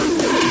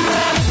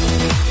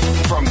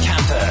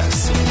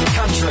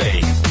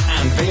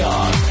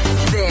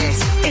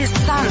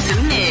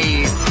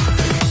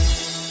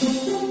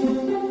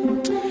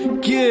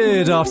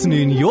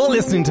afternoon. You're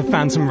listening to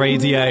Phantom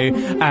Radio,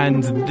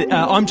 and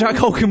I'm Jack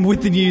Hoclombe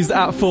with the news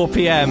at 4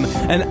 p.m.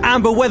 An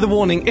amber weather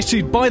warning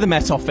issued by the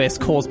Met Office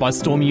caused by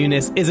Storm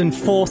Eunice is in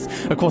force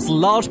across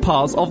large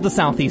parts of the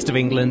southeast of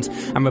England,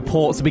 and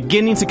reports are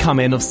beginning to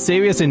come in of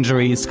serious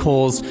injuries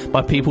caused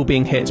by people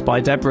being hit by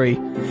debris.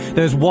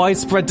 There's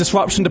widespread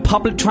disruption to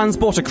public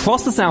transport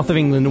across the south of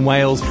England and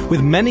Wales,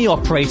 with many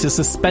operators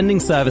suspending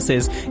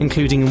services,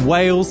 including in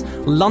Wales,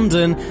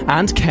 London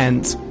and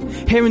Kent.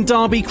 Here in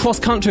Derby,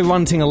 Cross Country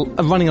running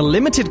a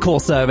limited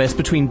core service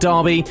between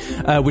Derby,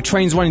 with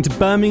trains running to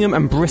Birmingham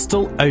and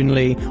Bristol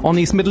only. On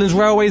East Midlands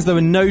Railways, there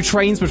are no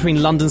trains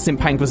between London St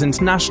Pancras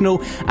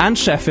International and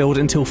Sheffield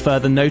until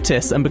further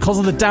notice. And because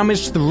of the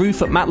damage to the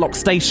roof at Matlock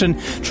Station,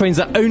 trains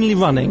are only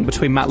running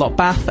between Matlock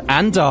Bath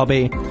and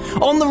Derby.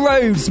 On the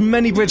roads,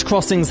 many bridge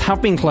crossings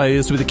have been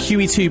closed, with the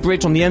QE2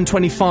 bridge on the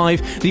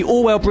M25, the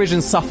Orwell Bridge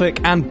in Suffolk,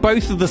 and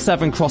both of the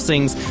 7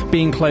 crossings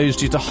being closed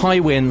due to high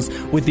winds,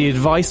 with the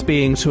advice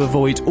being to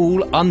avoid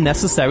all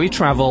unnecessary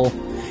travel.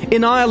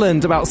 In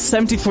Ireland, about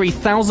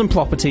 73,000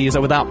 properties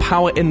are without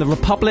power in the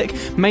Republic,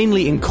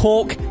 mainly in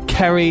Cork,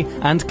 Kerry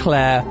and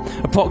Clare.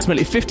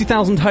 Approximately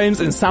 50,000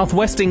 homes in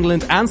southwest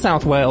England and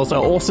South Wales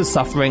are also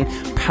suffering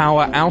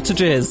power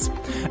outages.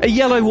 A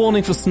yellow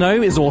warning for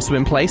snow is also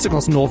in place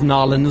across Northern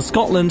Ireland and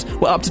Scotland,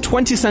 where up to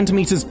 20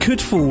 centimetres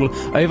could fall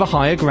over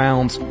higher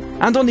ground.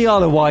 And on the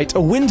Isle of Wight,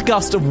 a wind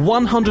gust of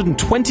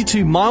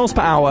 122 miles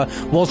per hour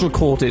was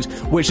recorded,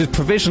 which is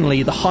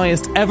provisionally the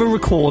highest ever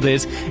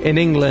recorded in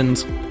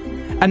England.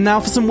 And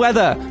now for some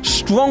weather.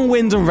 Strong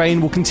wind and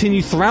rain will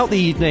continue throughout the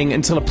evening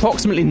until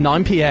approximately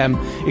 9 p.m.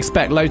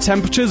 Expect low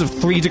temperatures of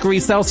 3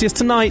 degrees Celsius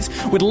tonight,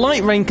 with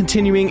light rain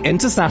continuing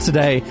into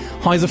Saturday.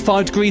 Highs of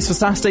 5 degrees for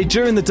Saturday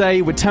during the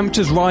day, with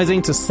temperatures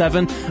rising to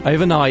 7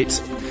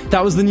 overnight.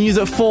 That was the news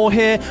at 4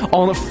 here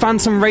on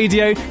Phantom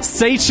Radio.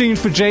 Stay tuned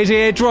for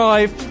JJA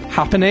Drive,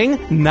 happening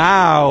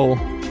now.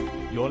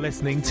 You're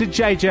listening to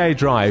JJA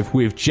Drive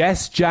with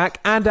Jess, Jack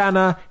and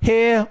Anna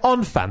here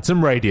on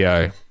Phantom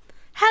Radio.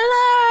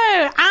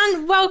 Hello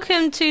and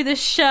welcome to the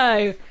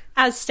show.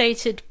 As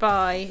stated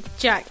by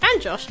Jack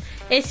and Josh,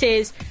 it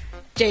is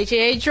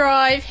JJA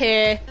Drive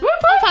here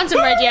on Phantom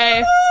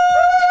Radio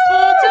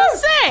 4 till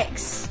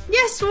 6.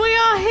 Yes, we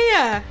are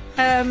here.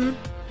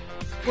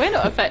 We're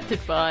not affected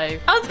by...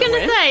 I was going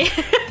to say,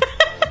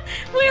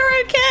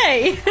 we're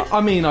okay.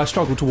 I mean, I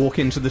struggled to walk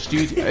into the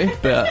studio,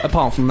 but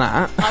apart from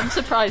that... I'm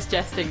surprised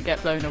Jess didn't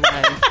get blown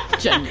away,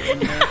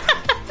 genuinely.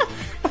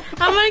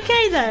 I'm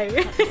okay though.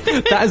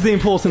 That is the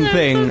important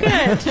thing.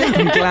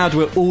 I'm glad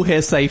we're all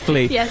here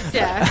safely. Yes,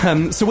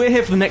 yeah. So we're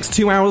here for the next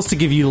 2 hours to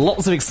give you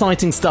lots of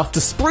exciting stuff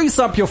to spruce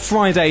up your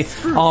Friday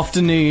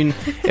afternoon.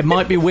 It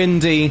might be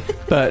windy,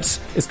 but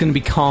it's going to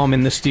be calm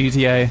in the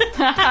studio.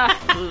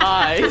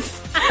 Lies.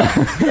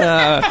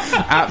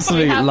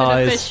 Absolute we have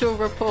lies. An official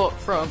report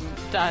from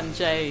Dan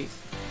J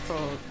for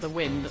the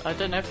wind. I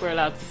don't know if we're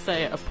allowed to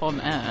say it upon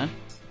air.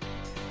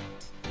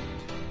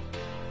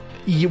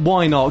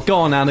 Why not? Go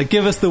on, Anna,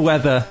 give us the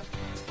weather.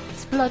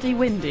 It's bloody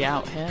windy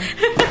out here.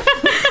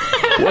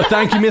 Well,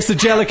 thank you, Mr.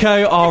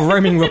 Jellicoe, our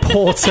roaming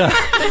reporter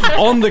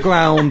on the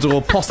ground,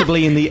 or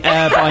possibly in the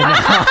air by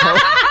now.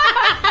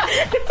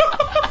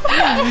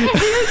 He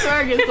was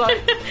wearing his,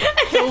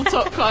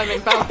 hilltop climbing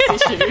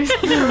bouncy shoes.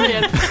 He really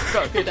has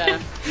got good air.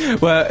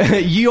 Well,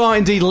 you are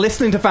indeed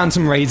listening to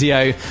Phantom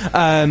Radio.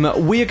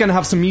 We are going to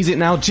have some music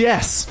now.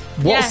 Jess,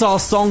 what's our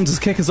song to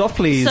kick us off,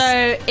 please? So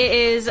it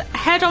is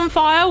Head on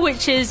Fire,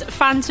 which is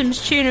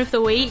Phantom's Tune of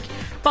the Week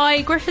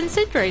by Griffin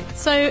Sidri.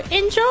 So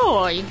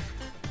enjoy.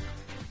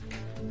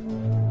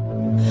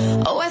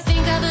 Oh, I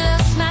think I've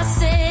lost my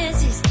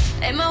senses.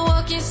 Am I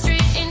walking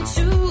straight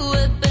into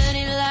a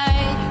burning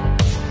light?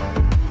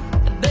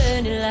 A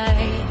burning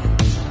light.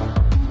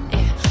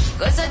 Yeah.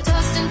 'Cause I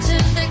tossed and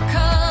turned the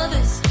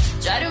covers,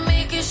 tried to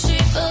make a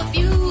shape of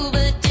you,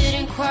 but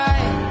didn't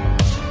quite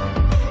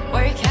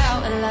work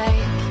out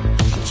alike.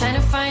 I'm trying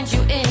to find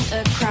you in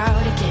a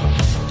crowd again.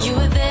 You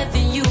were there,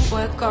 then you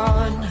were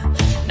gone.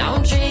 Now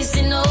I'm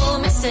tracing all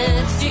my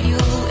steps to you,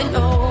 and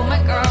oh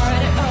my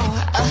God,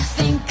 oh, I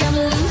think I'm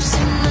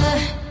losing my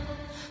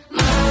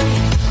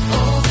mind.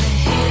 Over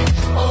here,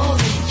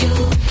 over you,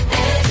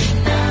 every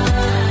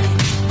night.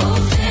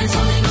 Both hands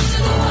holding on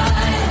to the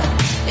wire.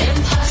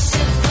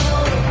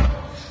 Impossible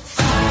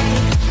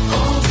fight.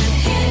 Over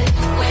here,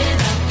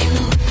 without you,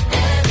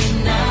 every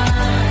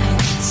night.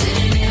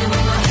 Sitting here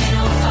with my head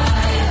on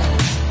fire.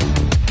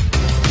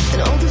 And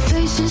all the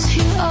faces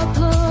here are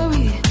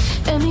blurry,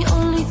 and the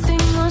only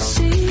thing I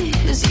see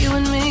is you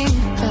and me.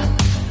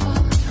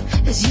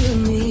 It's you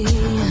and me.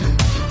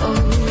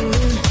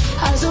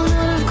 Oh, eyes on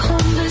out of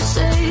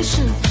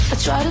conversation. I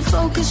try to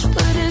focus,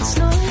 but it's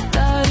not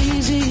that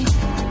easy.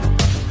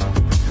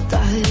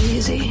 That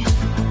easy.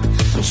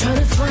 I'm trying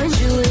to find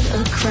you in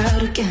a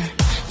crowd again.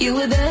 You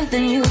were there,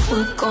 then you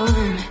were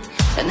gone.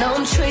 And now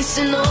I'm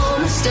tracing all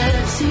my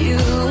steps to you.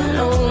 And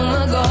oh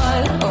my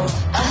God, oh,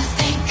 I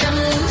think I'm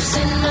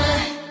losing my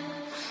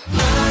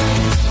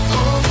mind.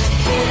 Over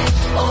here,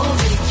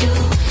 over you,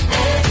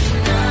 every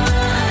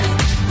night.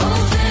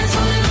 Both hands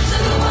holding onto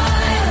the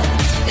wire.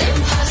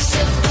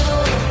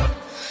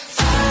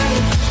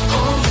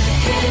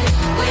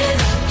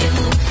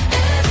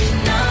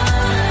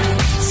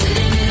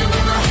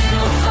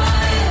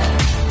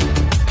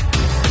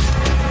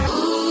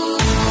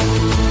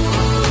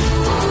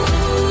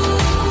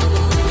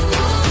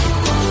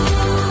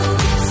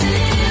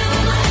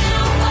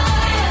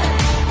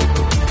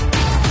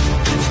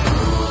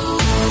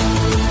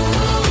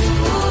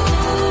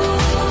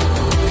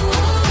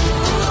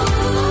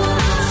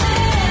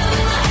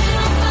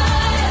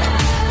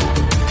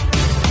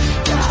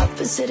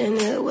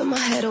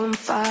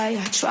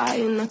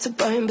 Trying not to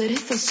burn, but it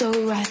feels so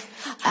right.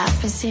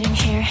 I've been sitting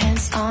here,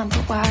 hands on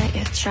the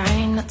wire,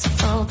 trying not to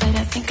fall, but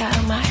I think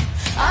I might.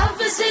 I've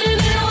been sitting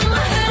here with my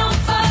head on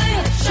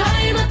fire,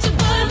 trying not to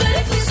burn, but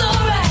it feels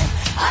alright.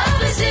 I've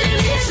been sitting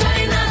here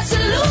trying not to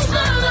lose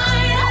my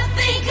mind. I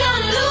think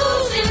I'm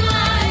losing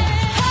my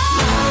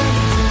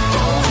mind.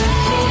 Over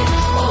here,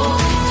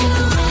 over you,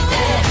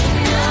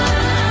 every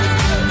night.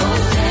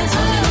 Both hands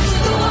holding onto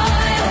the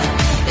wire,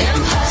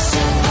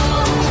 impossible.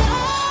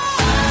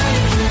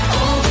 Fine,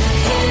 over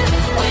here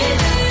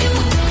with you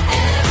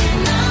every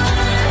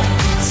night.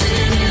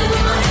 Sitting here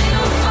with my head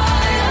on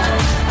fire.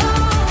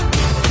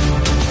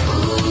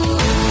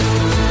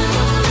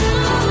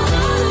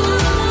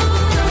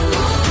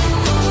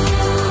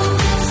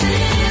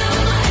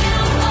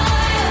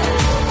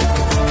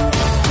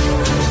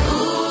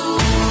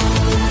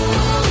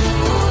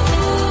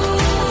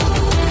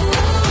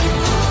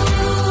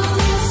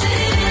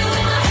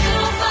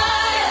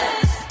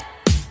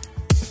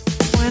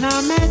 When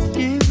I met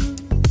you,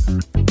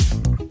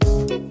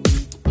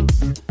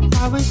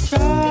 I was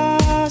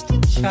just a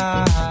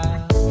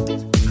child,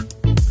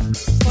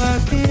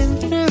 working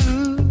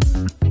through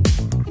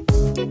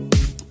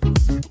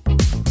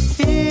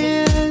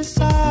fears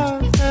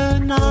of the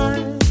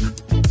night,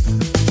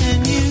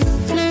 and you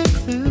flew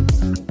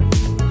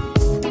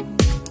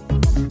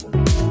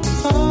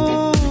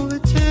over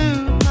to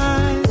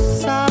my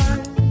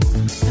side,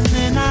 and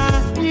then I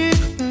knew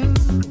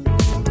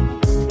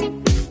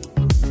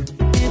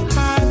it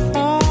had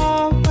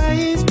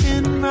always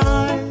been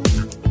right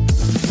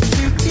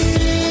to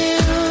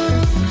give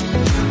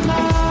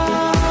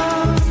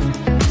love,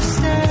 to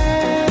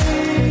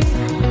stay in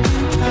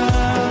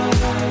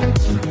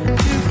touch,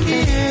 to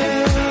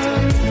give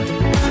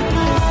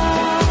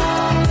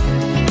love,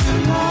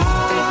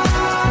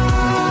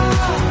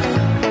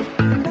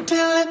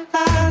 till it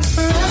lasts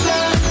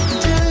forever,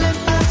 till it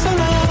lasts so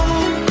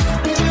long,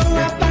 till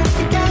we're back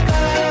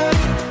together.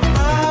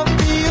 I'll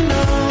be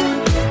alone.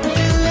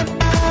 Till it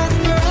lasts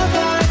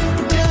forever,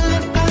 till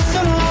it lasts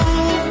so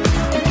long,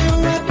 till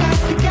we're back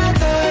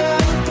together.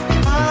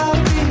 I'll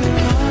be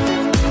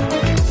alone.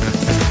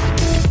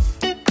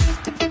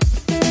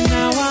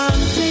 Now I'm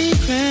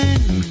leaving,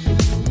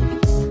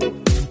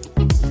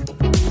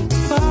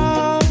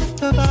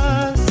 both of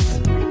us,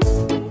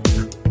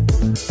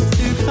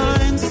 to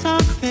find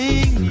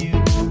something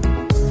new.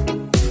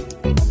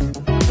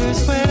 'Cause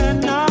we're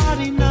not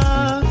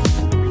enough.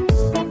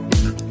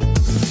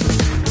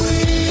 We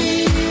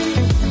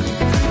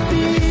could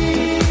be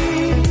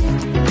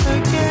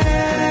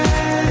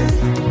again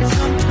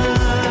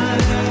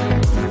sometime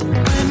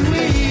when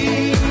we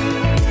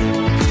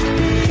could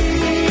be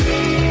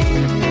the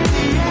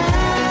end.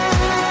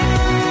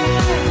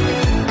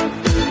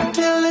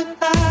 Till it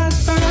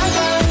lasts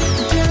forever,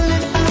 till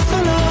it lasts so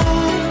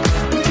long,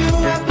 till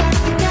we're back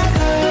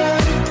together.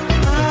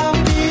 I'll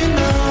be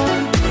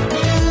alone.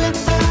 Till it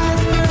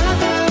lasts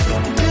forever,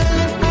 till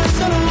it lasts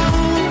so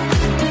long,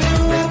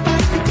 till we're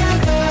back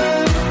together.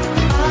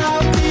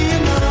 I'll be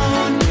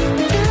alone.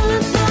 Till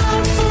it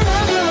lasts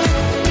forever,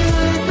 till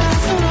it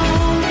lasts so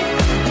long,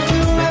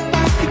 till we're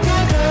back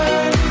together.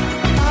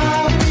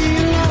 I'll be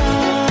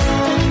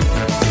alone.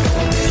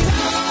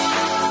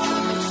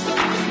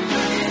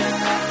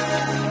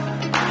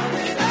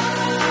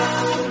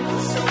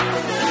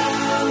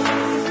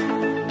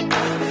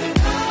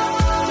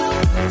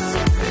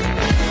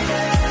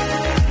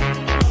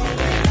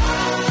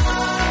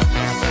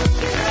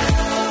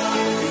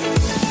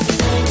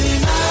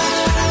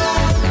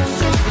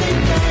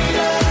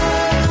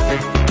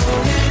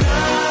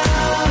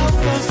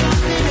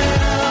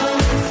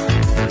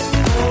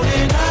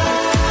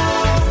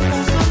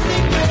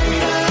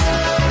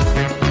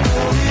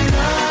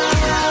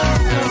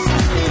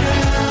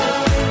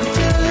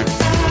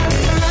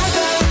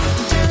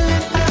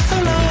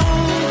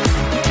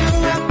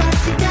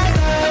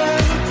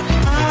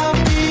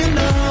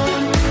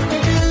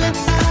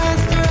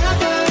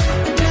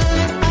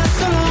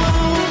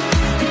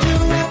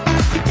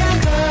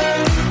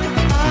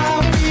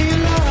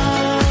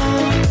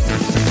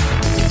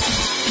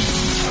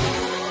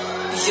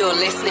 You're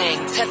listening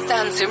to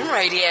Phantom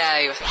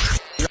Radio.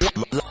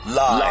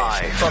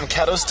 Live from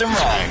Kettleston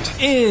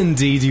Road.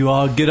 Indeed you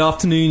are. Good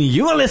afternoon.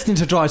 You are listening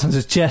to Drive Time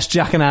with Jess,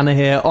 Jack and Anna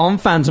here on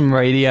Phantom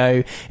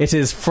Radio. It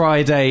is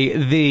Friday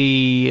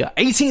the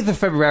 18th of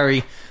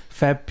February.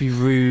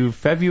 February.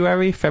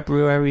 February.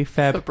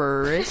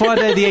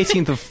 Friday the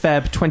 18th of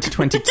Feb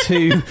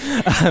 2022.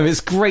 It's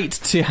great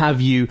to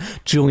have you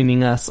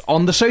joining us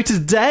on the show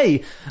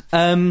today.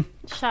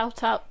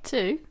 Shout out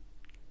to,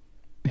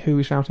 Who are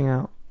we shouting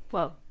out?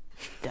 well,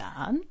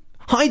 Dan,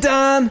 Hi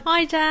Dan! Hi,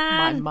 my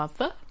Dan.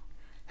 mother,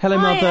 Hello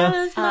Hi, mother.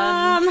 Ella's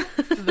mum.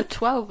 the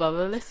 12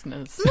 other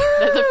listeners.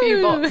 There's a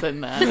few bots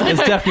in there. There's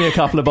definitely a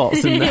couple of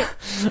bots in there.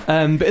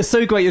 But it's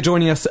so great you're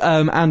joining us.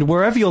 And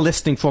wherever you're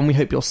listening from, we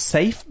hope you're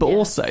safe. But Yes.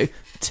 also,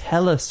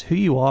 tell us who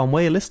you are and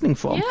where you're listening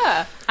from.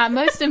 Yeah, and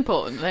most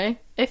importantly,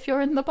 if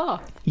you're in the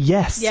bath.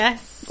 Yes.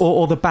 Yes.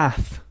 Or the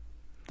bath.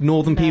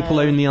 Northern people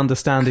No. only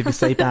understand if you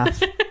say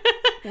bath.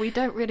 We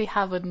don't really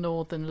have a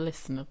northern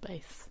listener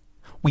base.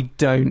 We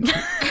don't.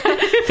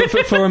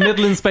 For a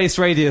Midlands-based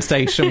radio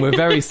station, we're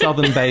very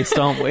southern-based,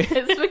 aren't we?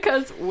 It's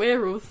because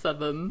we're all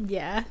southern.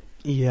 Yeah.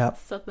 Yeah.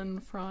 Southern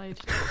fried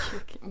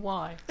chicken.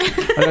 Why?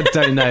 I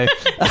don't know.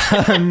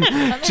 Think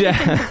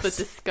of the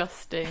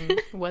disgusting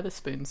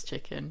Wetherspoons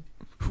chicken.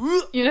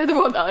 You know the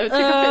one that I took a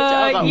picture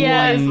of? Like,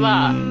 yeah. What is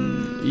that?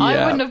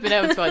 I wouldn't have been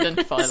able to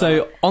identify that.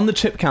 So, on the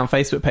Chip Count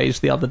Facebook page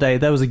the other day,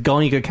 there was a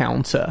Geiger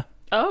counter.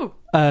 Oh.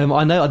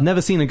 I know, I'd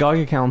never seen a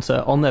Geiger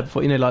counter on there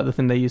before. You know, like the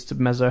thing they used to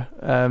measure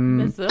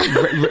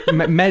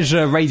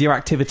measure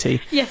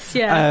radioactivity. Yes,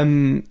 yeah.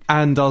 And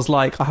I was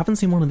like, I haven't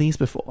seen one of these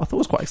before. I thought it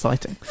was quite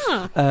exciting.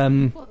 Huh.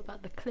 What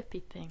about the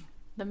clippy thing?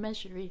 The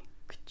measury.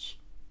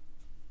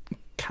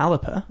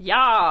 Caliper.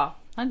 Yeah.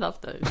 I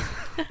love those.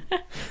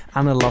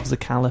 Anna loves a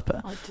caliper.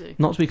 I do.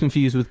 Not to be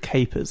confused with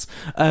capers.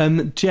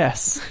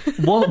 Jess,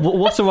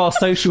 what are our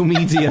social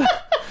media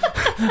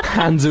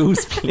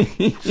handles,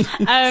 please?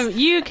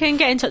 You can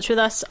get in touch with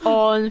us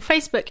on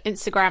Facebook,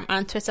 Instagram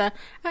and Twitter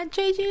at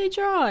JJA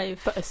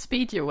Drive. But a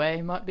speedier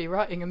way might be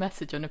writing a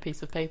message on a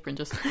piece of paper and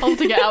just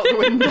holding it out the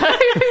window.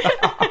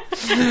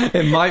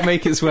 It might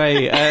make its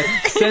way.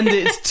 Send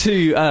it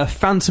to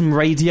Phantom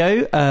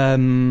Radio.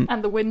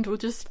 And the wind will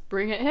just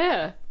bring it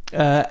here.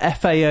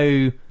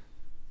 FAO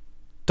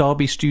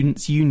Derby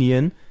Students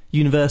Union,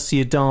 University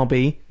of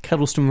Derby,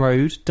 Kettleston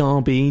Road,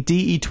 Derby,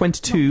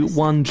 DE22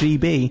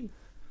 1GB.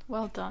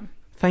 Well done.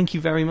 Thank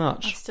you very I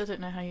much. still don't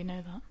know how you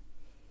know that.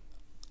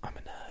 I'm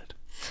a nerd.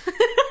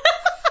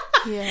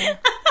 Yeah.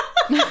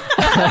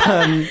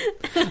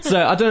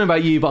 So I don't know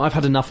about you, but I've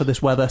had enough of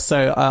this weather.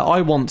 So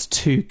I want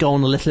to go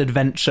on a little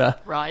adventure.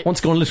 Right. I want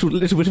to go on a little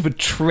bit of a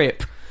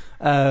trip.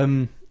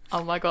 Oh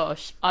my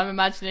gosh, I'm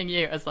imagining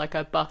you as like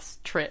a bus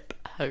trip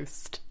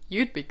host.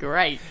 You'd be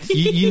great.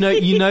 you know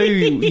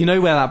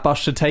where that bus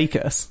should take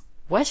us.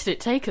 Where should it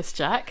take us,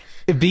 Jack?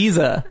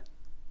 Ibiza.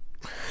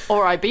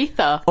 Or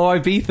Ibiza. Or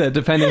Ibiza,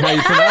 depending how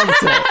you pronounce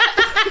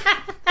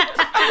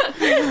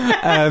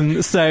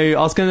it. So I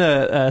was going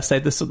to say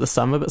this for the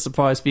summer, but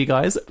surprise for you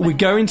guys, we're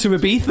going to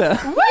Ibiza.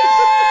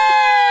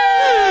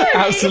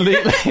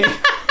 Absolutely.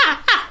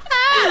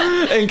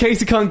 In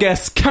case you can't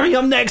guess, coming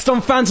up next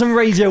on Phantom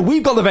Radio,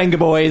 we've got the Venga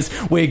Boys.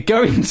 We're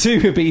going to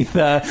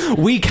Ibiza.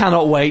 We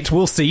cannot wait.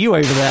 We'll see you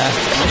over there.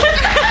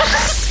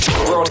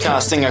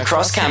 Broadcasting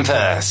across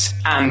campus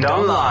and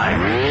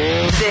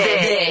online.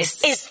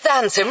 This is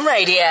Phantom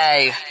Radio.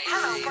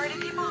 Hello, party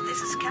people. This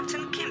is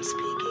Captain Kim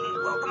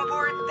speaking. Welcome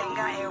aboard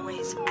Venga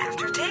Airways.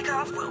 After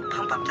takeoff, we'll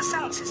pump up the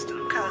sound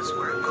system because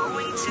we're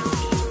going to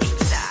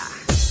Ibiza.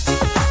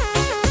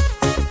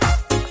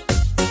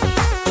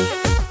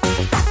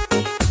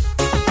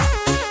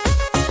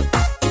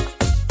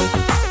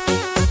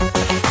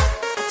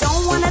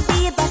 Don't wanna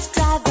be a bus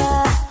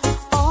driver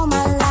all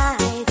my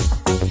life.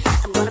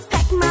 I'm gonna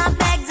pack my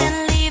bags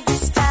and leave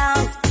this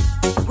town.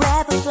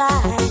 Grab a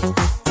flight,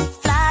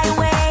 fly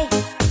away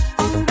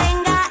on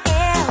Venga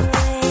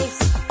Airways.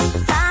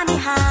 Fly me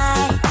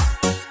high,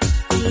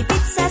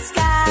 Ibiza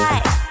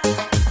sky.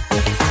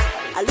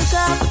 I look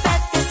up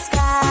at the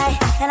sky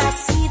and I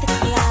see the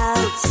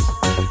clouds.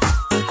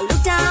 I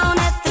look down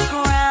at the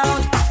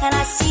ground and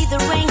I see the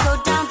rain go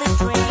down the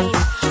drain.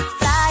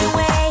 Fly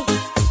away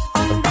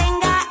on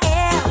Venga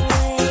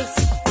Airways.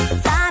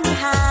 Fly me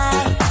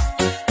high,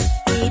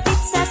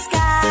 Ibiza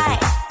sky.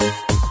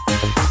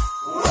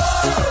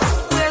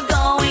 We're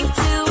going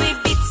to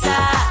Ibiza.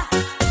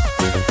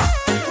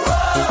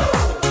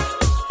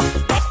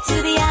 Back to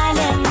the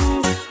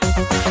island.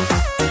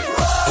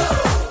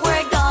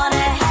 We're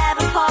gonna have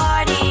a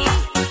party.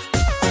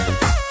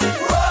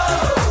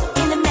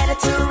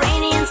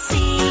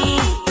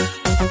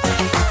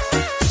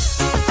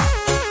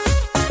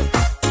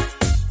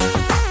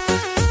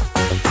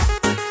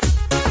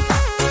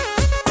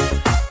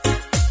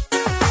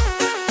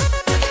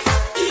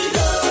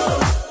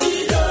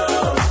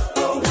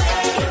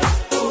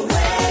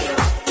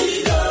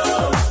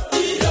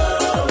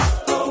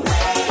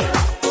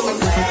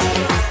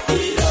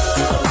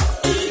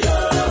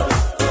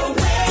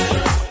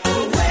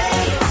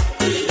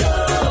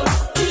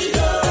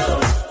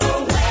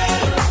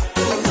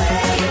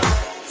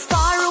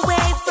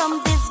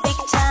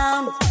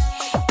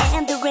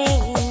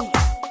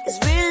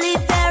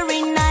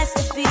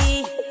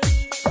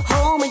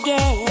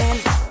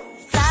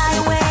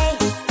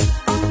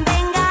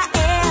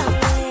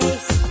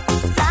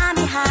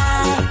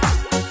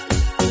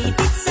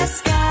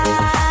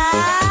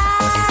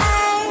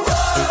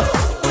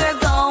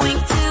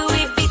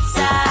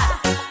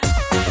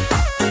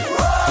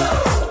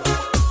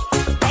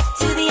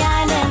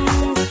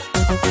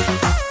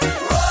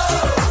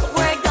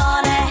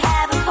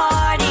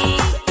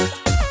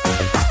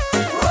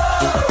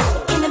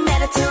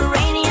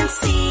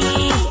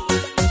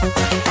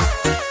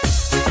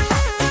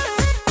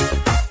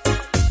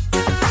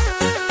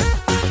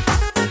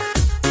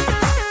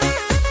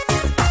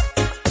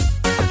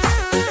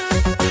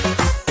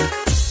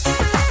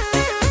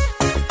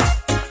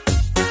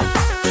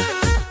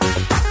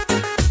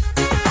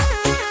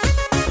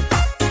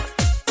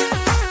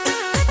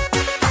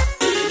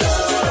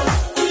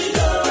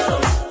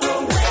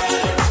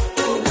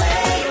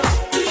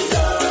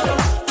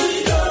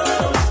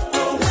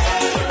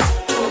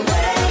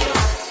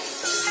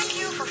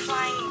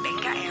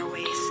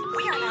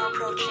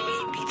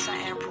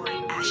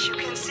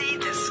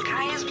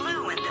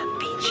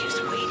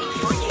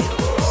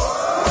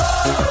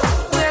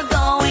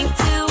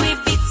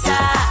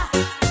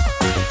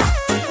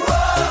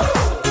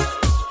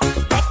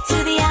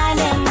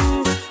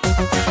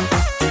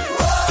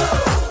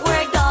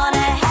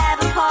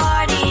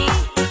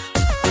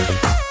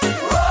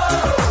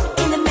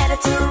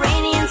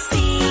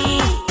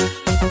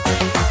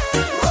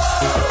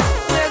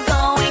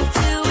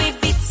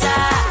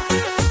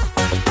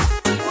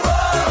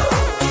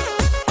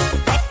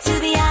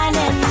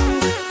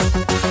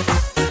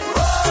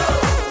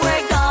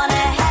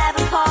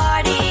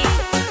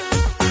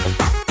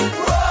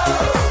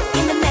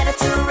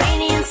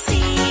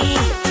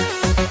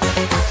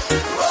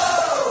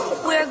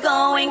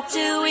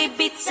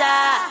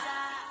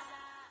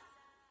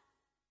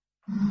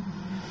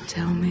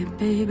 Tell me,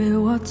 baby,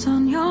 what's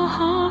on your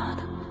heart?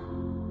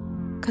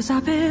 'Cause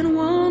I've been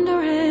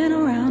wandering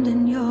around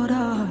in your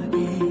dark,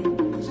 yeah.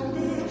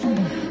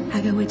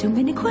 I got way too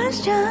many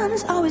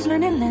questions, always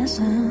learning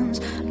lessons,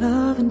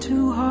 loving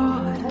too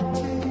hard.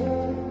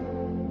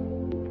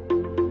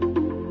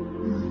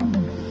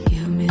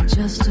 Give me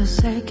just a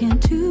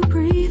second to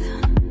breathe,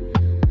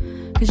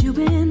 'cause you've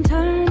been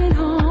turning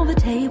all the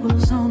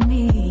tables on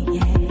me,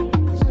 yeah.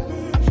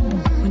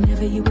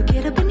 Whenever you would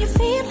get up in your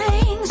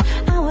feelings,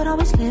 I would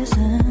always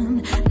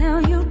listen. Now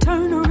you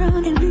turn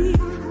around and leave.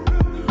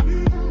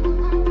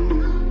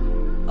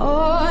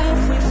 Oh,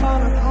 if we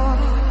fall apart,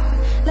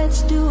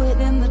 let's do it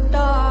in the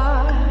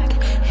dark.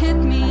 Hit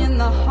me in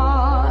the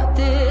heart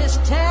this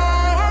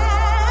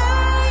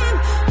time.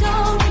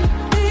 Don't you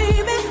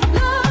leave me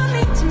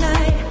lonely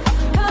tonight,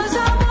 'cause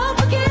I won't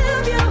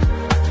forgive you.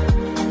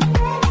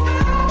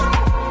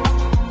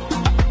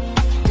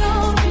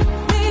 Don't you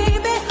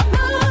leave me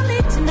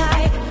lonely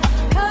tonight,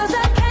 'cause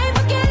I can't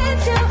forget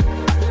you.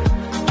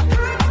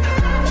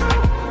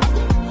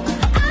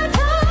 I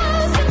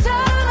toss and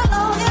turn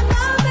alone in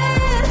my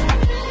bed,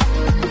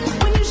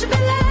 when you should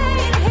be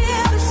laying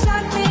here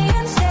beside me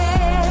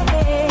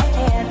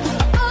instead.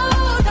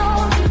 Oh,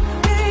 don't you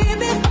leave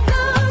me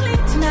lonely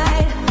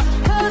tonight,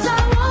 'cause I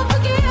won't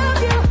forgive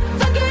you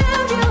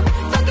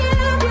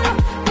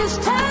this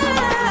time.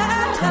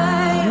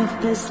 If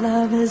this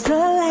love is a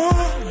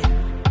lie,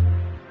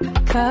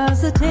 'cause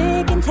the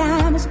ticking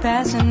time is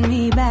passing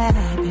me by,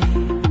 babe.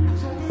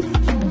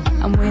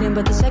 I'm waiting,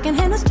 but the second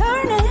hand is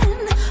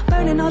turning,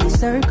 burning all these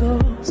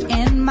circles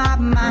in my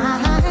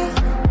mind.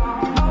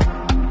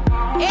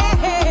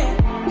 Yeah,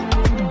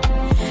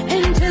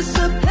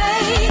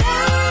 anticipating,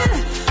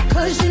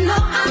 'cause you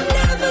know I'm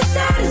never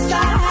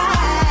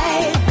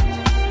satisfied,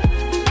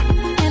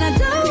 and I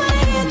don't want to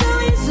hear the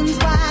reasons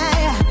why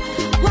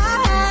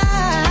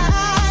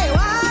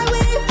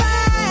we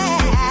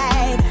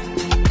fight.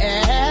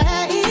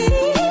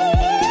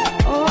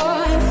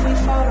 Oh, if we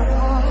fall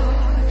apart,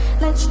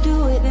 let's do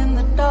it in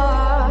the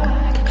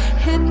dark.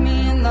 Hit me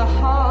in the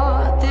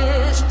heart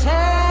this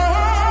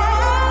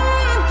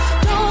time.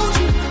 Don't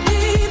you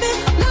leave me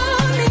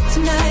lonely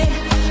tonight,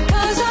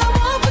 'cause I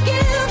won't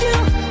forgive you.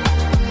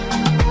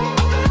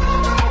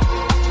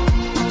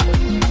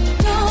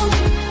 Don't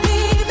you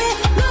leave me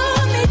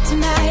lonely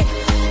tonight,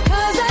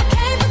 'cause I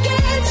can't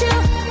forget you.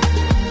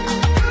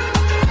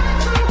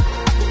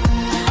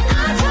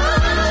 I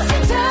toss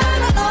and turn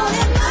alone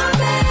in my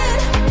bed,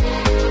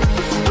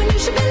 when you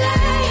should be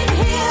laying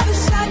here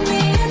beside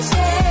me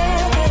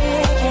instead.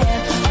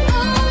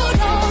 Oh,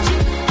 don't you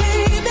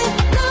leave me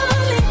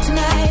lonely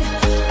tonight,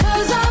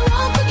 'cause I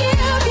won't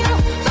forgive you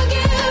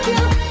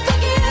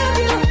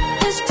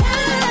this time.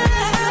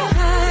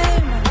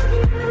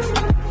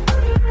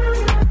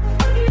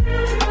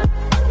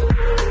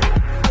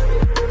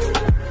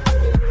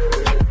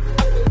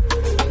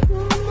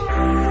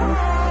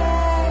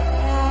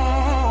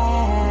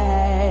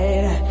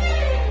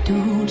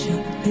 Don't you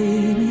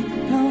leave me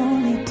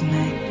lonely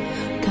tonight,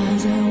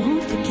 'cause I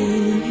won't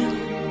forgive you.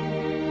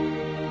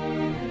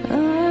 Oh,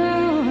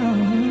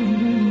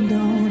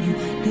 don't you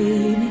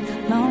leave me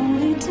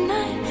lonely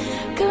tonight,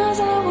 'cause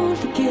I won't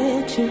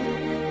forget you.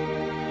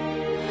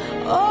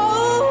 Oh,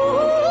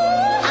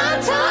 I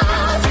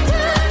toss and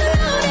turn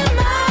alone in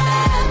my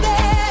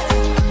bed,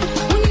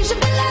 when you should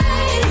be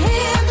laying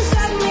here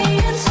beside me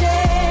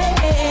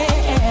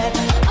instead.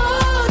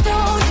 Oh,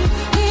 don't you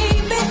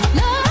leave me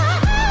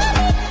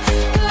lonely,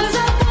 'cause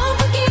I won't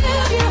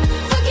forgive you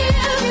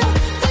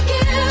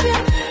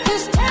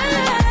this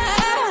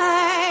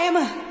time.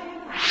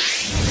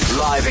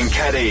 Live in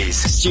Caddies,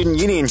 student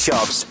union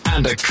shops,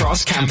 and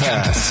across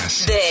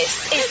campus.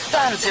 This is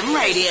Phantom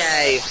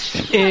Radio.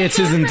 It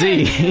is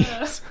indeed.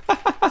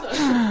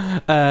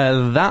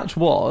 That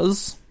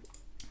was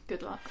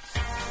Good luck.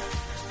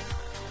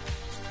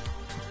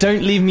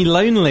 Don't Leave Me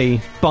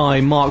Lonely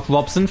by Mark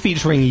Robson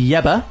featuring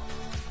Yebba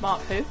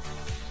Mark who?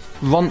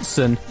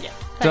 Ronson. Yeah.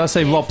 Did I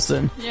say you.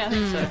 Robson? Yeah, I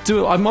think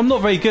so. I'm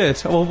not very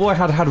good. Well, boy, I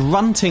had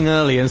runting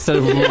earlier instead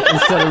of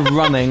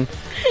running.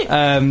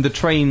 The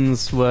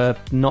trains were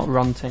not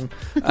runting.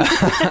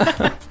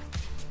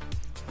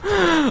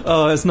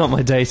 Oh, it's not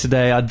my day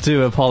today. I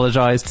do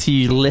apologise to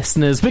you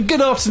listeners. But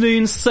good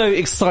afternoon. So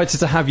excited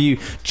to have you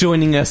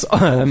joining us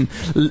on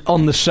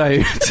the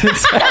show today.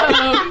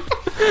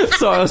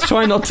 Sorry, I was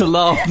trying not to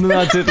laugh, and then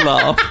I did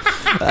laugh.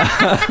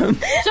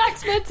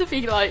 Jack's meant to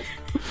be like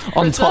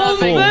On top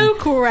form.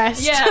 Vocal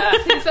rest. yeah,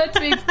 he's meant to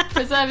be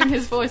preserving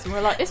his voice, and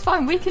we're like, it's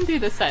fine, we can do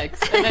the sex.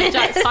 And then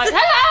Jack's like,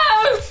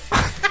 hello!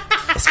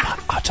 It's fine.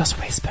 I'll just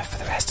whisper for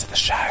the rest of the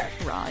show.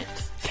 Right.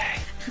 Okay.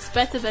 It's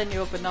better than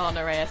your banana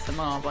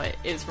ASMR, but it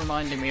is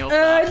reminding me of No,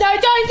 that.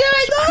 don't do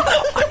it.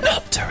 I'm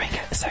not doing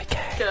it. It's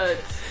okay. Good.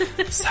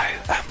 So,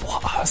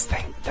 what I was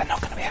thinking, they're not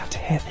going to be able to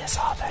hear this,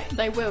 are they?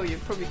 They will,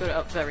 you've probably got it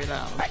up very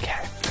loud.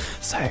 Okay.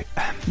 So,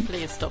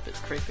 Please stop, it's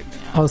creeping me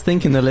I out. was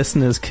thinking the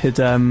listeners could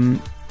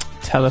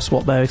tell us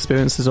what their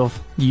experiences of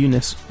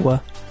Eunice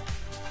were.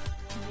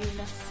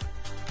 Eunice.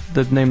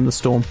 The name of the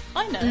storm.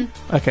 I know.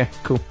 Okay,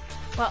 cool.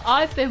 Well,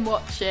 I've been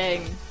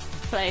watching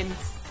Planes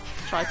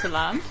Try to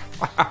Land.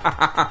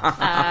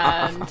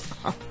 And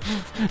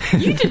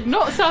you did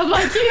not sound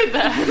like you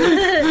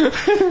then.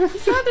 You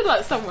sounded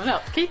like someone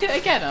else. Can you do it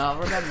again and I'll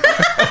remember?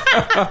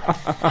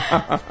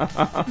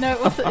 No,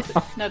 it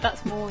wasn't. No,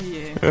 that's more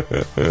you.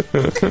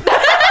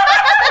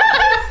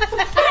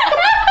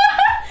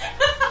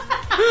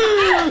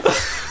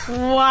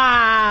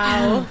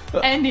 Wow.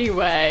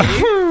 Anyway,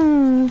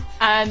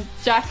 and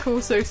Jack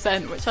also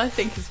sent, which I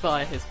think is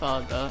via his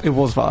father. It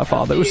was via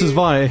father. It was just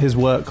via his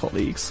work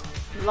colleagues.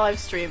 Live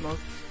stream of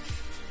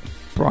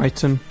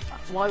Brighton.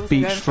 why was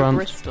he going for Beachfront.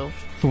 Bristol?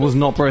 It was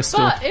not Bristol.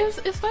 But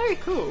it's very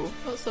cool.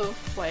 Lots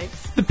of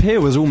waves. The pier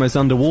was almost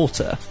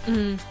underwater.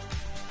 Did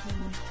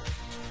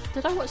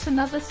I watch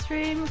another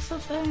stream or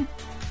something?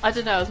 I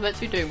don't know. I was meant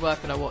to be doing work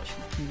and I watched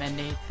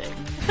many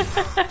things.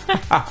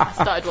 I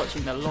started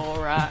watching the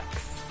Lorax.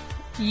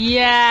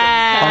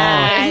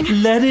 Yeah.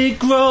 Let it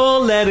grow,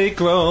 let it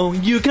grow.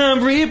 You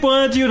can't reap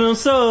what you don't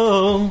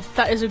sow.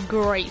 That is a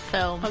great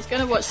film. I was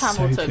going to watch So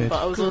Hamilton, good.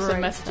 but I was also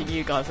Great messaging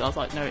you guys and I was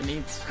like, no, it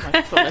needs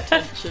my full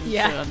attention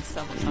Yeah. to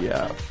understand what's happening.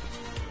 Yeah.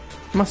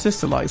 My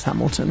sister likes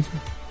Hamilton.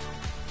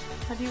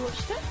 Have you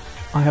watched it?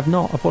 I have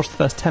not. I've watched the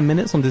first 10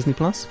 minutes on Disney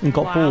Plus and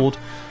got Wow. bored.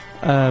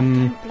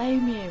 Don't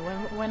blame you.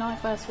 When I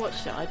first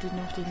watched it, I did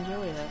not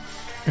enjoy it.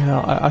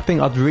 Yeah, I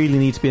think I'd really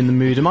need to be in the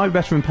mood. It might be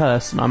better in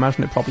person. I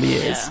imagine it probably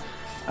is.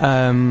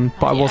 Yeah.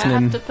 But I wasn't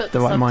in have to put the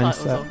right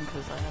subtitles mindset. on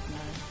 'cause I have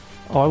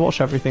Oh, I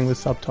watch everything with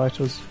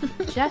subtitles.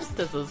 Jess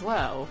does as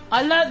well.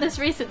 I learnt this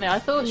recently. I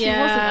thought she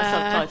Yeah. wasn't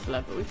a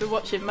subtitler, but we've been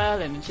watching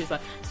Merlin and she's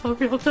like,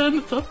 sorry, I'll turn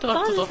the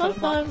subtitles off. And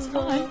I'm like, "It's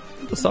fine."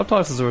 The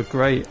subtitles are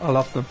great. I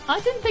love them. I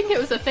didn't think it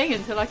was a thing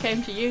until I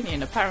came to uni,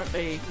 and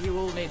apparently you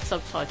all need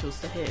subtitles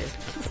to hear.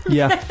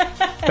 Yeah,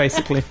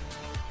 basically.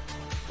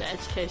 The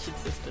education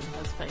system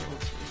has failed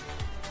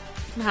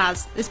you.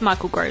 It's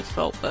Michael Grove's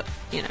fault, but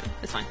you know,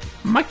 it's fine.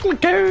 Michael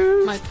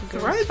Goes. Michael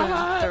Grove's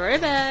fault.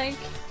 Throwback.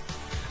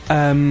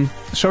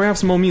 Shall we have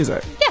some more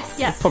music?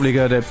 Yes. Probably a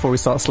good idea before we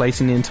start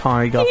slating the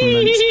entire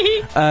government.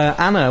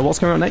 Anna, what's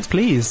going on next,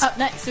 please? Up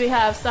next we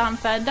have Sam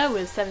Fender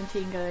with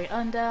 17 Going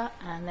Under,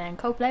 and then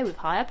Coldplay with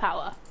Higher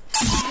Power.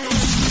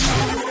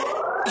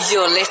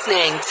 You're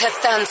listening to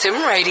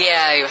Phantom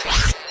Radio.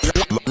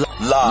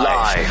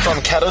 Live from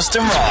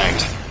Kettleston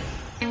Road.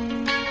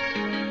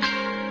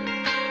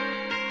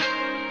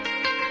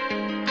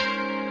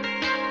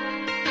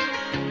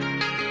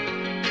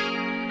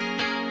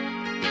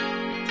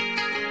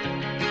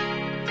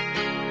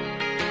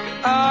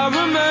 I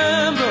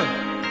remember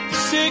the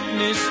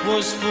sickness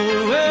was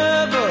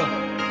forever.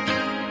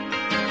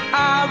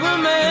 I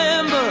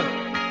remember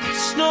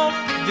snuff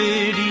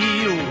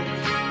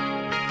videos,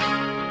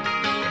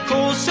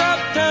 cold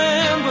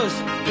Septembers,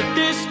 the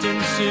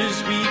distances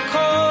we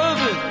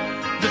covered,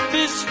 the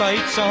fist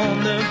fights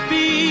on the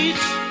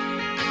beach,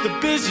 the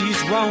busies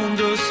round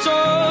us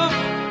up.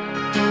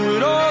 Do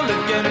it all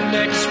again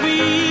next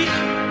week.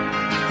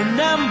 An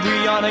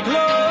embryonic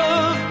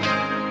love.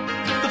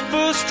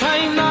 First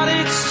time that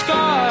it's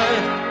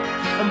scarred,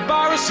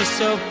 embarrass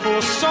yourself for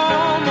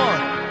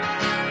someone,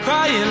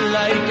 crying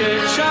like a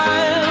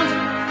child,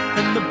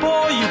 and the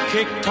boy you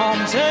kicked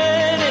Tom's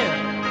head in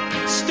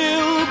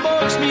still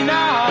bugs me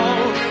now.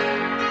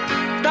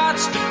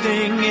 That's the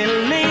thing, it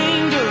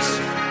lingers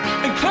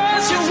and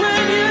claws you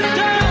when you're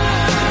down.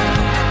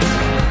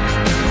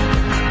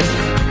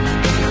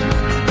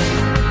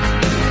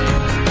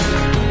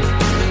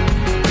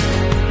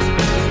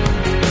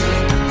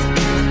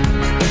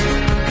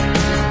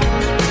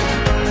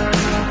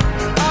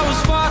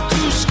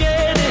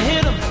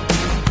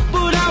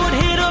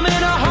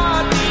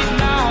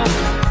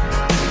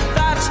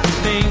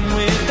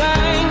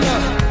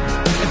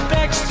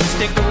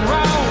 Stick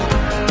around.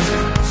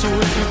 So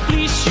if you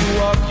fleece you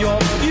of your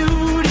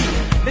beauty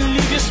and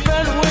leave your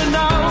spent when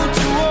out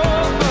to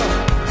over,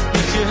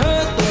 if you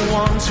hurt the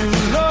ones who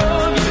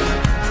love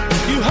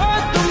you, you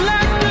hurt them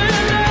like they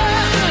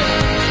love you.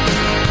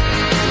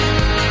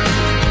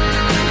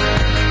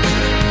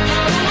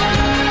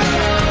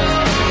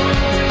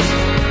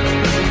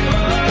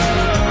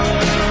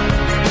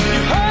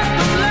 You hurt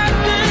them like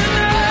they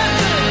love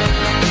you.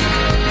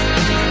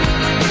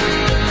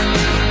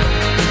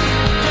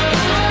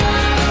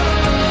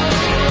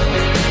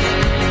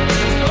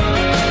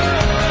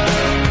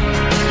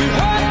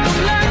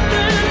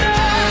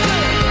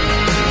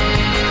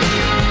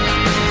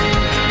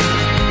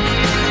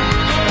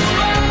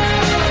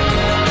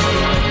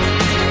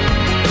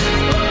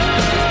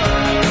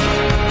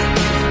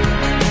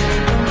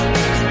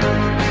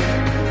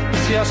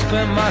 I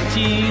spent my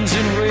teens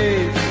in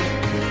rage,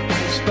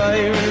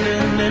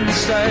 spiraling in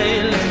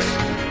silence,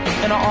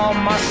 and I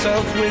armed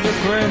myself with a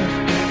grin,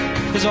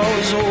 'cause I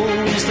was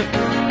always the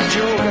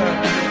joker,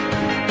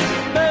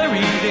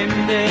 buried in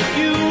their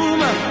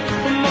humor,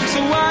 amongst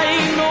the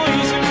white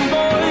noise and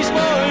boys,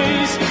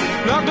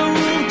 locker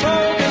room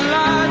talking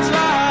lads,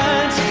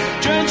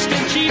 drenched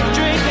in cheap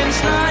drink and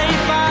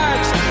snipe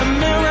bags, a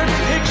mirrored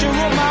picture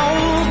of my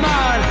old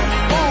man.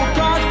 Oh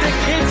God, the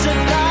kids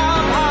are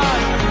damn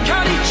hard.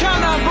 Can't each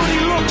other, but he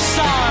looks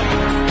sad.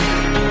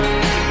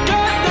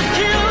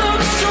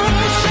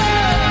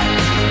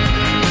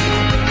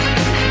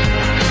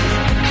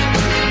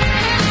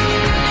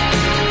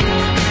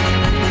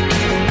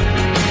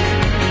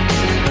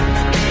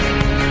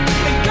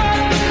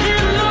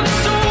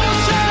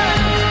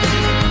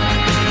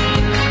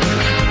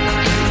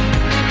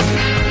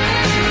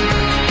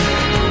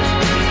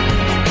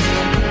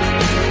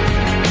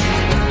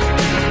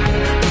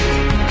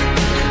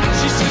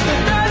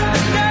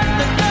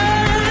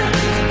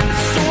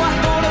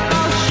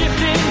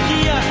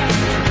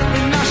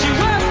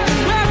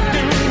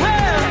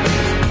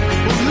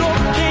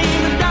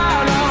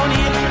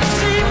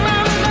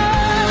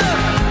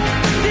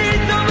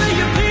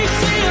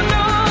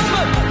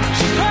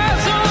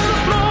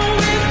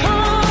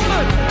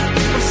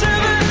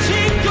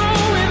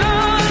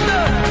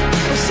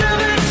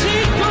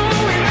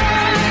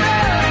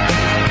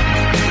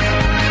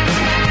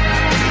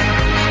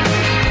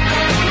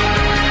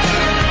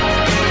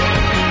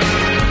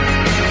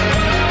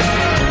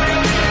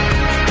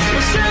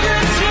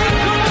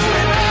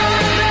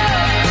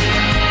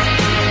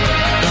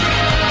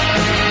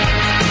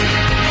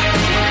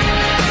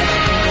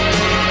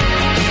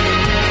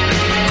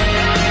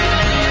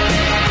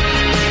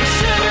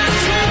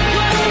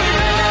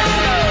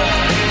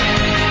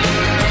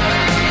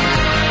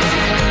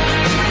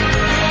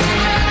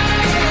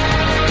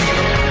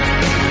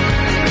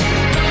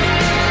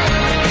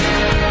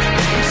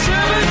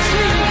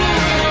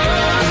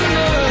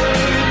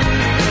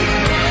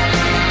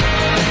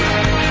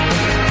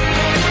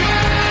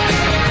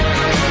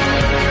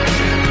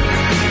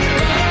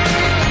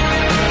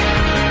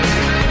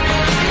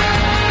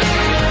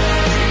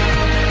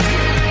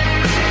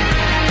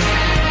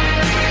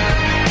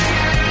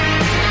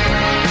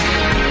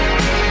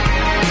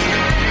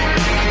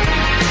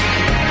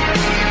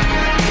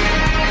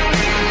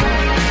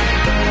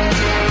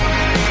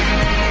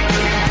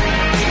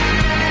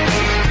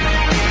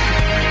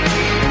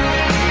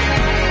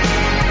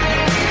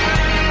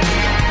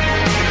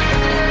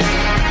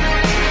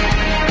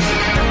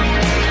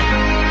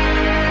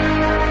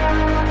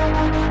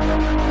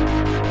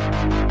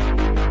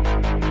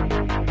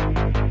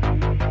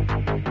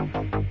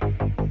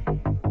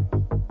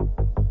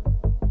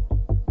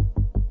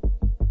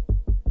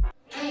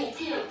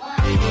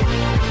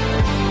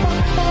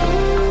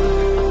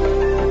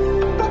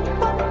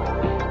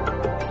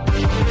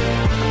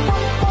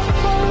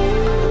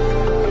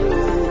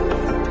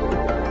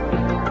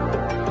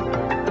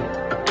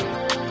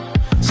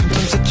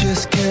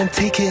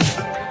 take it.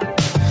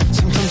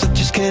 Sometimes I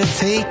just can't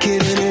take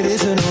it, and it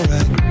isn't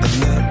alright. I'm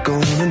not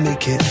gonna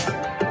make it,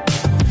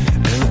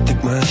 and I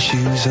think my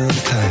shoes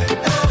untied.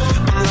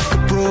 I'm like a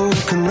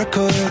broken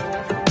record.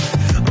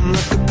 I'm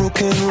like a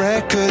broken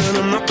record, and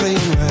I'm not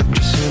playing right.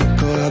 Just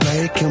cynical, I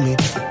bet it kill me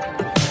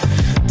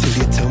till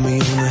you tell me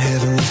on the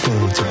heavenly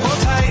phone to hold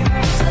tight.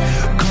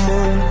 Come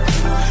on,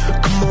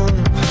 come on.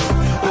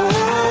 Oh,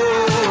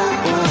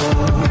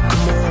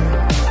 come on,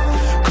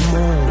 come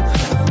on.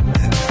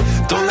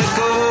 Don't let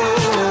go.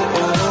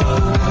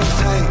 Hold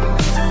tight,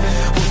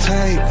 hold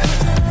tight.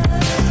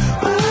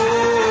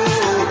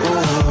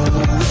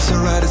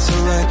 It's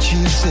alright,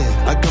 you said.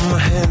 I got my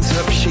hands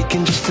up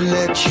shaking just to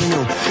let you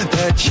know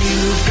that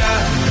you've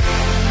got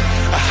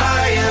a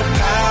higher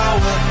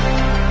power.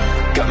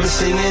 Got me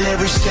singing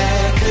every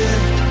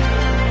second,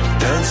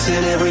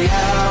 dancing every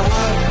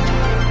hour.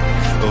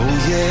 Oh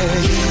yeah,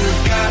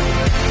 you've got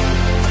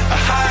a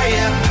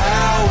higher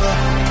power,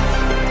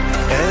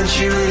 and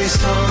she really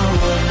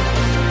someone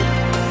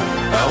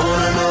I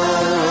wanna know.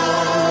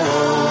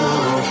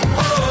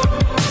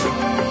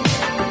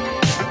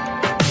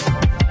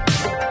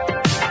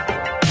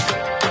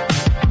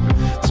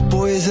 This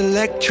boy is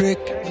electric.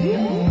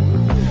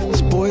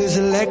 This boy is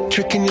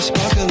electric, and you're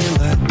sparkling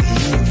like the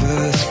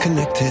universe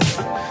connected.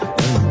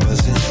 And I'm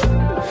buzzing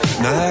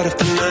night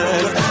after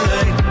night after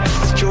night.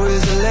 This joy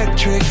is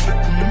electric.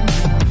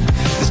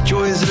 This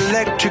joy is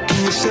electric, and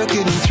you're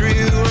circuiting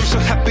through. I'm so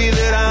happy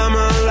that I'm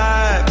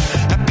alive.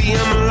 Happy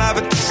I'm alive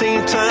at the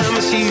same time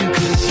as you.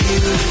 'Cause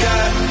you've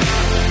got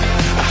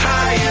a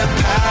higher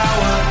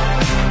power.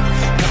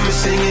 Got me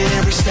singing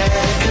every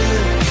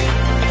second,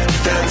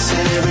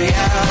 dancing every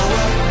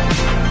hour.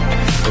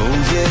 Oh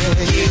yeah,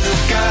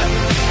 you've got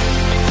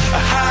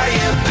a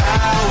higher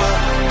power,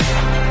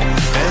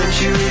 and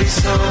you're really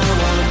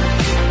someone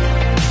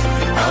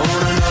I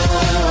wanna know.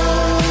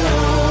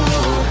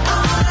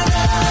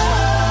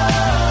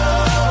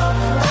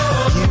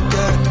 You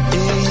got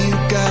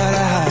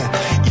a high.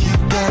 You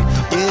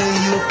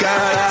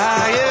got a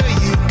higher.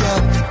 You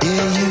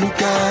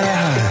got a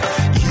high.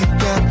 You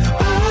got,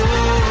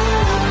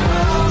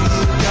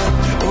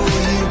 oh,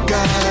 you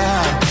got a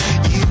high.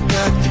 You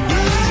got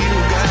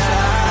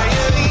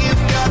higher.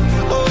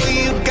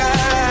 You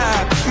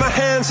got, my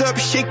hands up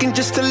shaking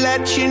just to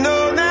let you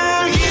know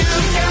now.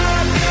 You've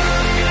got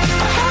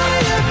a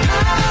higher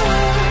power.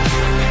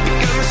 You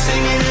got me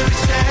singing every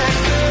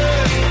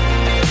second,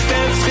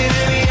 dancing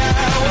every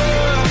hour.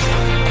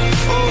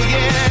 Oh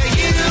yeah,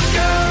 you've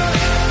got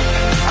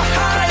a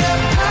higher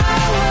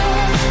power.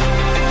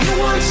 You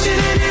want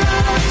it in your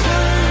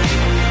lifetime.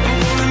 I'm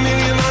going a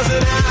million miles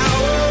an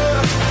hour.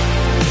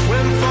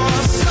 When for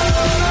so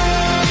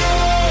long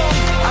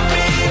I've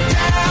been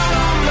down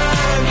on my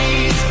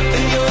knees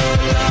in your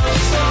love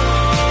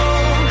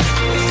song.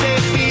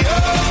 Take me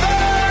over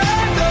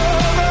and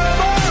over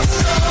for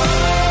so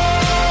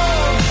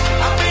long.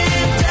 I've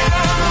been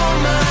down on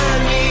my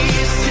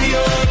knees to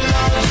your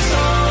love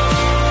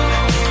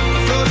song.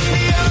 Floats me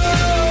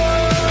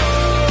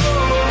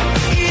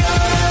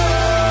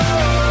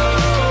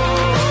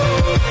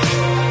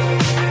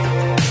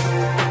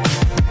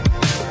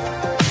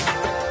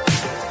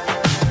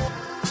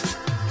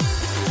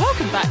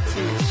Welcome back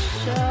to the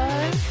show.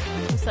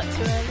 Was that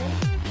too early?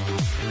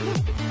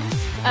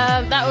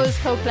 That was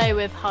Coldplay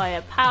with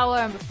Higher Power,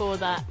 and before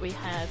that we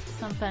had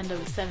Some Fender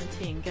with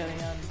 17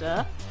 Going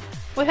Under.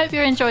 We hope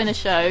you're enjoying the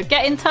show.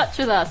 Get in touch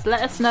with us.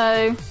 Let us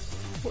know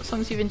what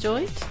songs you've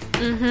enjoyed.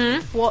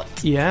 What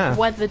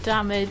weather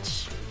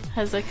damage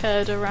has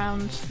occurred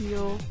around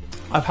your...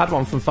 I've had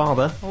one from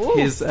Father. Ooh.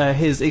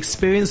 His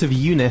experience of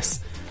Eunice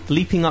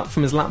leaping up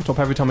from his laptop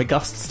every time a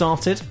gust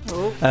started.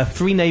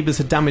 3 neighbours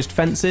had damaged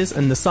fences,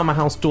 and the summer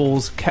house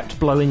doors kept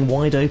blowing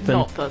wide open.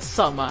 Not the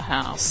summer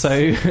house. So,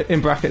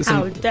 in brackets,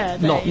 How dare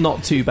they?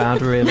 not too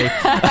bad, really.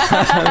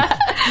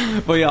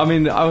 But yeah, I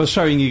mean, I was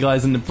showing you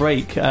guys in the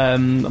break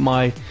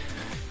my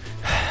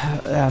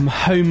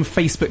home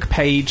Facebook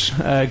page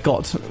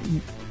got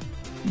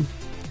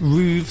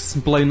roofs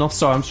blown off.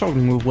 Sorry, I'm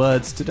struggling with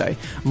words today.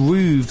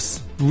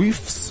 Roofs.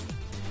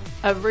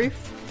 A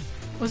roof?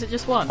 Was it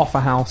just one? Off a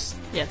house.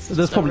 Yes. There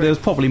was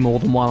probably more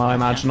than one, I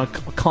imagine. I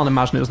can't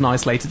imagine it was an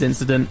isolated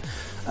incident.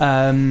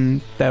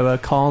 There were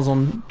cars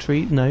on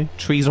trees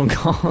on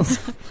cars.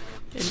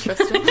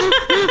 Interesting.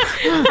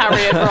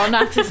 Harriet Ron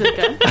at us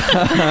again.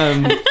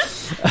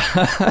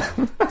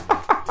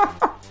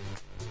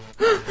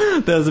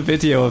 There was a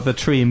video of a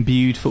tree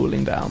imbued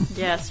falling down.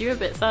 Yes, you were a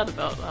bit sad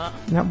about that.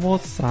 That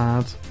was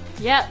sad.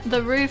 Yeah,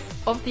 the roof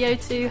of the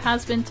O2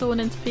 has been torn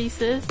into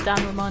pieces.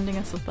 Dan reminding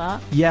us of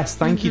that. Yes,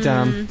 thank you,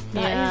 Dan.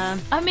 That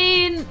is, I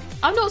mean,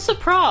 I'm not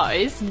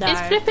surprised. No.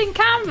 It's flipping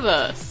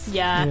canvas.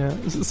 Yeah.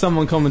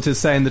 Someone commented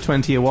saying the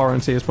 20-year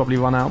warranty has probably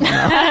run out by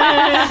now.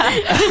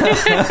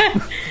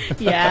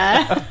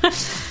 Yeah.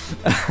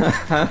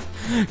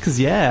 Because,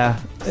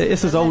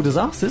 it's as old as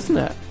us, isn't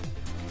it?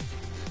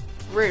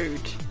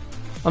 Rude.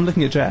 I'm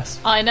looking at Jess.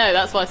 I know,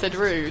 that's why I said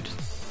rude.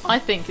 I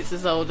think it's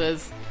as old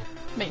as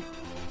me.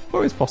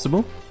 Or it's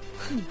possible.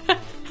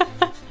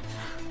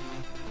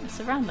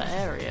 around that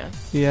area.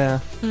 Yeah.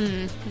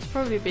 It's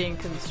probably being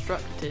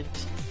constructed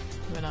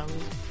when I was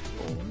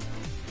born.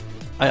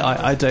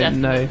 I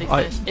don't know. Definitely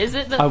finished. Is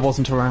it that I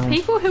wasn't around.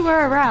 people who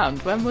were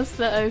around, when was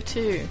the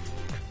O2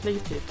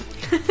 completed?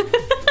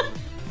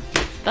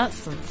 That's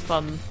some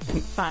fun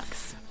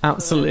facts.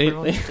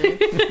 Absolutely.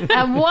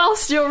 And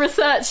whilst you're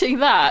researching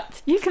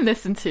that, you can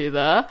listen to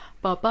the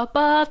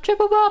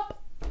triple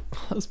bop.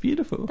 That's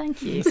beautiful.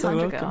 Thank you. You're so Kind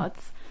welcome.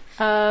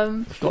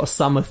 regards. Got a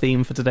summer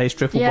theme for today's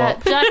triple Yeah,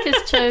 bop. Jack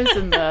has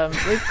chosen them.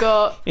 We've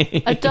got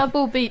a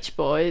double Beach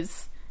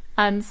Boys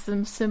and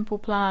some Simple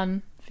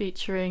Plan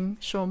featuring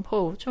Sean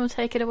Paul. Do you want to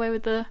take it away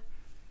with the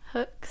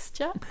hooks,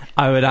 Jack?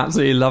 I would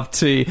absolutely love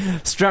to.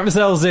 Strap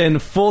yourselves in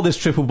for this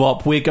triple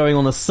bop. We're going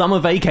on a summer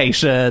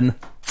vacation.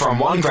 From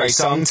one great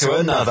song to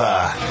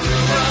another.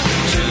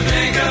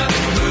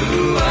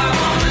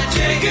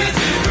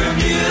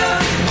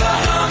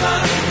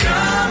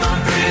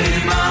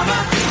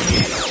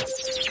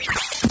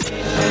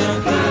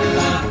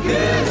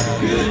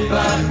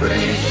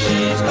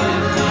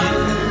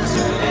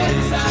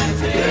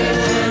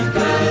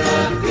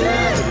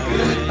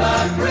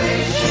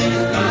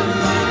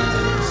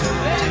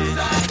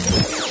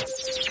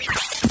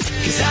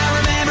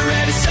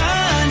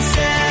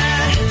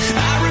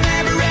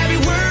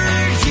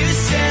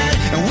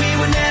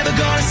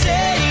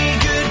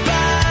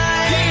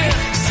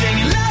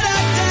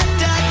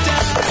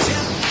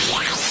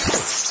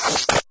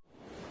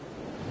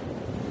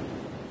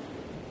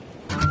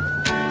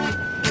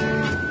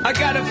 I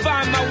gotta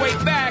find my way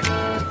back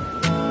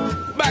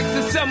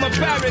to summer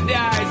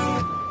paradise.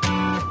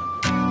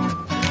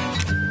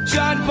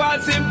 Sean Paul,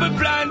 Simple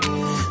Plan.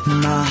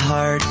 My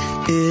heart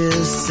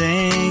is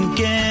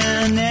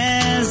sinking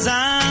as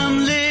I'm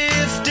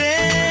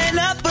lifting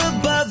up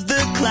above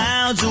the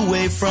clouds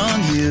away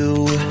from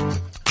you.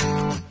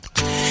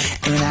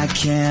 And I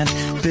can't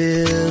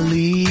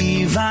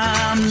believe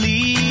I'm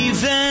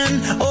leaving.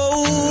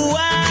 Oh,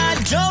 I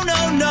don't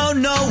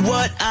know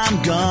what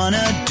I'm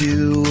gonna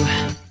do.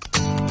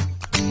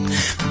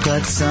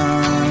 But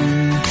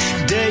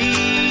someday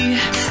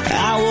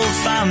I will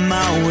find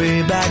my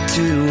way back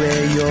to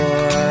where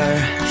your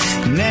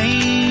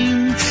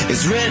name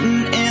is written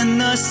in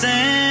the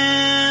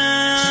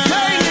sand.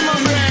 Pain in my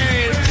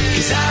brain.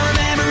 'Cause I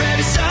remember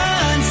every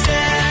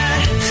sunset,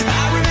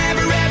 I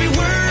remember every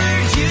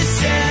word you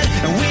said,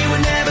 and we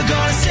were never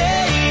gonna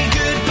say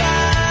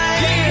goodbye.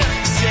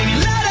 Singing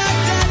la da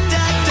da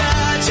da da,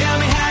 tell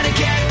me how to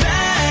get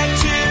back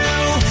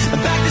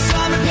to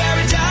summer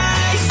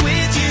paradise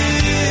with you.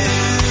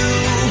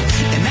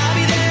 And I'll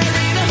be there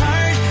in a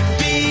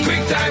heartbeat.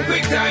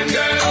 Quick time,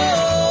 girl. Oh,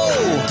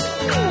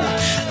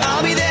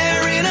 I'll be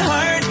there in a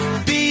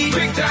heartbeat.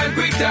 Quick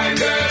time,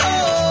 girl.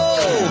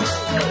 Oh,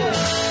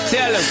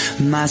 tell him.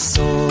 my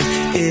soul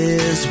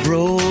is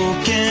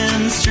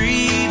broken,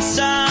 streets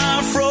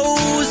are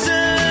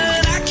frozen.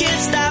 I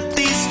can't stop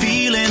these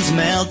feelings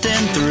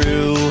melting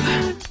through.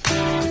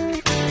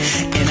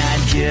 And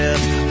I'd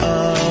give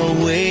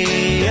away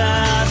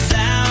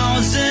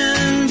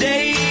 1,000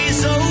 days,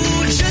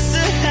 oh, just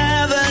to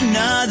have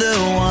another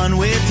one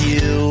with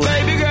you.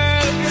 Baby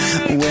girl,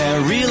 Where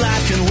real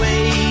life can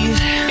wait,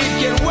 it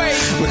can wait.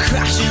 we're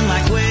crashing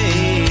like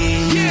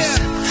waves. Yeah.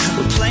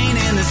 We're playing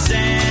in the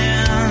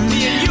sand, Me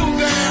and you,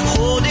 girl.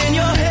 holding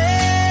your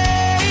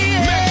hand.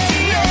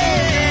 Mexico.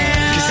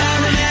 'Cause I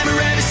remember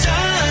every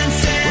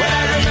sunset, Well,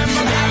 I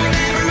remember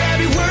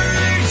every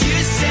word you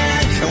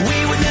said, and we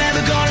were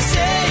never gonna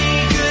say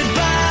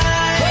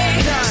goodbye.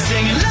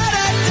 Singing la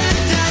da da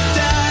da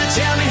da,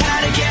 tell me how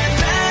to get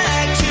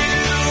back to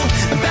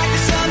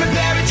summer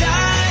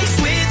paradise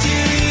with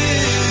you.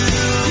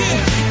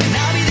 And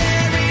I'll be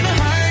there in a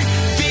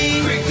heartbeat.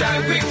 Quick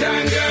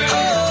time, girl.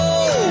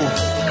 Oh,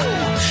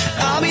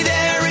 I'll be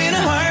there in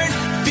a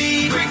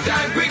heartbeat. Quick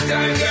time,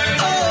 girl.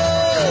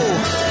 Oh,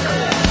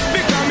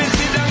 Because me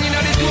sit down in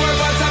the tour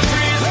bus and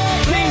breeze,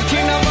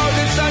 thinking about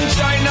the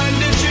sunshine and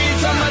the trees,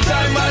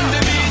 summertime and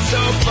the beach.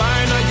 So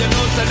fine, and you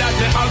know so that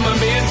the album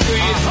being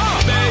squeezed.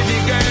 Baby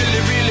girl,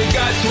 you really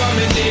got what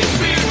me need.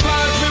 Feel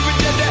fast, we will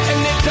get there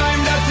anytime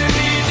that you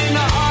need. In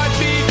a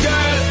heartbeat,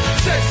 girl,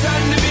 sex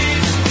on the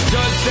beach.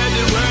 Just say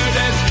the word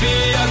SP,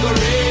 I go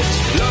reach.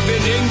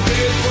 Loving in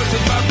place, put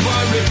it back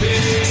for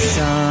repeat.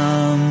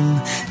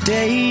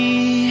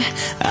 someday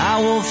I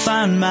will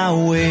find my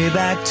way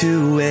back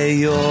to where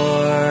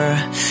your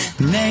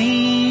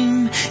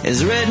name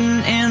is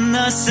written in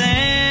the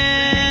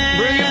sand.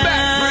 Bring it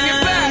back,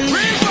 rewind.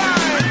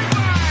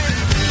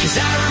 'Cause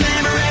I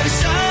remember every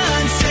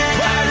sunset,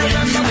 I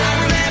remember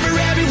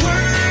every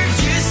word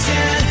you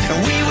said, and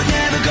we were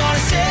never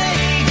gonna say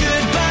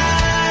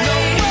goodbye. No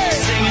way.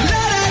 Singing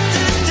la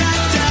da da da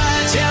da,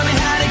 tell me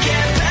how to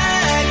get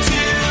back to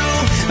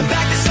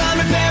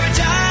summer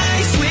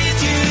paradise with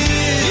you.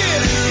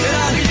 And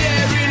I'll be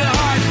there in a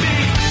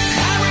heartbeat.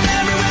 I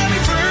remember when we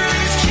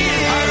first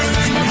kissed, I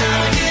remember and how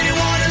I didn't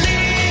wanna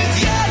leave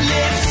your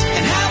lips,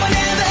 and how I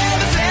never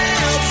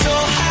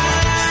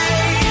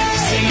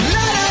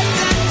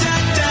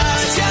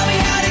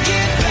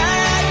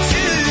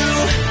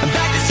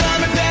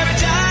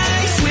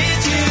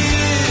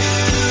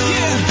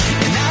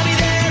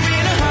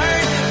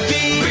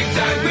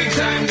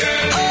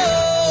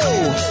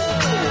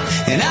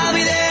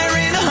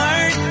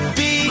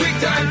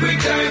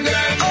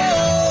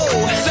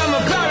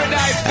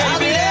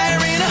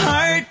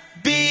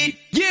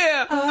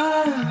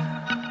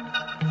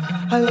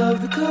I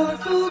love the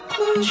colorful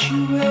clothes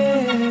you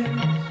wear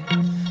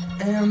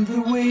and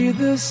the way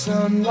the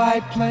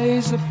sunlight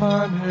plays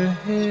upon her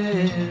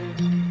hair.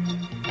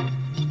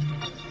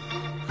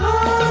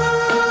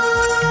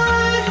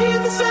 I hear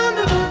the sound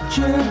of a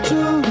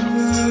gentle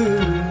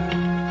word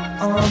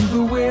on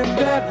the wind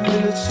that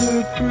lifts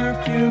her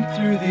perfume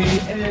through the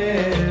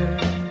air.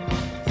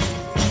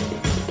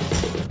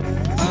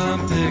 I'm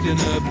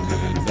picking up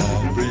good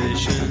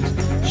vibrations.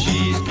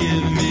 She's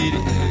giving me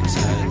the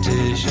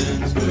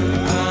excitations.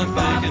 I'm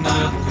picking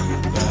up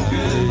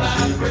good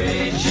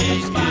vibrations.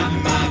 She's giving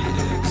me the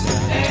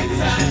excitations.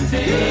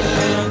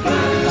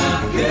 I'm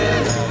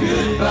picking up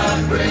good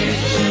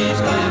vibrations. She's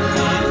giving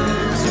me the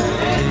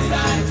excitations.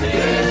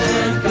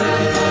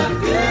 Picking up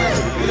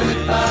good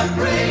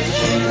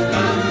vibrations. She's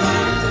giving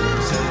me the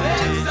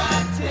excitations.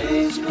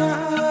 Close my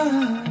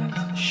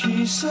eyes,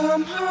 she's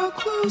somehow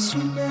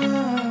closer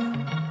now.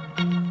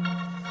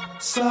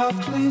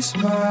 Softly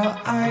smile,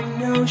 I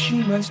know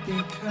she must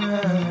be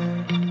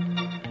kind.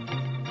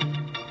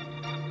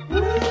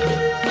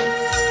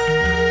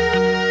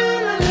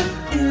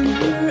 In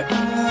her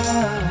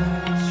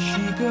eyes,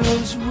 she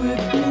goes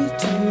with me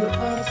to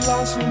a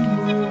blossom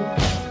room.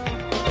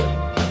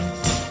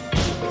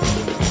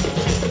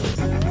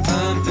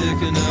 I'm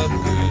picking up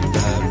good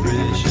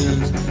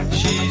vibrations.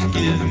 She's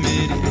giving me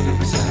the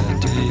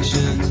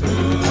excitations.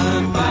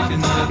 I'm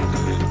picking up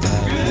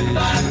good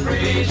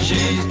vibrations.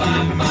 She's giving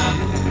me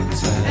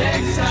the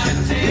excitations.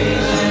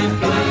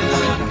 Picking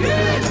up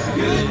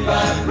good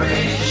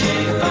vibrations.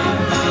 She's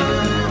giving me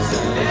the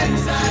excitations.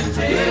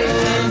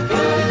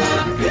 Picking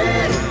up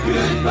good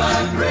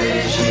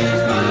vibrations. She's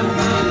giving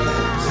me the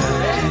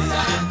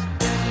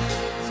excitations.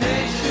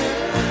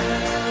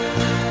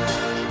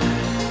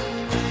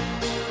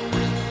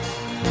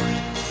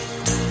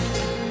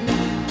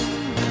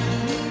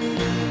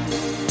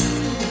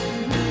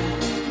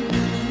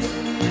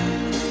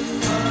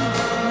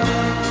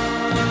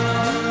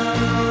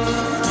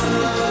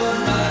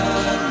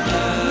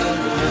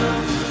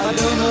 I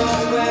don't know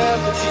where,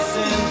 but she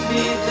sends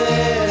me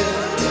there.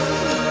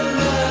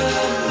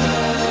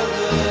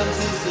 Love,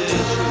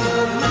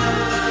 sensation.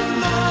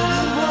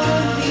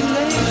 One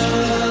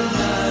elation.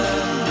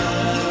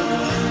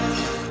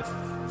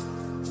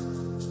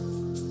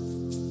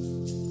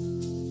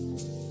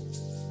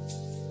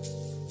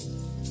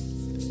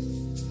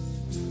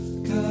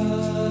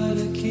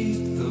 Gotta keep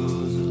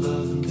those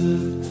loving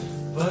good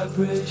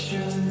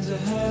vibrations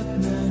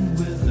happening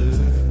with her.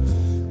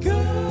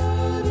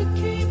 Gotta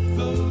keep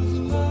those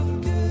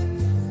loving good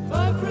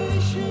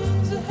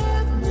vibrations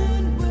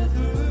happening with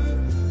her.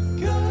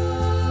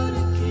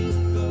 Gotta keep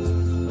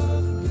those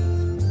loving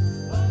good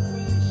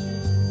vibrations.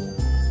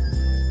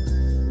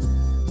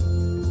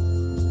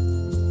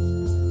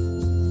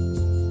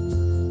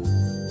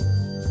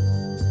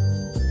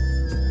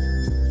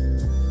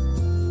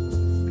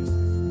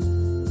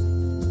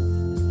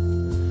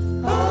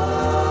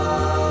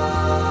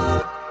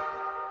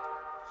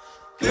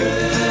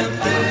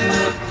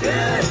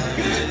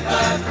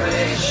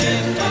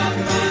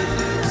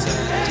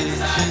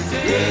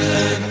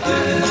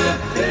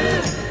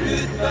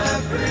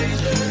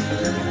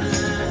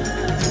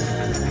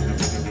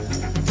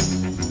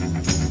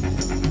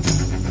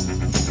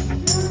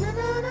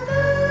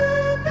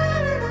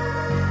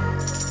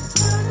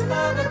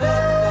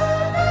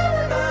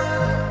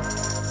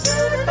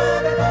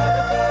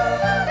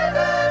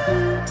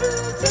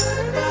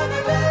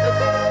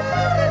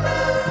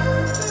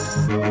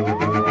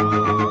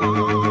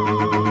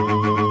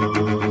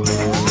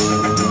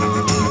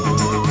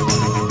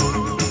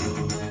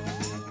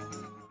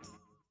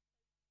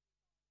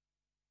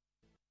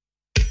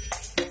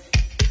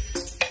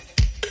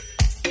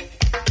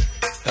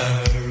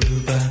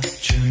 Aruba,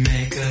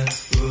 Jamaica,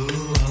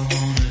 ooh, I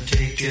wanna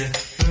take you.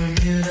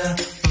 Bermuda,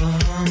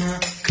 Bahama,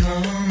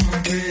 come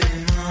on, pretty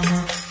mama.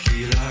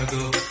 Key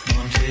Largo,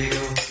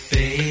 Montego,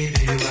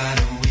 baby, why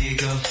don't we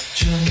go?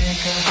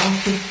 Jamaica, off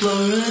the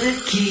Florida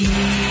Keys.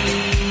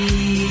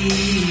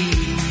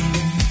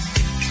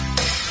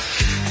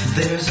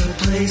 There's a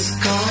place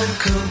called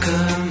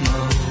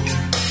Kokomo.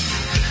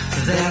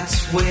 That's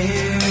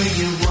where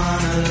you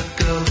wanna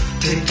go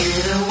to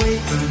get away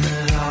from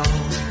it all.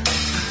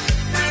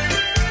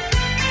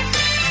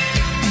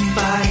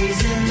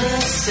 Bodies in the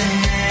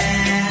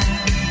sand,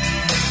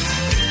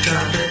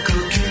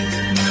 tropical drink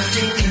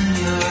melting in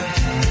your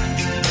hand.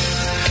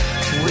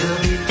 We'll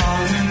be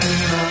falling in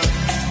love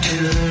to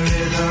the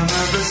rhythm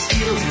of a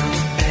steel drum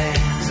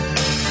band.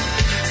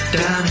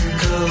 Down in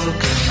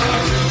Kokomo,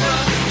 Aruba,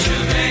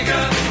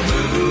 Jamaica,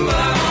 ooh,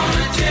 I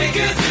wanna take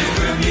you to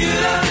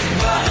Bermuda,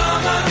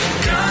 Bahama,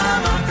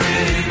 come on,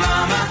 pretty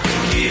mama,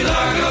 Key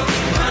Largo,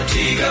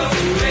 Montego,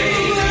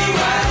 baby,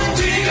 why don't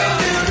we go?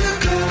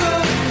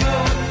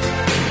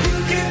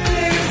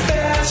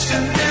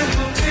 And then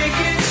we'll take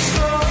it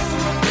slow.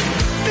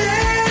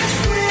 That's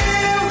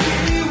where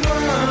we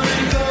wanna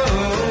go.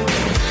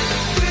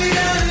 We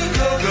gotta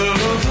go, go,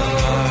 go.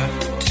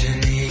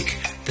 Martinique,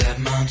 that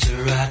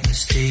Montserrat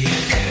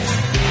mystique.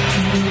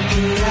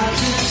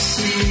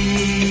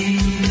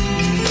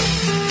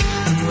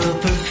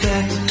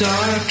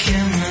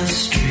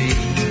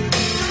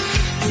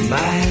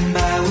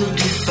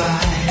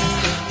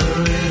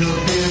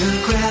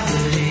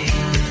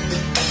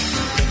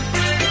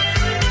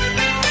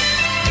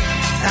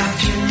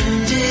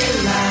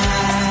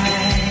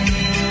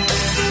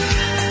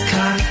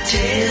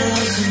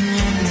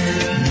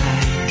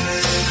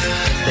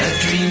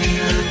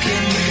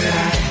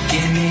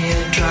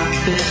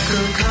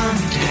 typical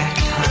contact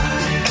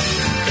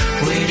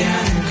high, way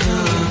down in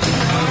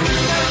Kokomo,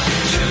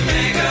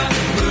 Jamaica.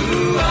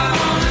 Ooh, I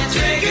wanna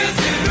take you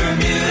to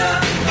Bermuda,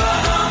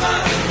 Bahama.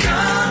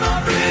 Come on,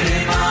 pretty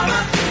mama,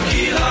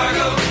 Key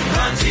Largo,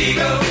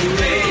 Montego,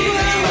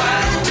 baby, why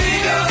don't we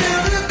go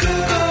down to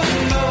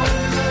Kokomo?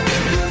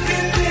 We'll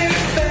get there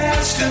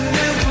fast and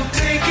then we'll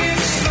take it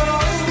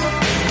slow.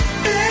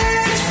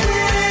 That's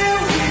where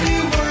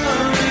we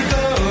wanna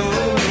go.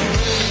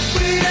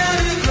 Way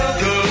down to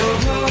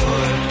Kokomo.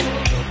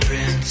 Oh,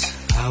 Prince,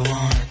 I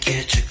wanna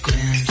catch a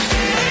glimpse.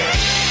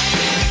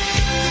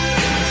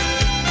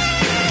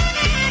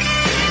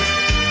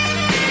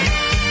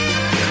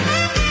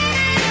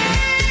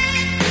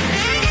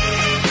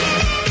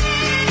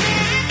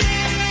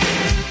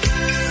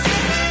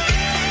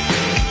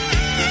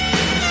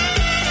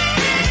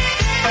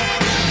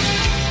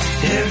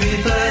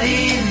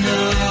 Everybody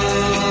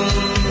knows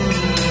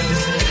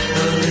a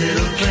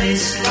little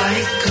place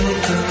like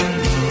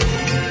Kokomo.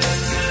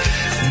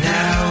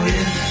 Now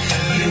if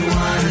you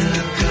wanna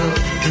go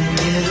and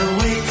get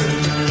away from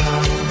the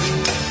law,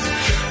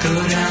 go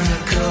down to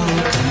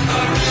Kokomo,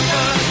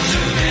 Aruba,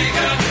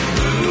 Jamaica.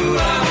 Ooh, I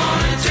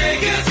wanna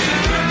take you to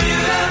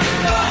Bermuda,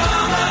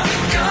 Bahama.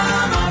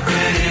 Come on,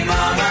 pretty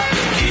mama,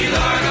 Key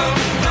Largo,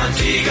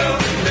 Montego,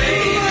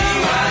 baby,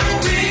 why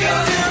don't we go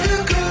down to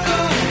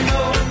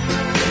Kokomo?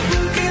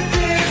 We'll get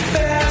there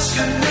fast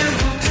and then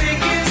we'll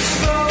take it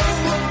slow.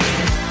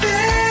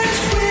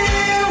 That's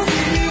where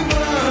we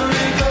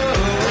wanna go.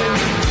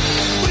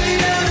 Way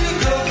down to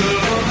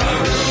Kokomo,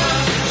 Aruba,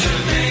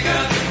 Jamaica.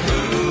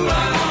 Ooh, I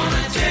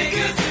wanna take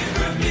you to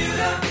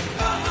Bermuda,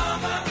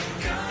 Bahama.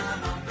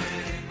 Come on,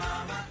 pretty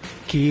mama.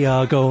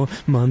 Kiago,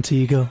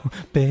 Montego,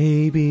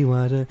 baby,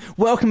 what a...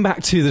 Welcome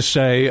back to the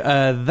show.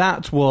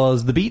 That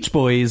was the Beach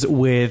Boys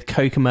with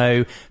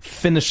Kokomo,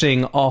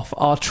 finishing off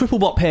our triple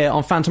bop here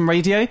on Phantom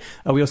Radio.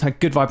 We also had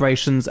Good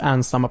Vibrations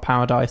and Summer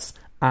Paradise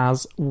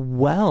as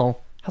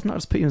well. Hasn't that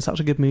just put you in such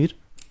a good mood?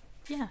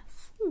 Yes.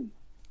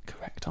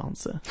 Correct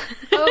answer.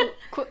 Oh,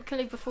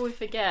 quickly before we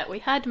forget, we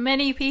had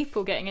many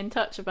people getting in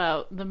touch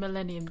about the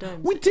Millennium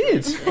Dome. We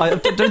did! I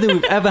don't think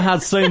we've ever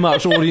had so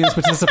much audience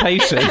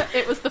participation.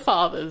 It was the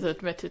fathers,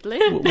 admittedly.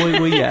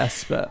 Well,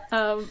 yes, but...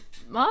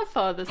 My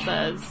father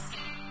says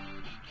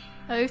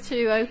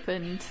O2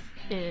 opened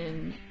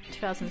in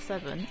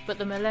 2007, but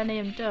the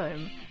Millennium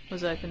Dome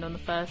was opened on the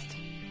 1st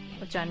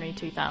of January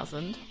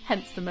 2000,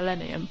 hence the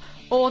Millennium.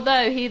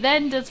 Although he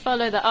then does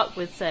follow that up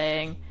with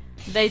saying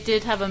they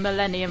did have a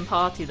Millennium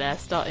Party there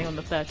starting on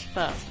the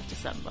 31st of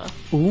December.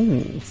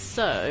 Ooh.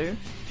 So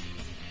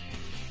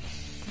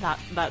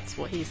that's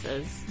what he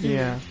says.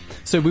 Yeah.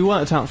 So we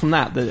worked out from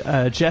that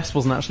Jess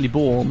wasn't actually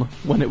born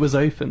when it was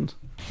opened.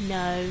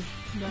 No.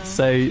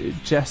 So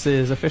Jess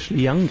is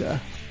officially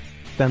younger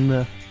than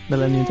the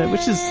Millennium Dome,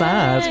 which is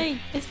sad.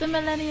 Is the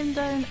Millennium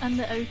Dome and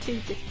the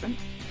O2 different?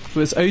 It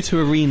was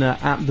O2 Arena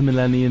at the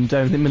Millennium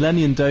Dome. The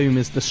Millennium Dome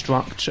is the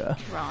structure,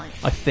 Right.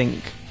 I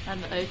think.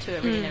 And the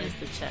O2 Arena is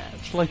the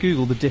chairs. Shall I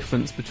Google the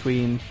difference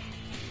between...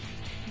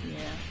 Yeah.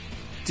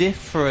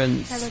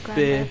 Difference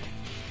Telegram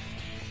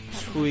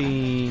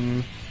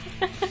between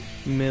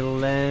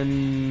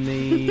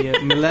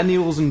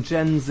millennials and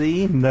Gen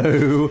Z?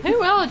 No.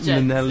 Who are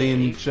Gen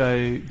Millennium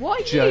Z?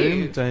 What are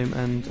you? Dome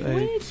and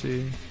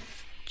O2.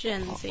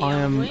 Gen Z, I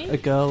am aren't we? a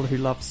girl who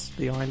loves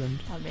the island.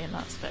 I mean,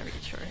 that's very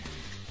true.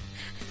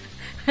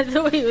 I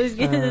thought he was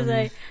going to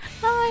say,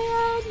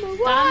 I am the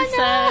one.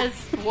 Dan says,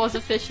 was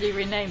officially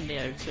renamed the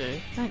O2.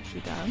 Thank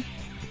you, Dan.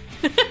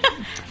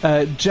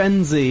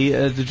 Gen Z,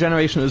 the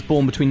generation that was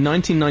born between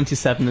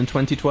 1997 and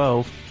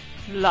 2012.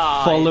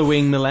 Lies.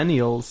 Following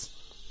millennials.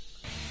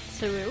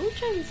 So we're all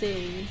Gen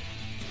Z.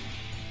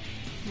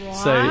 Wow.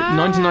 So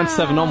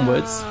 1997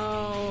 onwards,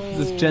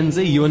 there's Gen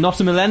Z. You are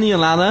not a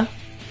millennial, Anna.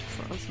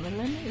 I was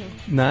millennial.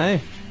 No.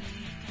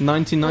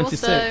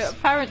 1996. Also,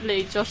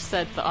 apparently Josh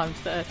said that I'm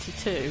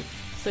 32,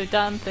 so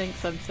Dan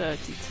thinks I'm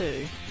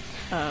 32.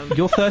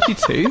 You're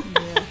 32? Yeah.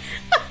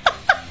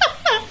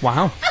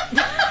 Wow.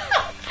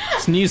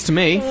 It's news to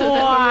me. So then when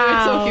we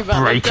were talking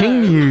about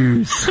Breaking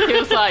news. he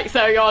was like,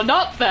 so you're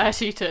not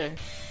 32?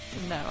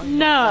 No. I'm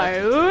not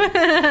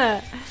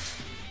 32.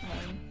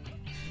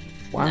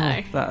 Wow.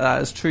 No.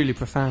 That is truly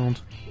profound.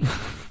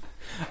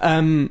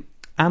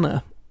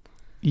 Anna,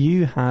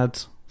 you had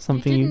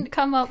something... You didn't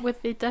come up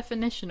with the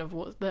definition of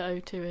what's the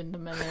O2 in the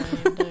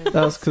Millennium Dome.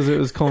 That's because it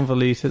was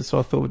convoluted, so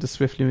I thought we'd just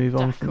swiftly move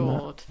on from that.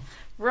 D'accord.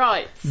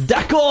 Right.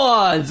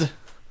 D'accord!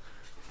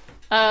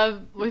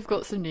 We've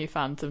got some new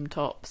Phantom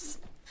tops.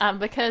 And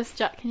because,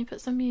 Jack, can you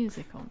put some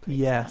music on, please?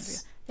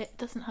 Yes. Andrea? It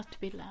doesn't have to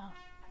be loud.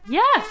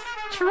 Yes!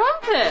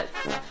 Trumpets!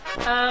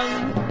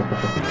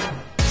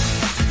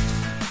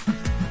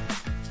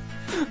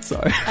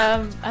 Sorry.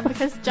 And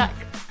because Jack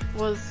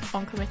was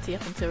on committee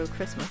up until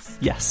Christmas.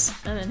 Yes.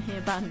 And then he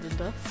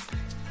abandoned us.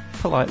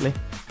 Politely.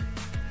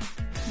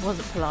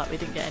 Wasn't polite, we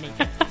didn't get any.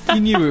 You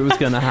knew it was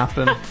going to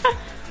happen.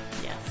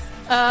 Yes.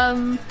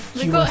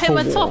 We You got were him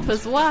a top forewarned.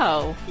 as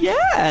well.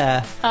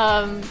 Yeah!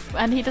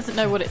 And he doesn't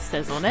know what it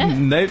says on it.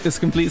 Nope, it's a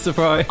complete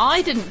surprise.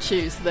 I didn't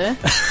choose this.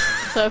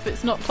 So if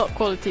it's not top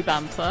quality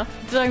banter,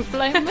 don't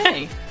blame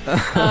me.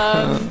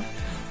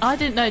 I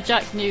didn't know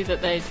Jack knew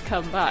that they'd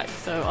come back,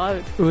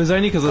 so It was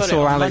only because I got it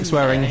saw on Alex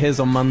Monday. wearing his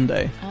on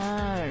Monday.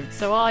 Oh,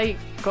 so I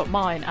got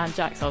mine and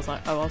Jack's. I was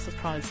like, I'll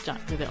surprise Jack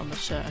with it on the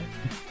show.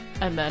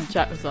 And then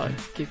Jack was like,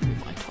 give me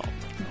my top.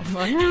 I'm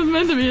like, it was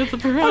meant to be a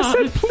surprise. I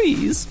said,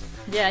 please.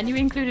 Yeah, and you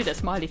included a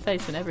smiley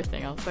face and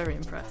everything. I was very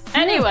impressed.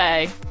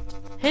 Anyway,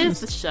 here's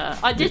the shirt.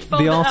 I did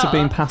fold The it art up. of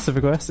being passive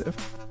aggressive.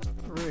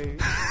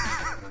 Rude.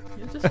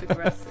 You're just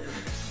aggressive.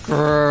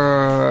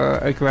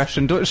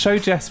 Aggression. Show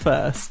Jess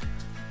first.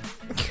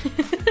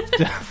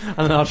 And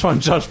then I'll try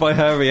and judge by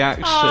her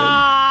reaction.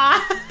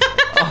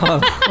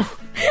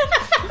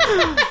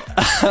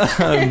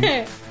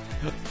 There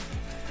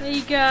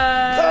you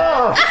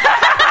go.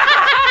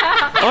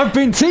 I've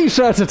been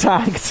t-shirt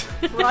attacked.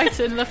 Right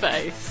in the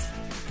face.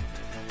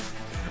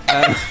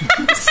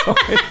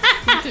 Sorry.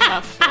 You didn't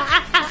have to.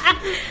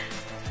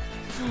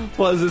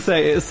 What does it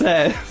say? It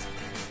says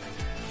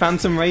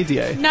Phantom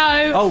Radio.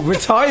 No. Oh,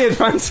 retired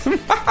Phantom.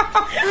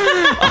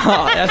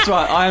 That's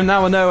right. I am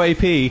now an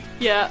OAP.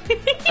 Yeah.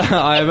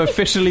 I am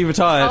officially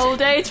retired.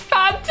 Old age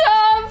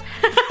phantom!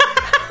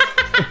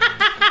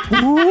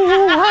 Ooh,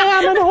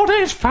 I am an old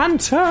age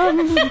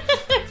phantom. I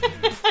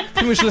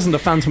think we should listen to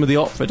Phantom of the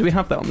Opera. Do we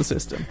have that on the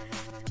system?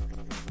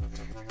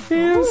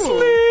 In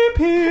sleep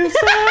he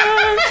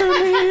sang to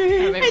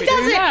me. It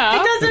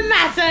doesn't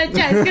matter.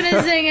 Jack's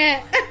gonna sing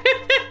it.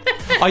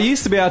 I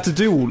used to be able to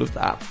do all of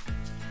that.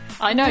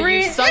 I know,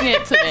 Really? you sung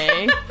it to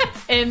me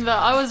in that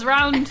I was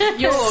round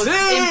yours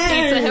in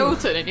Peter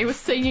Hilton and you were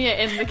singing it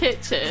in the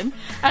kitchen,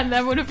 and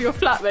then one of your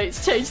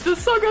flatmates changed the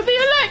song on the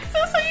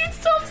Alexa so you'd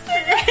stop singing.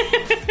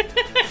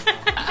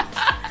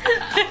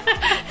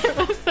 It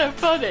was so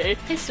funny.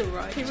 It's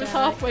alright. He was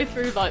halfway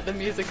through like the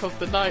music of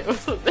the night or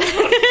something.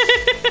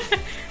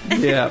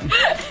 Yeah.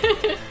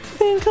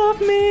 Think of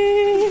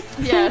me. Yes,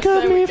 Think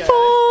of there we me go.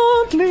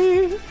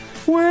 fondly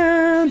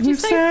when Did you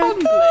say said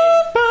fondly?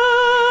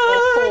 goodbye. Or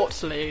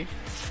thoughtly?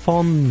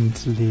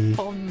 Fondly.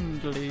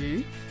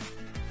 Fondly.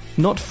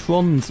 Not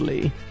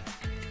frondly.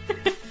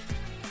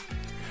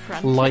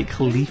 Frantic. Like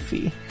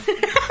leafy.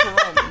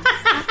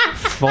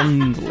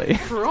 Fondly.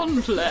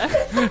 Frondly.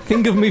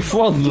 Think of me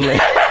fondly.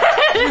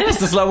 It's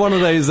just like one of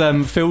those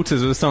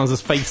filters with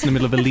someone's face in the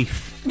middle of a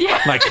leaf.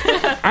 Yeah. Like,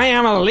 I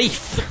am a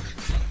leaf.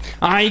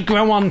 I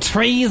grow on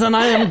trees and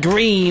I am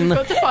green.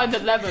 Got to find the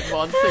lemon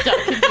one so Jack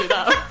can do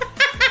that.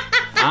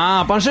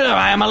 Ah, bonjour,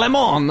 I am a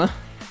lemon.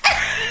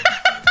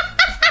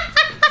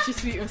 Je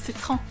suis un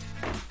citron.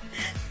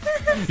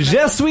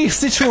 Je suis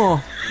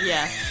citron.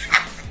 Yes.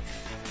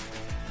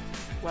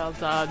 Well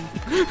done.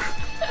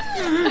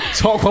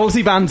 Top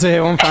quality banter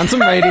here on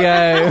Phantom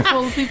Radio.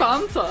 Quality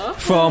banter.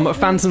 From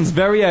Phantom's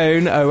very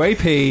own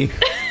OAP.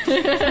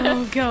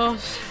 Oh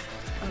gosh.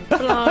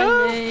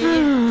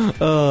 Blimey.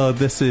 Oh,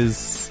 this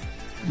is...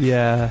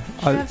 Yeah.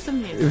 Should we have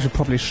some music? We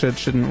probably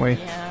shouldn't we?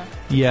 Yeah.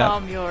 Yeah.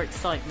 Calm your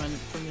excitement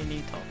from your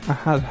new top. I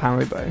had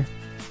Haribo.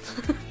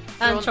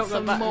 And chocolate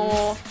some buttons.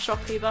 more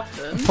chocolate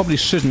buttons. Probably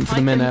shouldn't for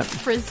the minute. Can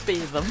frisbee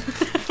them.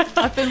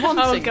 I've been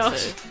wanting Oh,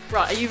 gosh. to.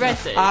 Right, are you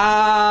ready?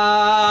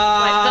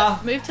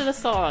 Wait, move to the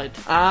side.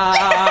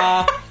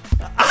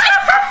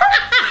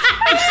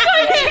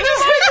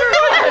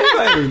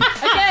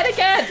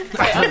 Again.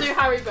 Wait, I'll do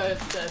Haribo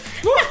instead.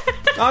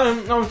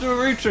 I'll do a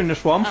router in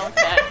this one.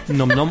 Okay.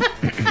 Nom nom.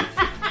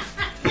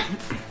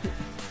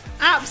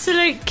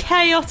 Absolute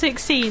chaotic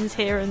scenes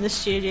here in the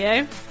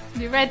studio.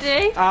 You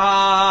ready?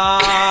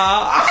 That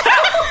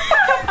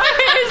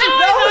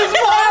was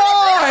my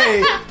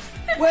eye!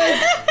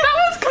 That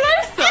was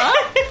closer.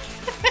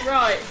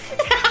 Right.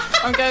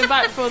 I'm going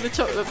back for the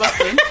chocolate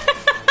button.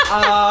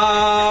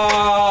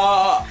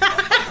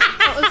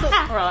 What was it?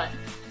 Right.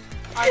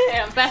 Okay,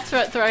 I'm better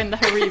at throwing the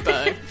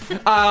Haribo.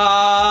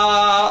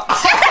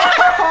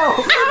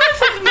 Where's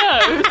his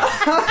nose?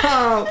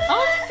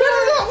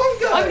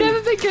 I've never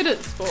been good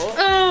at sport.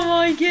 Oh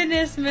my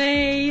goodness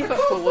me.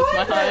 Football was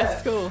my highest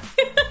score.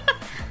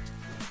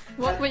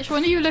 Which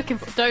one are you looking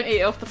for? Don't eat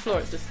it off the floor,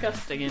 it's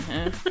disgusting in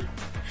here.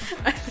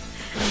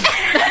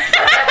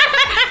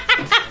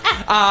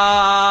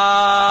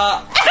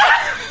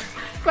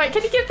 Right,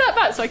 can you give that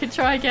back so I can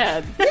try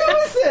again? Who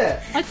was it?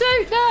 I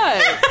don't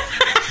know.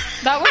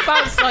 That one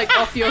bounced like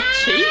off your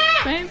cheek,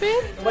 maybe?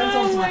 It went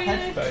onto my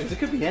headphones. It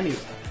could be anywhere.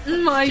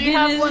 My Do you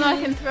have one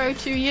I can throw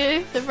to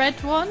you? The red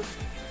one?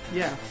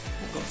 Yeah,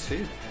 I've got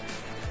two.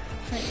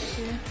 Thank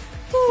you.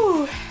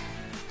 Ooh.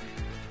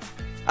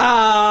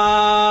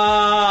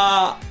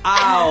 Ow.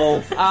 Ow.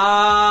 It's a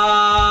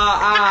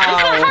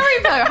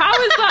Haribo! How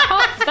is that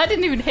hot? That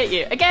didn't even hit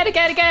you. Again.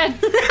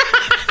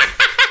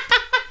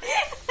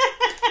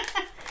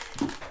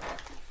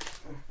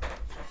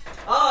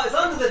 Oh, it's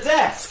under the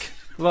desk.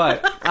 Right.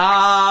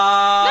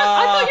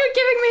 I thought you were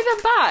giving me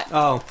them back.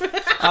 Oh.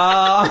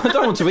 I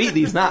don't want to eat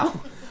these now.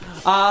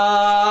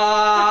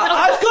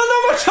 I've got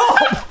them on top.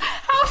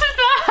 How did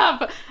that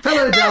happen?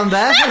 Hello down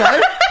there.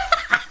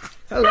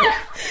 Hello.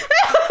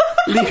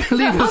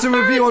 Leave us a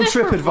review on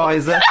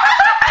TripAdvisor.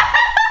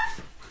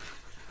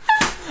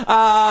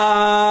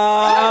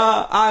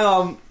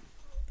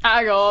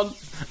 hang on.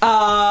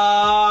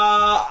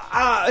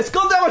 It's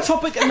gone down my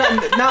topic, and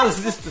then now this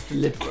is just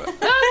deliberate. No,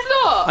 it's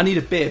not. I need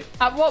a bib.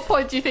 At what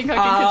point do you think I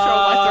can control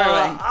my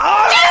throwing?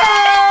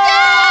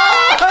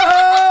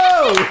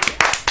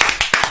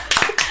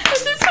 It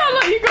just sounded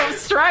like you got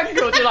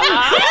strangled. You're like,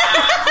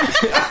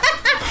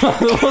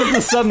 There was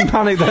the sudden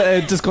panic that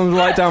it had just gone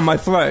right down my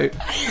throat.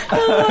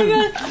 Oh my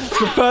god. It's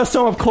the first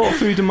time I've caught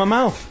food in my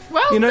mouth.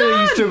 Well you know, done.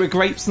 I used to do it with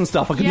grapes and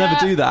stuff. I could never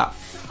do that.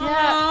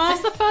 Yeah,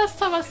 it's the first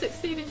time I've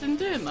succeeded in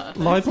doing that.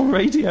 Live on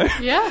radio.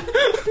 Yeah.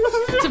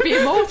 To be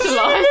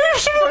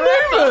immortalised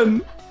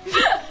forever.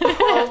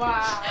 Oh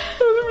wow.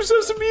 There was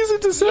just some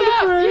music to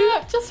celebrate.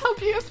 Yeah, just how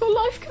beautiful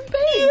life can be.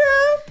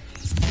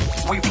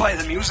 Yeah. We play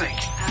the music.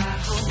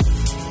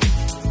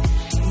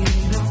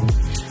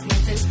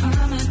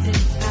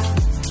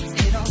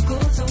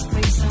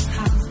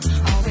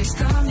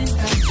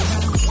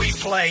 We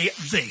play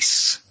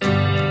this.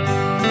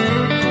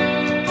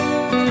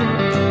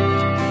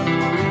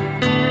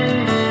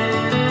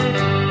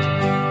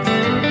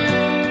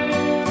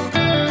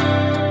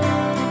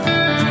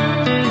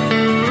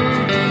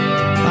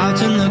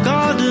 Out in the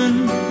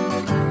garden,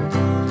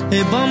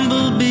 a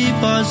bumblebee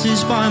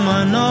buzzes by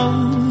my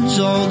nose.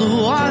 All the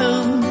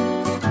while,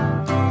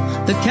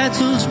 the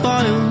kettle's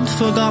boiled,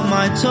 forgot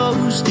my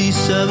toast. These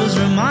serve as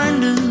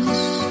reminders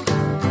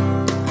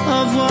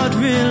of what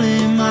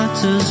really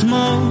matters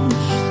most.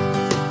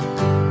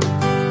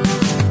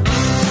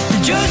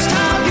 Just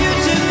how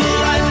beautiful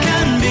life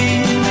can be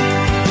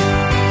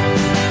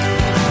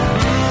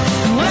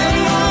when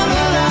one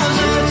allows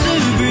her to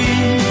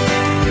breathe.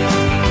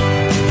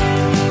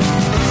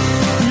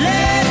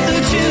 Let the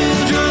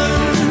children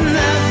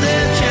have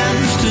their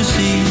chance to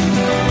see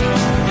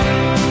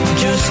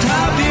just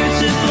how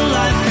beautiful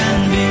life can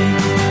be.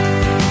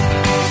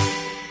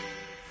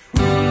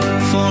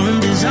 Foreign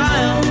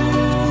desire,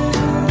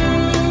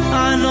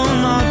 I know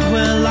not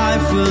where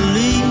life will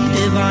lead.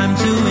 If I'm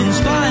to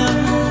inspire,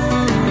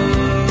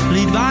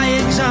 lead by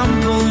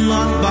example,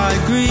 not by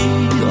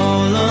greed.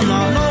 All or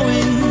not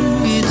knowing,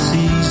 it's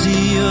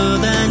easier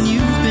than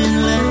you've been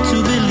led to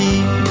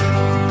believe.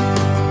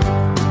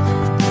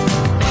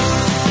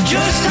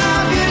 Just how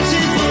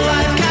beautiful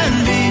life can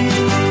be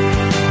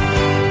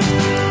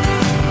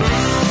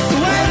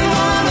when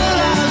one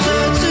allows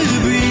her to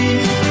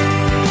breathe.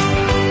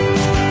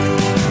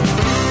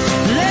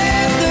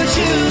 Let the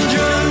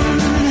children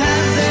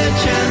have their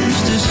chance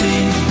to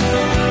see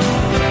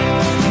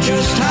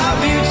just how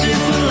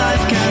beautiful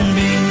life can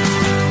be.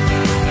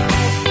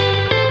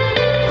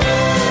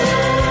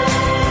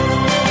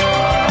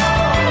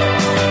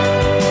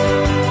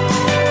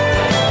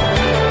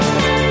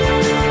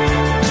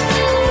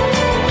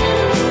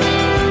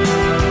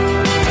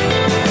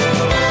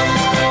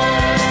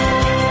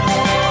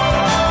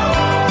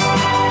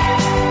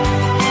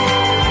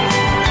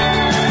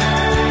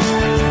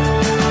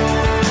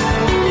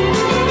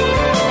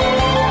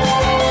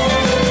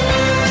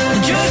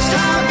 Just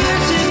how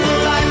beautiful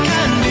life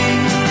can be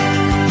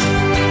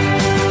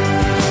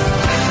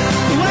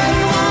when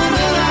one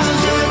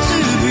allows her to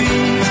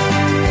breathe.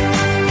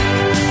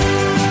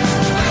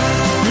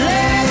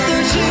 Let the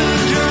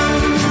children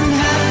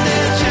have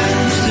their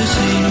chance to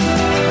see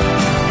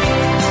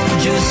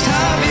just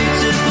how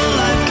beautiful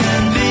life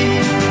can be.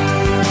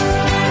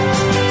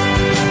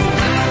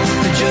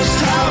 Just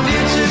how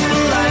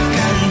beautiful life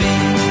can be.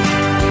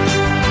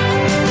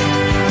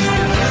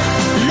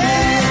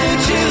 Let the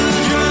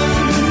children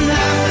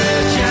have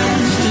their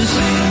chance to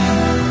see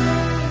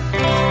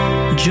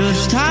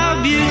just how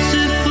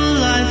beautiful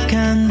life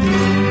can be.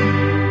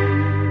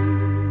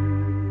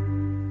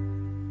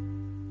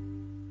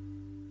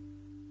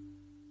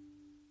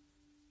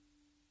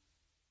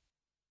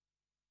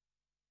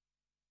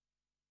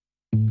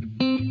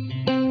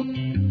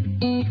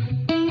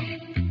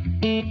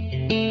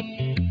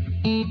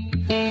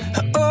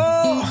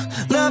 Oh,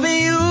 loving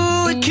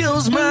you, it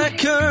kills my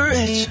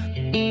courage.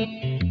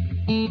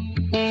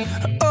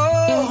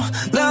 Oh,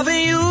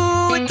 loving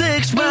you, it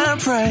takes my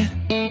pride.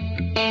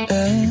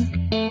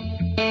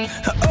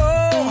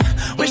 Oh,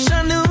 wish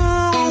I knew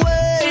a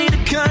way to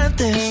cut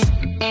this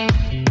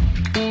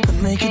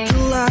and make it the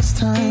last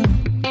time,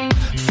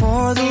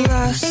 for the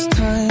last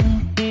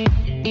time.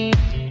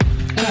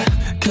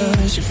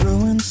 'Cause you've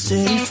ruined the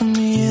city for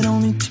me, it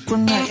only took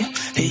one night.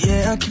 Hey,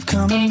 yeah, I keep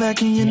coming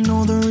back and you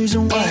know the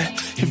reason why.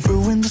 You've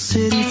ruined the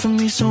city for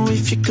me, so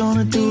if you're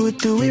gonna do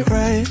it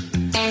right.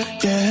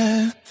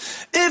 Yeah.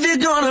 If you're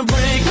gonna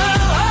break my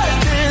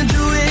heart, then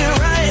do it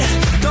right.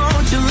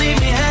 Don't you leave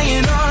me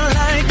hanging on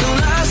like the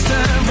last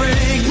time.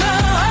 Break my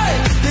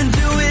heart, then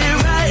do it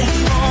right.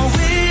 Oh,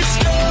 it's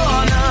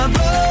gonna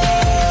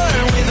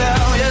burn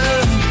without you.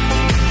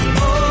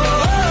 Oh,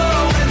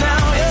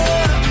 without you.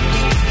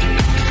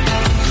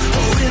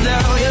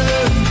 Without you.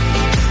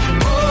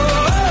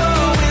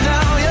 Oh,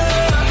 without you.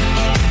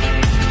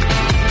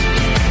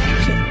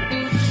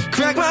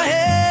 Crack my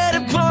head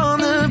upon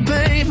the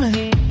pavement.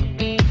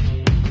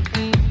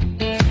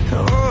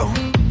 Oh,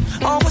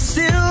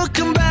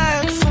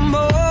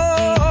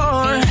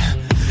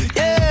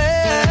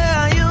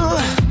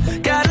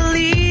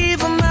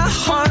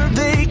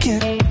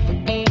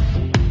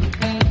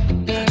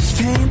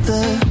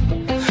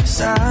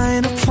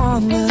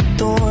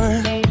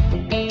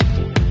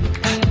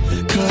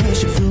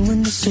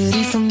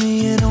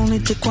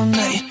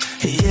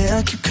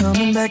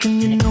 back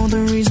and you know the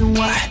reason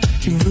why.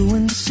 You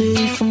ruined the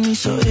city for me,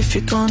 so if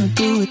you're gonna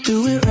do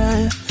it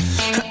right.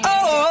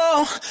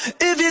 Oh,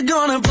 if you're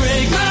gonna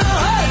break my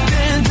heart,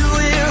 then do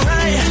it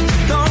right.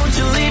 Don't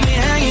you leave me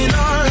hanging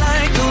on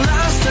like the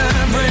last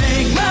time.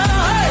 Break my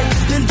heart,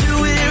 then do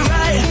it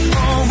right.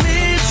 Oh,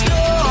 it's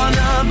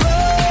gonna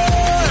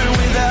burn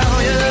without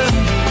you.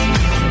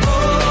 Oh,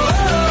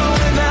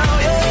 without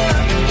you.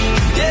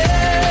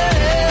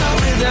 Yeah,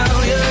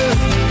 without you.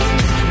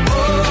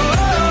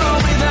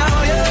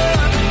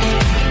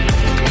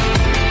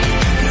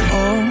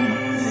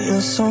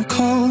 You're so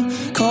cold-blooded.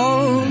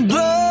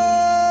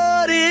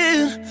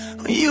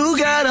 You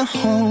got a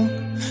home,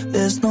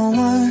 there's no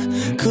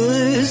one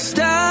could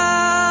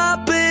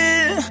stop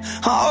it.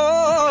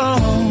 Oh,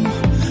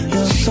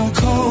 you're so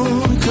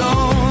cold-blooded.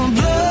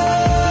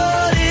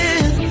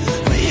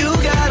 You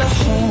got a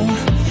home,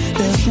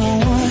 there's no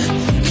one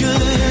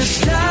could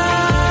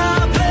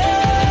stop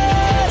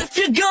it. If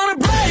you're gonna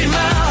break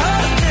my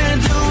heart, then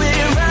do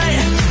it right.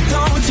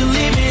 Don't you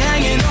leave me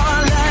hanging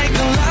on like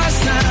the last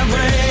time.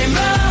 Break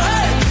my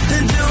heart,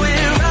 then do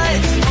it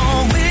right.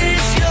 Oh,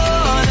 it's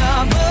gonna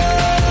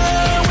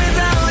burn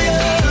without you.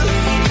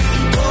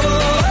 Oh,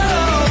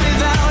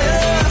 without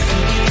you.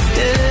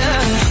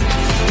 Yeah,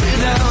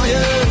 without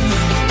you.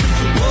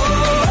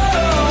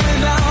 Oh,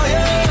 without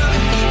you.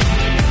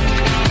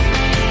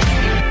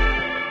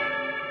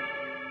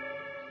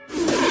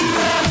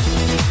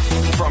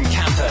 From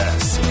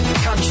campus,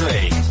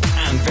 country,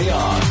 and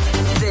beyond.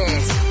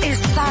 This is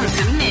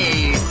Phantom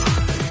News.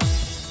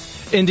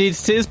 Indeed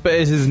it is, but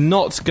it is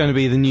not going to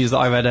be the news that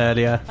I read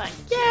earlier.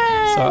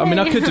 Yay! So, I mean,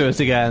 I could do it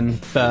again,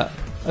 but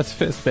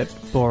it's a bit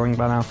boring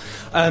by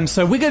now.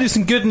 So we're going to do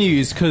some good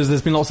news, because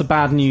there's been lots of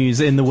bad news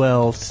in the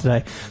world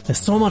today. There's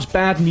so much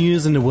bad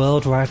news in the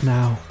world right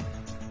now.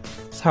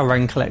 That's how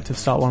Rain Collective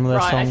start one of their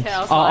Right, songs. okay,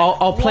 I was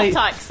I'll play...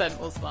 what accent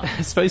was that?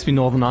 It's supposed to be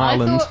Northern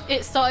Ireland. I thought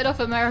it started off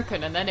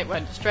American and then it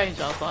went strange.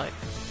 I was like,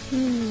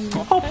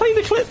 I'll play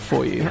the clip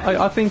for you.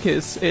 I think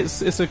it's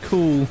a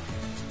cool...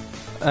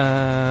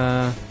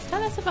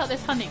 tell us about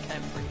this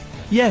honeycomb briefly.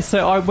 Yeah,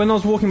 so when I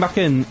was walking back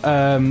in,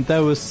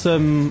 there was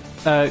some...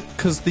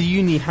 Because the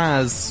uni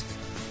has...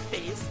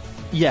 Bees.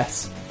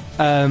 Yes.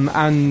 And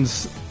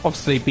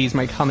obviously bees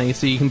make honey,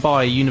 so you can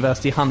buy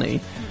university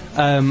honey.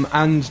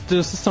 And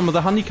there's some of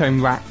the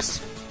honeycomb racks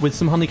with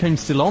some honeycomb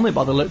still on it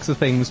by the looks of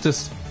things,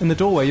 just in the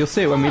doorway. You'll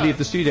see it when we leave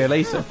the studio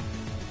later.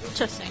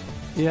 Interesting.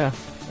 Yeah.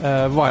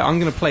 Right, I'm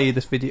going to play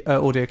this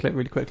audio clip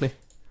really quickly.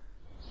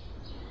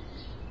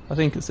 I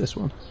think it's this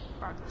one.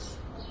 Right.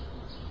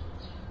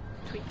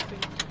 Tweet,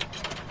 tweet.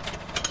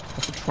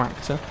 That's a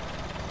tractor.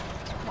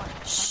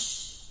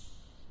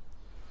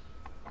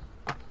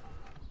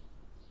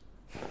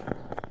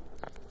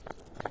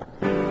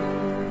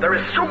 There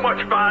is so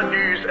much bad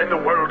news in the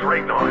world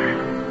right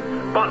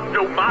now, but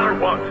no matter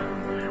what,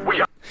 we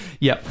are...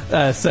 Yep,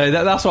 so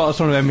that's what I was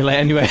trying to emulate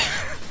anyway.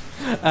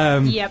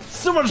 Yep.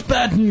 So much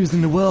bad news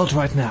in the world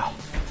right now.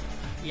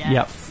 Yes.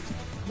 Yep.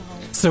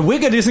 So we're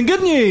going to do some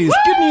good news. Woo!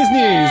 Good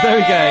news. There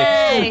we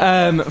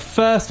go.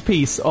 First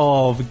piece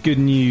of good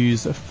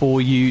news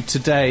for you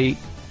today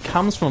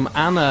comes from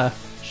Anna.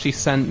 She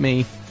sent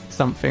me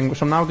something,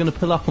 which I'm now going to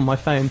pull up on my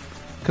phone,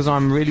 because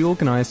I'm really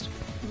organised.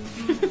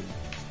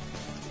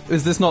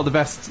 Is this not the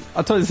best?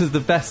 I told you this is the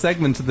best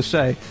segment of the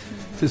show.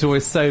 It's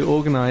always so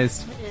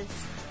organised. It is.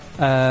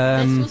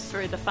 This was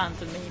through the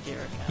Phantom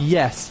Media account.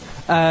 Yes.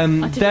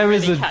 There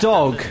is really a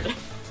dog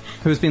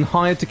who has been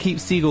hired to keep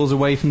seagulls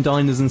away from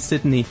diners in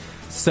Sydney.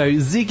 So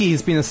Ziggy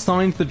has been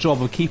assigned the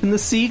job of keeping the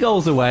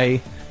seagulls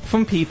away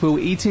from people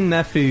eating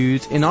their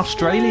food in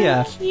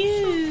Australia.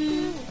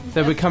 Cute.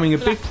 They're becoming a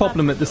big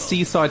problem at the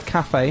Seaside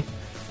Cafe,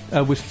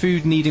 with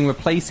food needing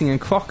replacing and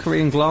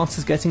crockery and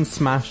glasses getting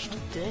smashed.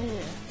 Dear.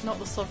 Not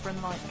the Sovereign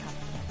Light Cafe.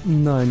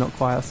 No, not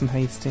quite. That's in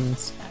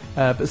Hastings.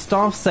 But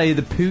staff say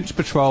the pooch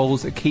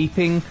patrols are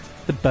keeping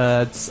the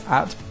birds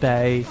at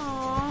bay.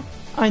 Aww.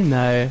 I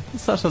know.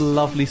 It's such a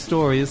lovely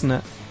story, isn't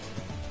it?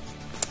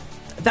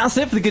 That's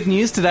it for the good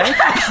news today.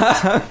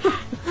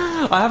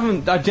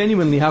 I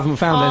genuinely haven't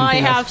found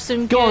anything I have else.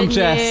 some Go good on,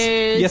 Jess.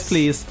 news. Yes,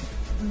 please.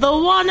 The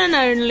one and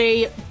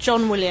only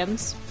John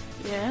Williams.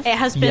 Yeah. It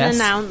has been Yes.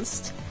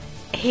 announced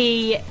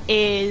he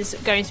is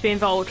going to be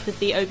involved with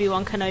the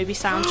Obi-Wan Kenobi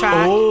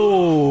soundtrack.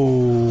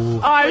 Oh.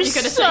 I'm You're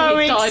going to so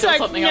say he died or excited.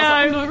 something. No. I was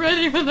like, I'm not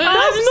ready for this.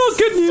 That's not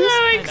good news. So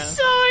I know.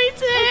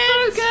 excited.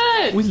 It's so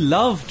good. We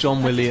love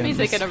John That just Williams. means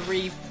they're going to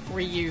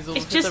reuse all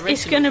It's of his just, original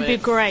it's going to be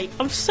bits. great.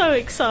 I'm so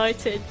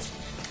excited.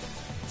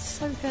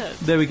 So good.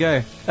 There we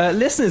go.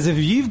 Listeners, if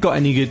you've got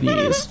any good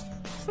news,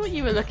 I thought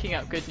you were looking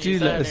up good Do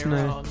news let us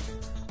earlier know. on.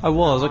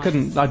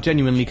 I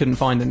genuinely couldn't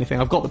find anything.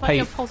 I've got the Like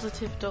page. a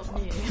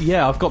positive.news.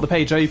 Yeah, I've got the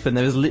page open.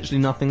 There is literally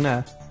nothing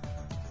there.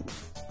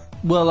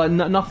 Well, like,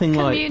 nothing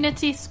like.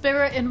 Community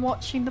spirit in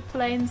watching the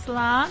planes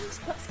land.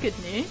 That's good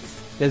news.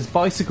 There's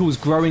bicycles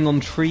growing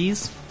on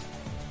trees.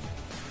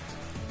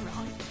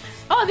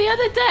 Oh, the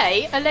other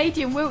day, a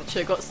lady in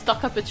Wiltshire got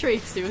stuck up a tree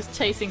because she was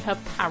chasing her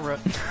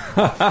parrot.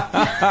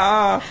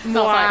 That was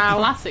like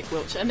classic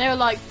Wiltshire. And they were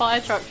like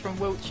fire trucks from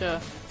Wiltshire,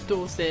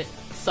 Dorset,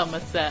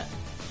 Somerset.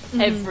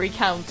 Every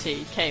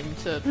county came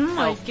to Oh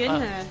my help.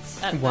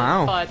 goodness. And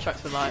Wow. the fire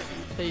trucks were like,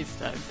 please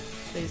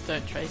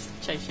don't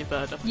chase your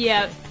bird off.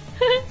 Yeah.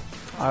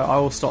 I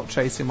will stop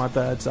chasing my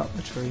birds up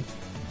the tree.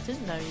 I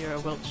didn't know you're a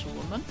Wiltshire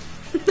woman.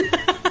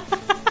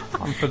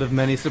 I'm full of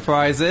many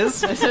surprises.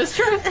 This is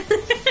true.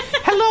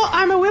 Hello,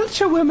 I'm a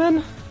Wiltshire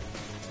woman.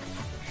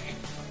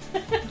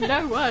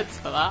 No words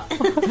for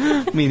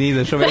that. Me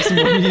neither. Shall we have some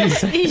more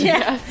music?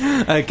 Yeah.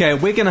 Okay,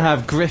 we're going to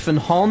have Griffin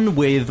Hon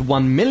with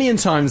 1 million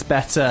times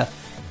better.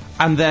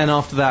 And then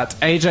after that,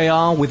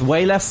 AJR with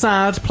Way Less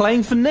Sad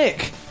playing for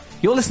Nick.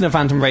 You're listening to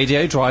Phantom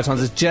Radio. Dry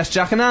Times is Jess,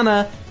 Jack and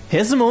Anna.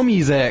 Here's some more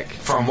music.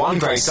 From one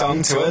great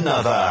song to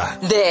another.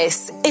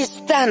 This is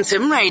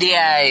Phantom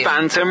Radio.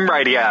 Phantom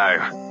Radio.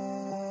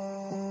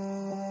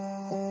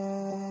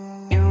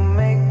 You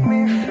make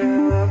me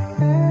feel a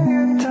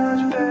million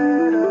times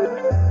better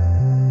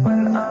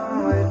when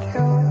I'm with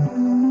you.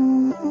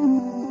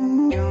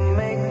 You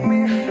make me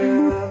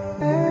feel a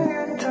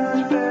million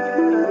times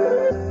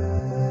better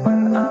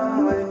when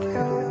I'm with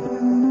you.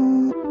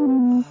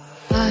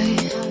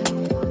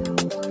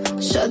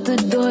 I shut the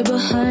door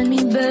behind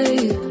me,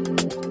 babe.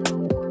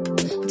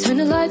 Turn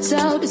the lights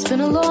out, it's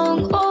been a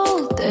long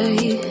all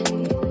day.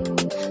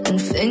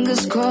 And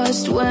fingers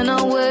crossed when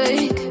I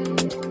wake,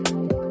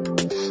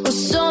 or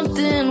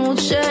something will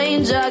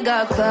change. I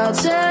got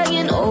clouds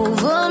hanging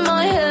over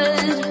my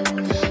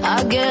head.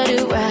 I get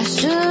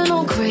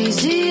irrational,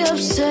 crazy,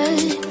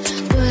 upset.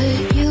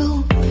 But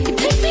you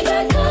pick me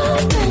back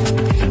up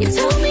and you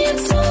tell me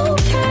it's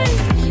okay.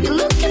 You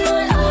look in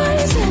my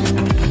eyes and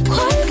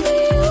quietly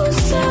you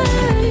say,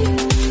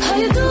 how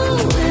you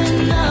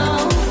doing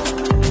now?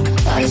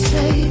 I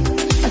say,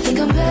 I think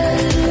I'm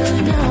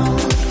better now.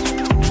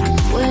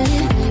 When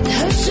it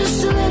hurts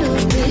just a little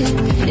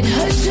bit, it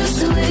hurts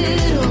just a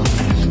little.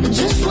 But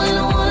just when I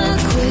wanna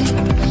quit,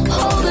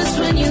 oh, that's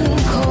when you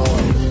call.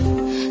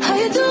 How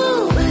you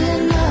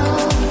doing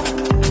now?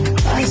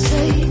 I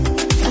say,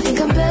 I think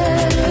I'm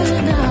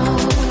better now.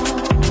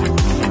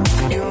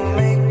 You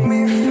make me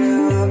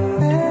feel a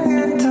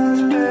million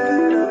times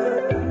better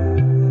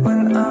when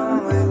I'm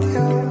with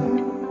you.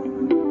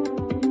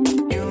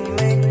 You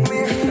make me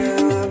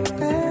feel a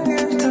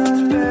million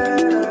times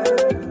better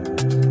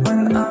when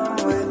I'm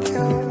with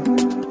you.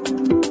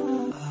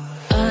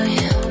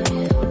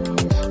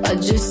 I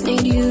just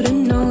need you to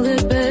know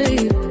that,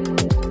 babe.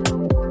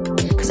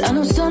 'Cause I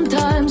know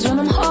sometimes when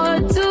I'm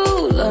hard to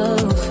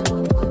love,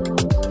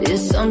 yeah,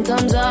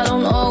 sometimes I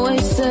don't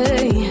always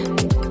say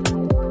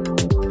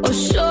or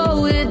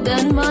show it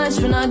that much.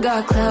 When I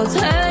got clouds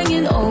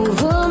hanging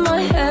over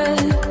my head,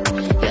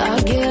 yeah, I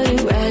get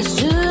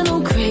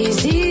irrational,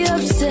 crazy,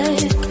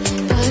 upset.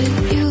 But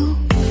you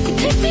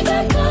pick me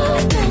back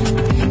up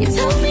and you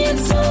tell me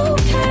it's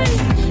okay.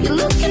 You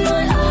look in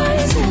my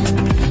eyes and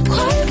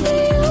quietly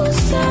you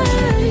say,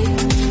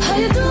 how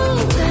you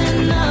doing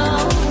now?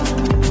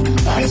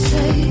 I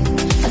say,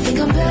 I think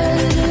I'm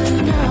better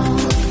now.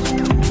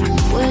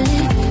 When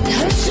it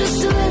hurts just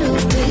a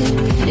little bit,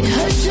 it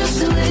hurts just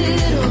a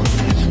little.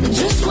 And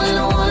just when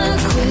I wanna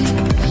quit,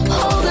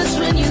 oh, that's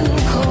when you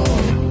call.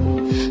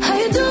 How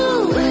you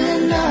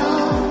doing now?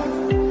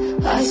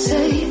 I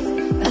say,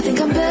 I think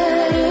I'm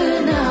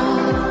better now.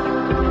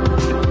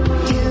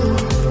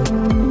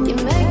 You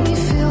make me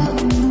feel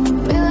a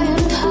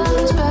million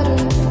times better.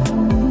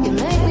 You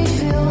make me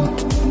feel,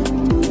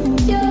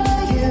 yeah,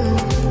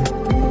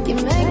 you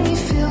make me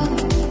feel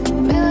a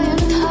million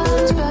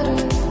times better.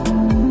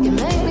 You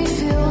make me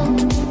feel,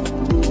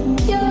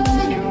 yeah.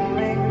 You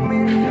make me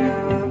feel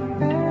a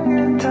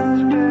million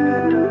times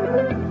better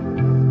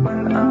when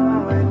I'm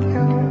with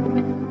you.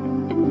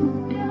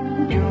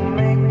 You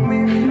make me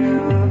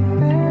feel a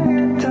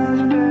million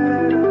times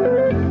better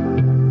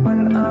when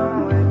I'm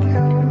with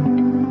you.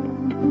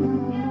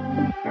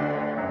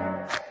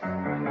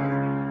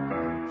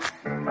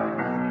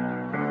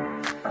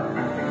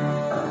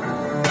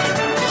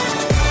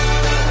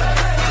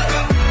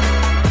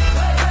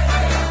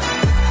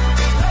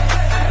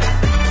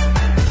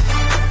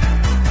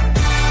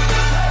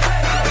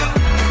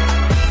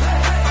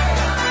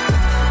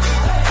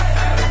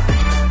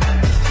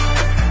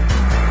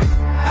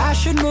 I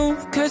should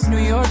move, cause New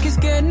York is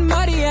getting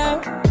muddy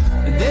out.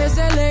 There's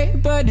LA,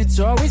 but it's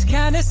always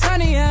kinda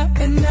sunny out.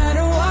 And I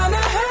don't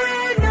wanna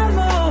hurt no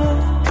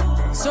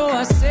more, so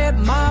I set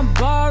my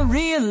bar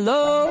real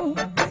low.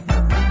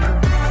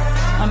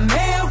 I'm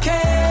A-okay.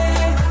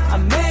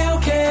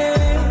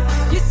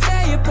 You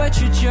say it, but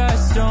you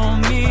just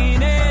don't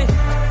mean it.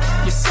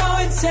 You're so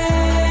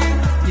insane,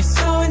 you're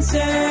so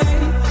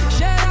insane.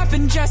 Shut up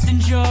and just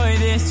enjoy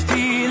this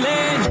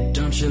feeling.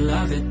 Don't you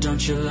love it,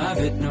 don't you love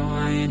it? No,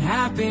 I ain't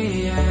happy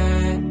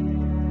yet,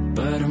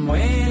 but I'm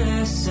way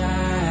less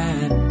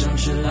sad.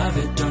 Don't you love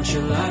it, don't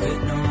you love it?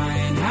 No, I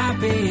ain't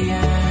happy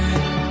yet,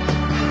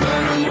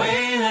 but I'm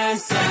way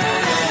less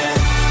sad.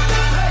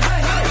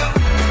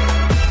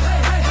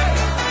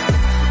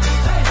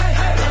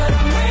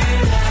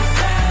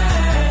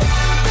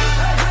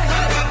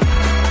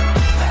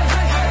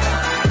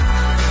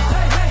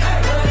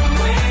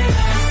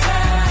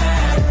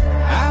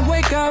 I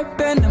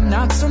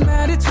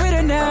out of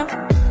Twitter now.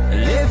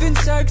 Living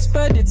sucks,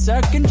 but it's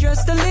sucking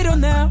just a little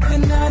now.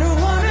 And I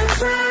don't wanna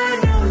try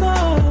no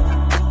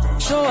more,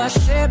 so I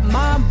set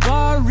my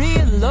bar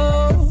real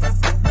low.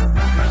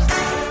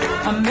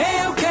 I'm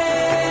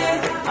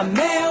A-okay, I'm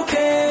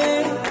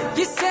A-okay.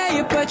 You say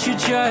it, but you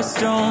just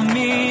don't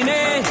mean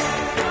it.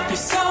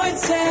 You're so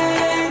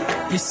insane,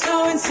 you're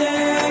so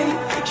insane.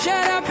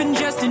 Shut up and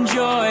just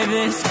enjoy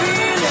this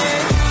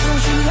feeling.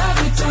 Don't you love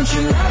it, don't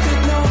you love it?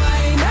 No, I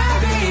ain't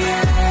happy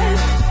yet,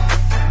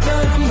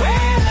 but I'm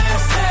way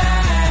less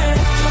sad.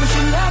 Don't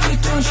you love it,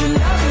 don't you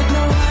love it?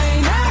 No, I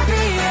ain't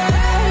happy yet,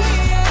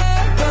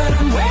 but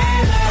I'm way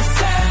less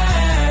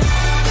sad.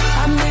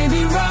 I may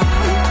be wrong,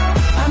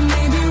 I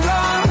may be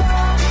wrong.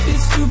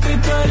 It's stupid,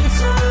 but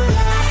it's all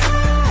I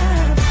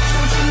have.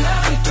 Don't you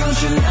love it, don't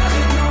you love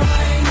it? No,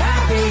 I ain't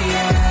happy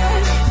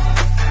yet,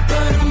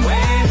 but I'm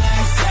way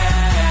less sad.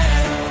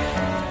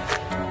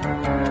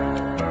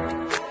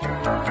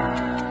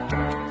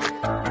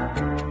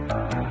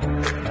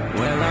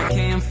 Well, I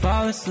can't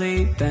fall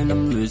asleep and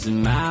I'm losing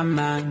my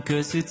mind,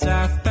 'cause it's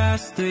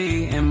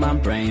 3:30 and my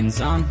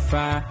brain's on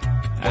fire.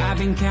 I've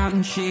been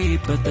counting sheep,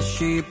 but the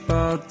sheep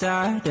all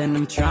died. And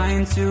I'm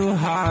trying too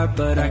hard,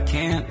 but I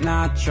can't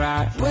not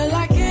try. Well,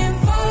 I can't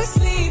fall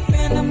asleep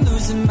and I'm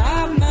losing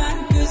my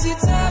mind, 'cause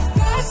it's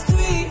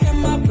 3:30 and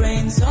my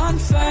brain's on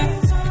fire.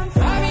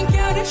 I've been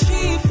counting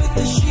sheep, but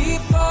the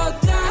sheep all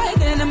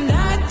died. And I'm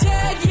not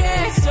dead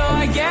yet, so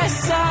I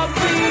guess I'll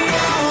be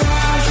alright.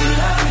 Don't you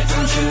love it,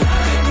 don't you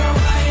love it? No,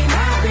 I ain't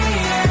happy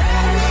yet,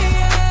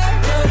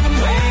 but I'm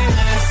way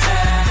less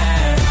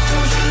sad.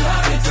 Don't you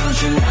love it, don't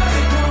you love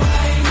it? No,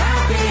 I ain't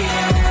happy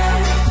yet,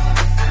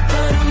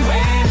 but I'm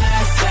way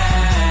less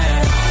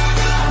sad.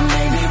 I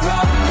may be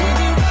wrong,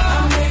 I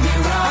may be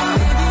wrong.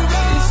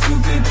 It's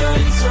stupid, but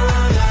it's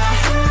all I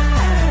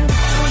have.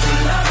 Don't you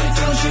love it,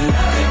 don't you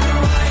love it? No,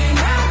 I ain't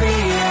happy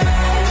yet,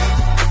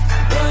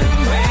 but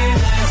I'm way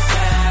less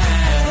sad.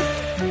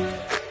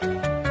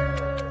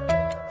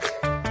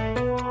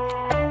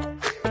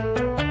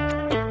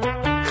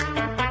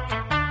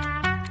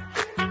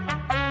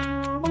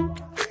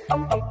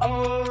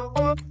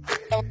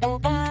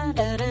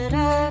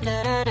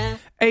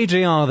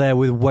 AJR there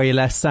with Way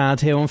Less Sad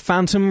here on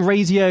Phantom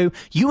Radio.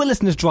 You are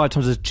listening to Drive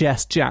Times with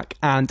Jess, Jack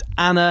and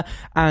Anna,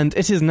 and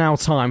it is now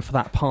time for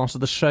that part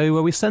of the show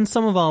where we send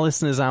some of our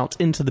listeners out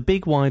into the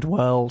big wide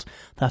world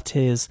that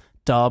is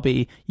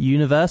Derby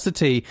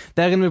University.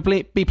 They're going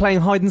to be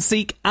playing hide and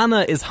seek.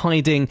 Anna is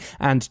hiding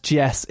and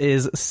Jess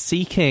is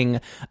seeking.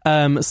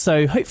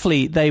 So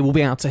hopefully they will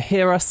be able to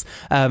hear us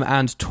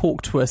and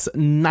talk to us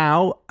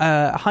now.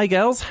 Hi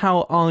girls,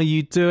 how are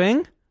you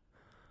doing?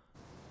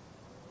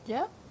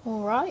 Yeah,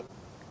 all right.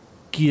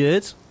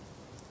 Good.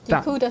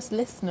 You called us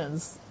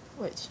listeners,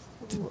 which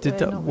Did we're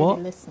that, not what?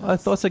 really listeners. I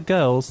thought I said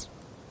girls.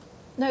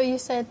 No, you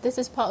said this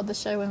is part of the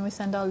show when we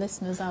send our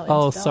listeners out.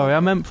 Oh, into sorry, I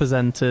Derby. meant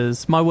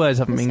presenters. My words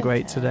haven't It's been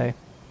great okay. today.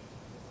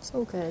 It's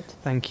all good.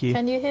 Thank you.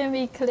 Can you hear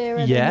me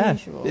clearer Yeah, than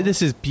usual?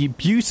 this is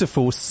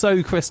beautiful,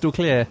 so crystal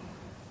clear.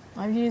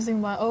 I'm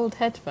using my old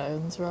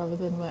headphones rather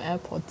than my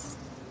AirPods.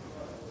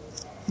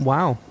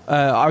 Wow.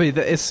 I mean,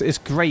 it's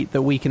great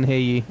that we can hear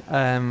you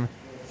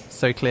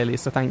so clearly,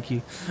 so thank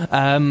you.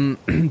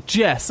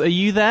 Jess, are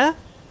you there?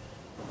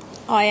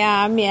 I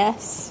am,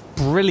 yes.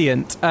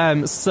 Brilliant.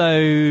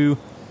 So,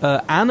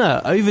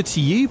 Anna, over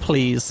to you,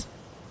 please.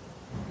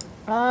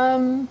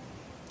 I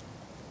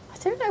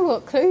don't know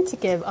what clue to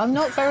give. I'm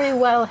not very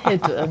well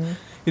hidden.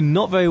 You're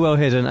not very well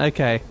hidden,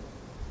 okay.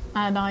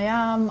 And I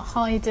am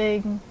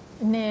hiding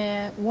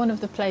near one of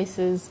the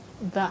places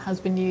that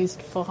has been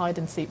used for hide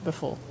and seek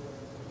before.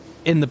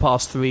 In the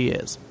past 3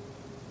 years.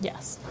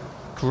 Yes.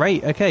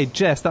 Great, okay.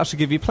 Jess, that should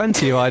give you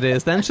plenty of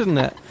ideas then, shouldn't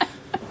it?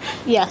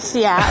 Yes,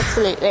 yeah,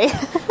 absolutely.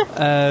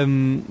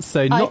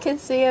 So I not... can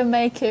see a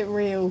make it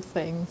real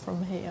thing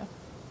from here.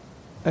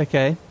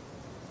 Okay.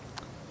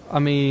 I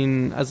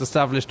mean, as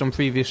established on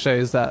previous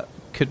shows, that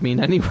could mean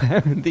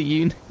anywhere in the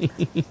uni.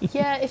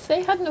 Yeah, if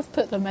they hadn't have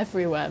put them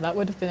everywhere, that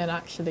would have been an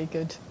actually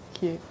good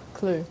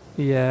clue.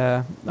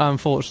 Yeah,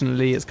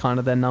 unfortunately, it's kind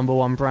of their number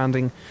one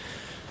branding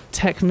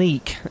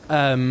technique.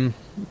 I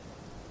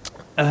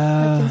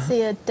can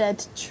see a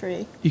dead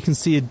tree. You can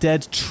see a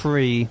dead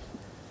tree.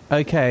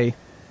 Okay.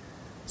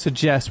 So,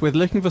 Jess, we're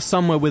looking for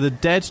somewhere with a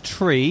dead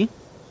tree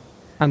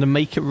and a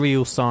make it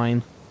real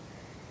sign.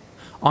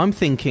 I'm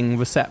thinking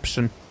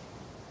reception.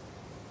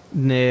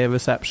 Near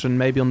reception,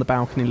 maybe on the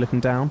balcony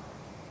looking down.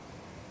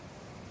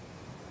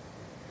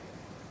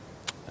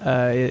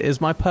 It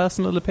is my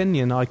personal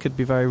opinion. I could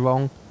be very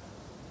wrong.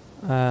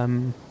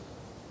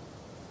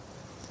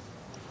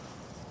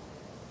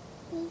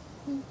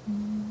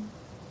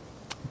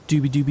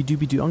 Doobie doobie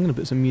doobie doo. I'm going to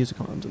put some music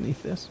on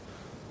underneath this.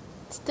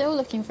 Still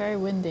looking very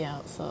windy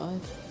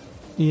outside.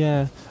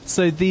 Yeah.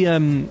 So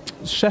the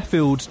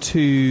Sheffield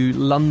to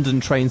London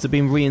trains have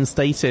been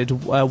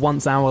reinstated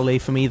once hourly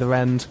from either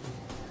end.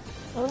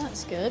 Oh,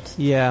 that's good.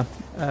 Yeah.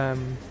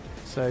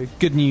 So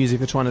good news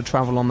if you're trying to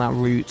travel on that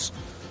route.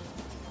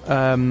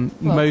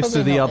 Most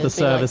of the other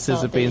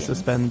services have been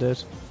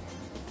suspended.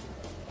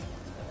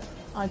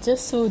 I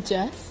just saw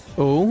Jess.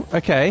 Oh,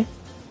 okay.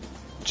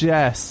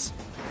 Jess.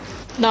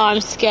 No,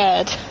 I'm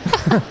scared.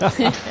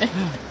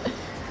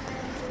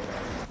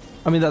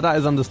 I mean, that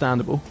is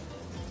understandable.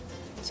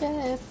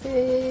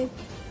 Jeffrey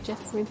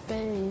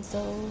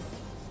Bezos.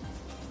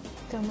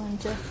 Come on,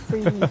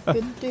 Jeffrey, you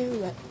could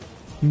do it.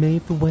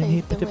 Made the way,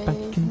 Take put the it back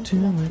way, into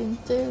back it.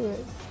 into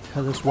it.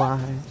 Tell us why,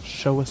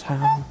 show us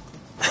how.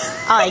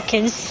 I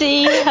can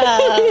see her.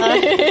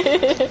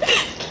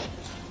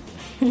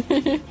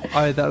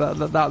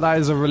 That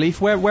is a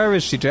relief. Where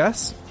is she,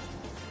 Jess?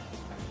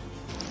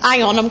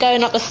 Hang on, I'm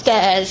going up the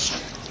stairs.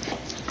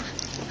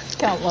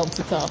 Can't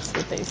multitask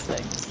with these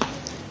things.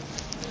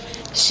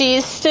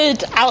 She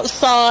stood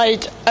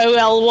outside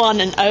OL1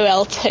 and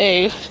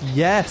OL2.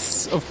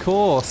 Yes, of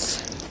course.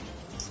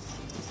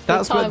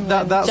 That's The time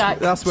when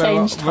Jack where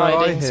changed I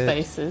hiding hear.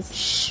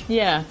 spaces.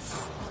 Yes.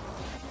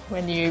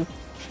 When you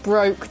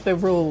broke the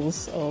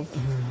rules of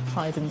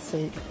hide and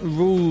seek.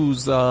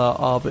 Rules are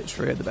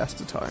arbitrary at the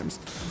best of times.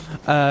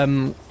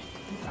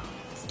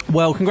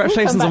 Well,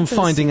 congratulations We'll come on back to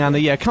finding the Anna.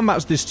 Yeah, come back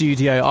to the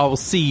studio. I will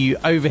see you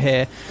over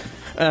here.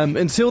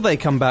 Until they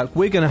come back,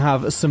 we're going to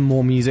have some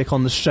more music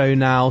on the show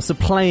now. So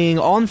playing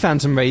on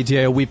Phantom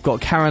Radio, we've got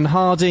Karen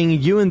Harding,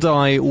 You and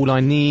I, All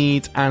I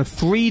Need, and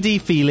 3D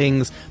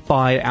Feelings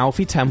by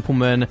Alfie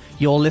Templeman.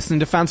 You're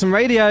listening to Phantom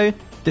Radio.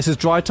 This is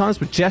Drive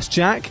Times with Jess,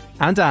 Jack,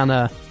 and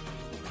Anna.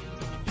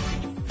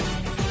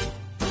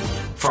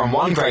 From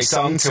one great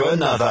song to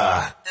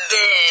another.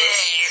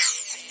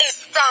 This is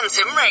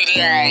Phantom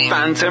Radio.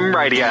 Phantom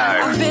Radio.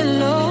 I've been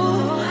low,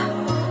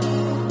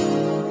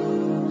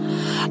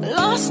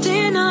 lost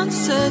in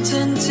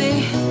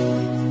uncertainty.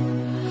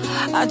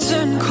 I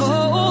turn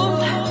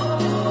cold.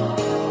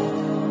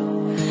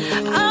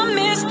 I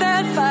miss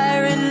that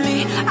fire in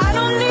me. I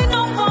don't need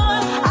no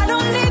one. I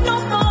don't need no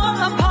more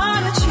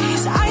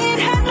apologies. I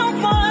ain't had no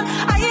one.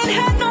 I ain't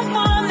had no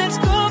one that's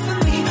good for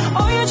me.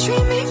 Oh, you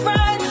treat me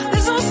right.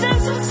 There's no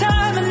sense of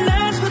time, and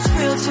that's what's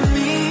real to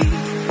me.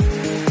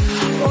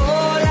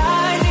 All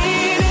I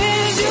need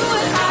is you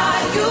and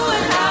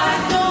I,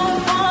 no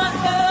one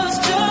else,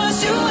 just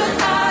you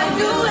and I,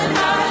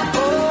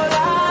 All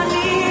I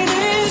need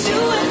is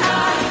you and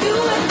I,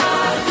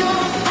 no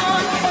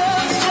one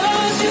else,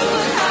 just you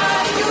and I,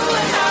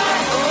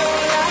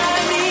 All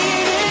I need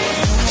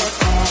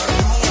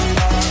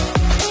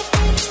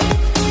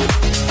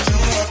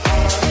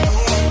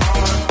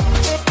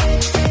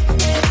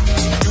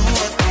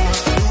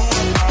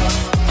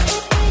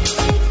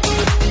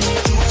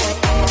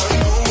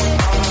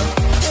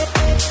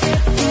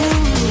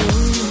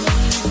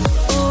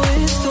Oh,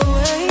 it's the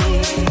way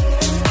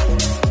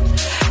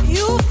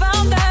you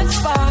found that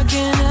spark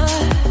in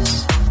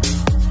us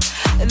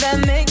that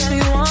makes me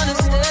wanna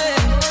stay.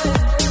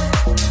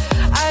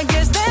 I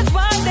guess that's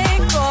why they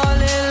call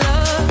it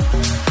love.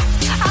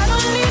 I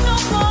don't need no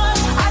more.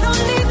 I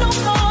don't need no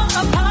more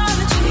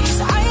apologies.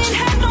 I ain't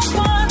had no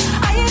one.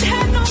 I ain't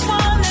had no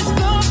one that's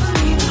good for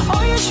me.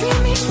 Oh, you treat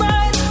me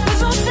right.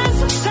 There's no sense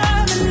of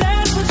time, and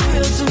that's what's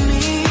real to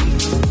me.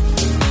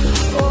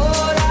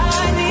 All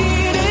I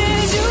need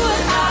is you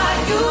and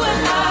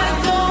I,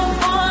 no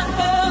one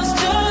else,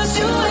 just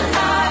you and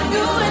I,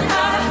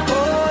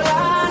 All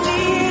I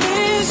need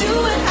is you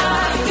and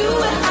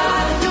I,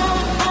 no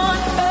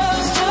one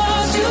else,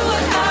 just you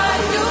and I,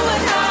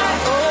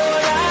 All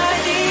I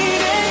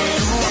need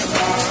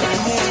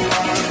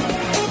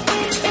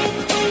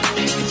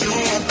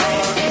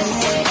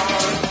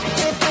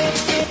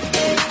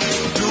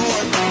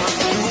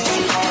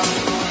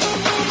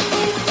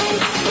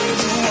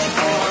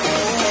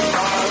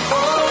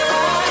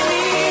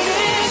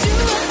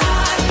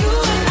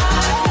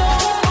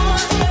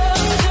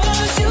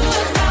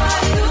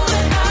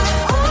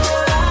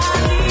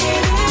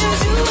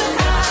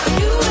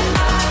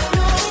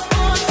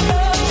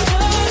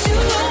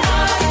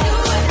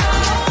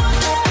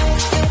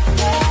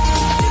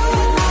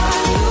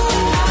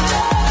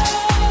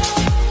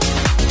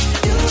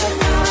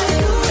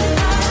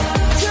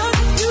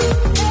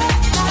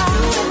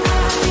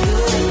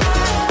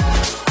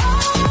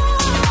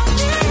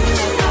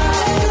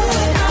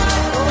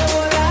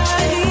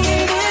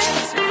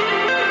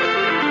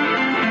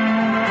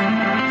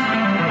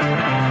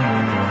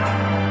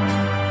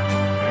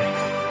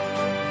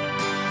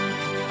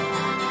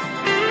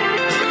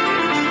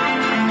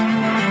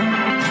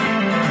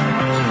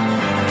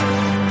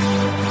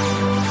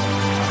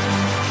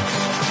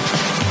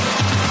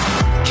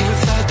Can't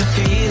fight the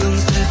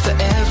feelings, live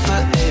forever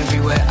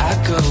everywhere I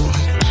go.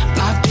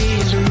 Might be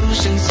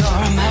illusions or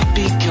I might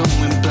be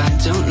going blind,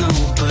 don't know.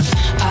 But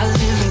I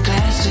live in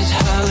glasses,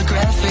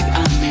 holographic,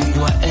 I mean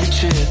what a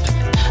trip.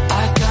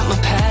 I got my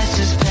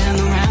passes,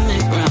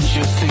 panoramic round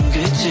your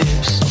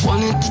fingertips. I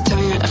wanted to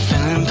tell you a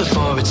feeling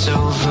before it's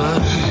over,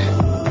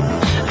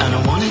 and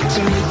I wanted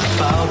to make the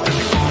fall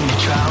before my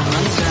trial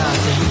runs out.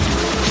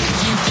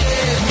 You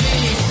gave me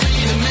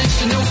freedom,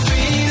 no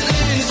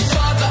feelings.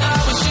 Thought that I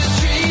was just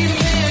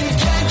dreaming.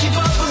 Can't keep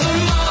up with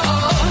them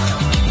all.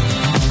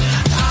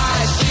 I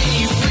see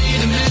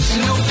freedom,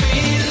 no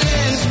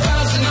feelings.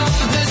 Bouncing off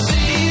of the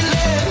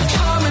ceiling,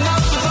 coming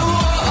off of the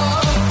wall.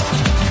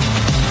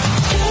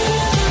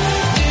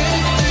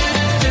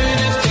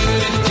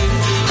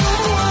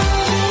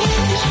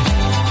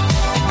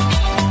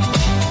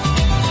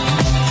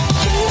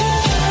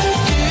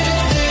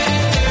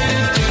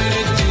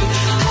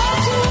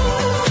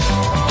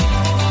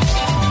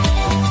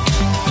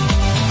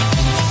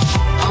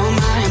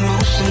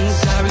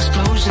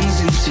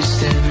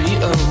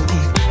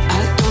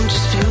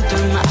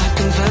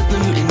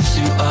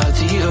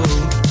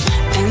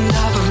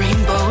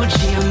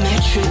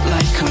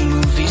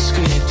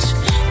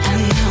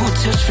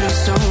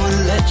 feels so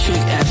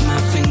electric at my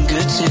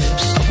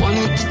fingertips. I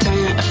wanted to tell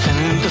you a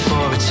feeling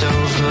before it's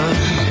over,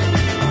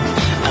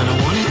 and I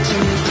wanted to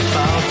make the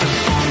file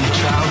before my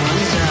trial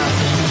runs out.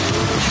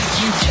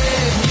 You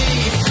gave me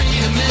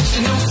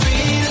three-dimensional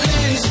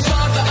feelings,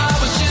 thought that I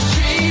was just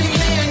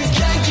dreaming,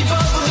 can't keep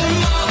up with them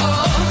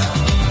all.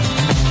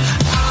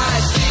 I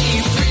see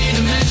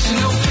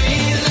three-dimensional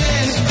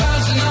feelings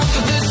bouncing off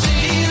of the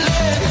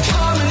ceiling,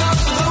 coming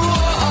off of the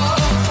wall.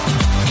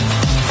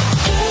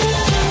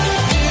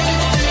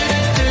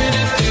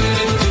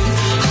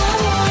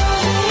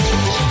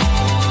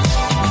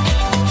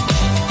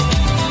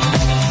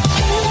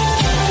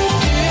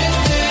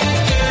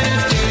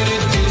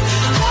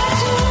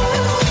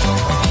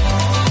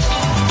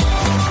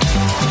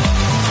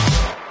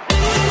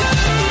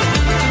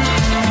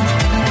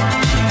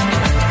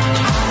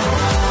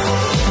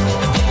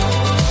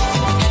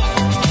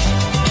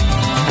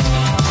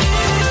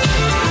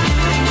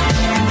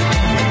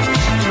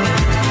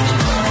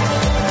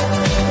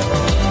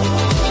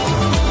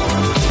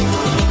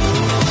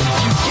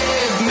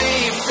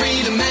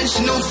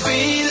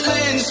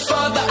 Feelings,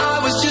 thought that I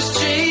was just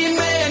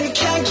dreaming,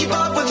 can't keep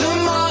up with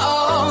them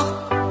all.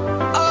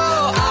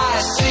 Oh,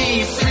 I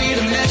see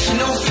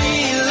three-dimensional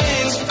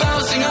feelings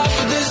bouncing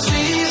off of the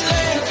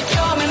ceiling,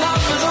 coming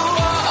off of the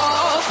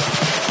wall.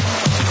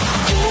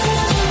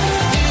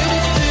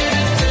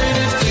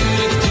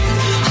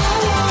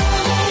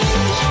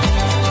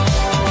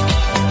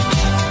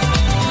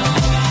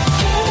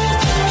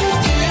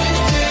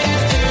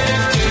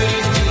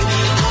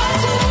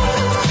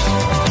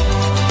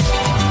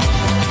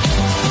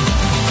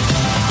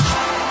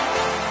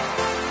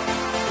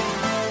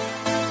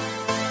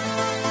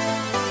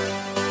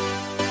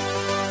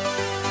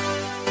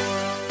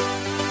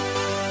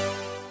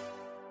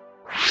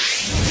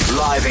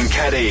 Live in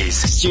Keddies,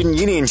 student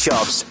union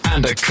shops,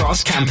 and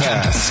across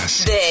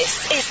campus.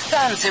 This is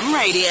Phantom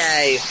Radio.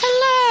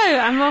 Hello,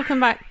 and welcome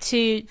back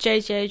to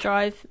JJA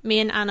Drive. Me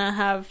and Anna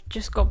have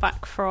just got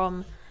back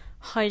from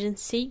hide and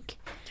seek,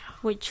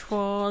 which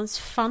was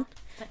fun.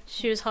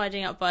 She was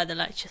hiding up by the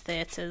lecture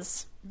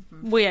theatres.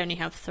 We only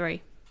have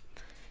 3.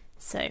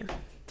 So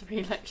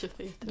 3 lecture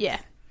theatres. yeah.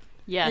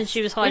 Yes. And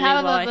she was hiding we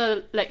have by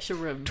other lecture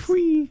rooms.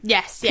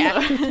 Yes,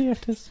 yeah.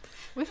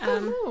 We've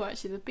got more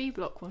actually, the B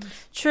block ones.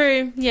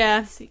 True,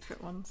 yeah. The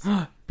secret ones.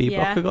 B block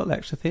Yeah. have got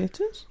lecture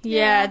theatres?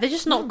 Yeah, they're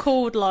just not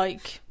called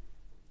like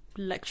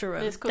lecture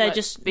room. It's called, They're like,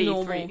 just B3,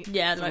 normal.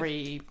 Yeah, like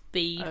 3,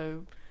 B.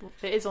 Oh,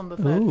 it is on the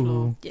 3rd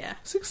floor. Yeah.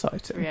 It's exciting.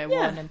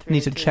 301 and 302.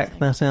 Need to check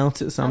that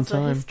out at some That's a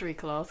time. history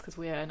class because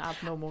we are an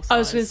abnormal size. I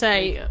was going to so we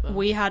say, get them.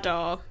 we had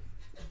our,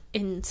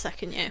 in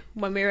second year,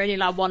 when we were only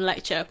allowed 1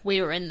 lecture,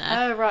 we were in there.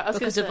 Oh, right. I was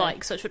because gonna of say.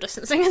 like social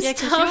distancing and Yeah,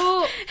 because stuff.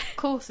 your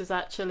course is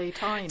actually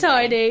tiny.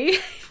 Tiny.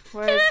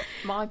 Whereas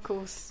my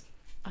course,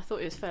 I thought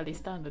it was fairly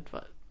standard,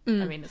 but I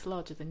mean, it's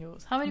larger than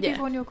yours. How many Yeah.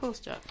 people on your course,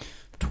 Jack?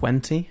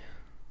 20.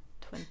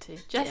 20.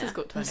 Jess has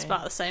got 20. It's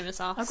about the same as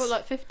us. I've got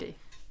like 50.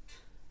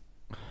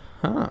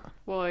 Huh.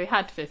 Well, I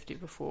had 50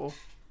 before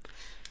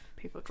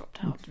people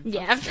dropped out. And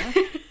Yeah. stuff.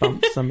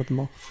 Bumped some of them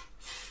off.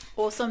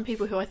 Or some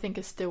people who I think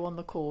are still on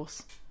the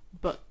course,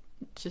 but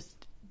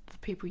just the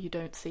people you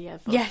don't see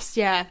ever. Yes,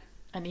 yeah.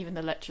 And even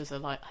the lecturers are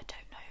like, I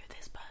don't know who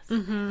this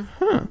person is.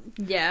 Huh.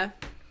 Yeah.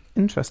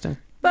 Interesting.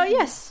 But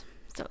yes,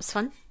 that was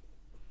fun.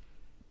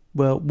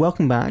 Well,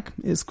 welcome back.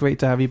 It's great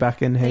to have you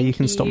back in here. Thank you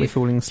can stop you. me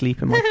falling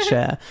asleep in my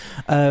chair.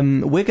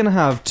 We're going to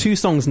have 2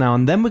 songs now,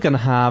 and then we're going to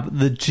have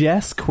the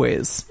Jess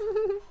quiz.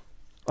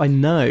 I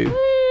know.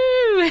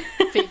 Woo!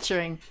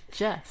 Featuring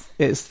Jess.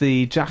 It's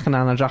the Jack and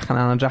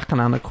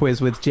Anna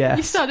quiz with Jess.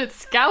 You sounded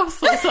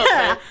Scouse or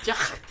something.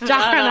 Jack and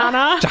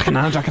Anna. Jack and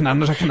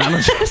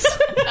Anna Jess.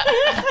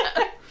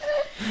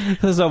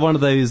 There's like one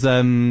of those,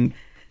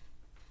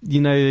 you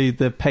know,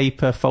 the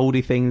paper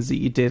foldy things that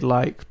you did,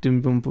 like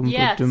dum bum bum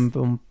Yes. dum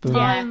bum bum.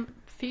 Yeah.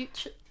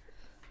 Future.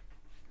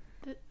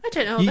 I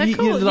don't know what they're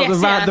called. Like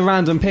Yes, the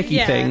random picky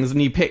Yeah. things,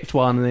 and you picked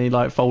one and then you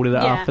like folded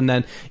it Yeah. up, and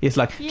then it's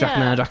like Jack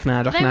and Anna, Jack and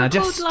Anna, Jack They and were Anna,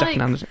 Jess, called, Jack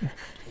and like, Anna.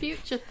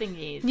 Future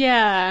thingies.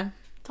 Yeah.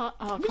 Oh,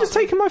 I Have you can't just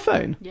taken my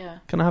phone? Yeah.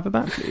 Can I have it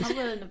back, please? I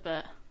will in a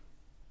bit.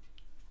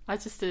 I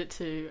just did it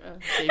to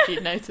see if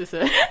you'd notice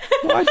it.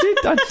 Well, I did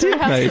have some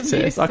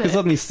notice. I could music.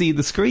 suddenly see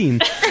the screen.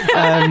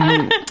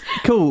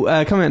 Cool.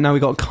 Coming up now, we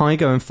got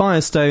Kygo and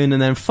Firestone,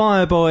 and then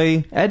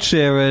Fireboy, Ed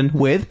Sheeran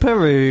with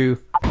Peru.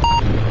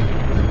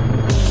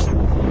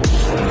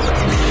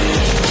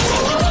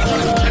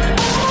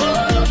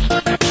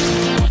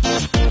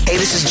 Hey,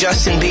 this is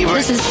Justin Bieber.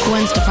 This is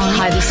Gwen Stefani.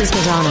 Hi, this is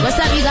Madonna. What's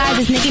up, you guys?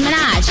 It's Nicki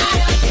Minaj.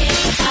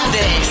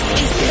 This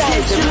is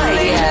Phantom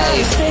Radio.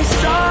 Say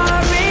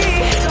sorry.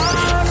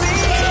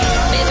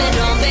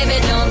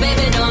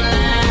 Baby, don't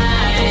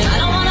lie. I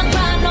don't wanna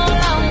cry no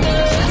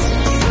longer.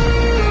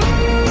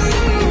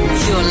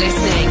 You're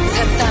listening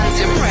to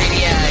Phantom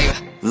Radio.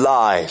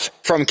 Live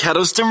from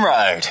Kettleston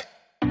Road.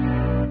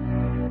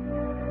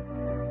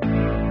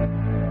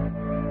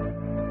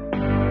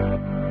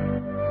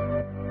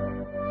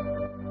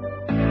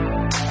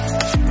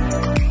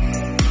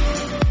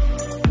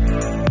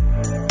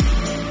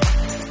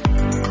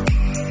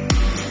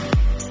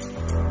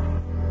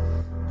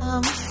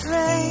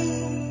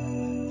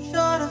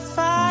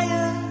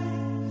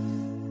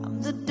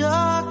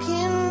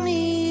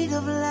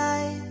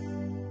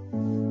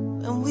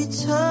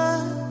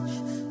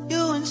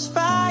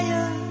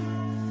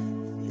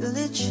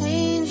 feel it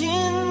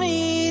changing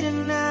me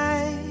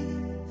tonight.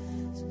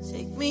 So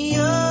take me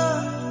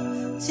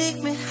up,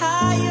 take me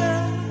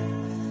higher.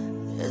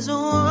 There's a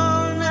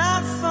world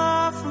not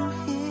far from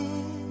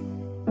here.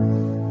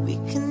 We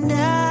can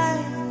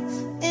die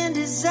in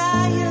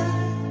desire,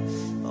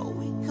 or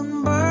we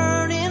can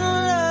burn in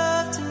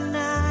love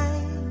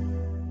tonight.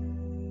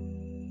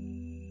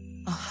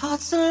 Our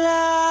hearts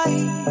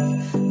alive,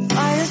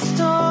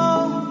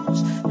 firestorms,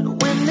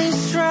 and when they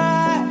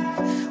strike,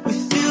 we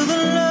feel the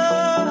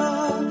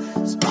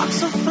love.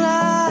 Sparks will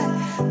fly,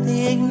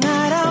 they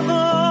ignite our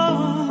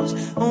bones,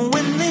 and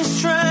when they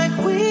strike,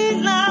 we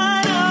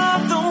light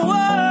up the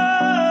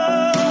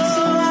world. Hearts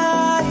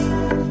alive,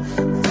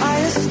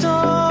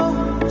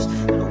 firestorms,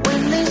 and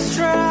when they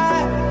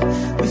strike,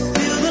 we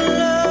feel the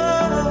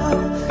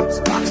love.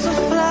 Sparks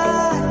will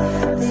fly,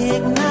 they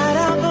ignite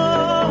our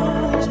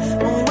bones,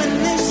 and when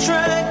they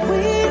strike,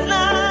 we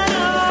light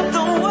up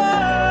the world.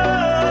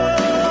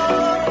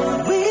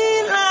 We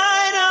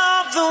light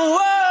up the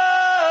world.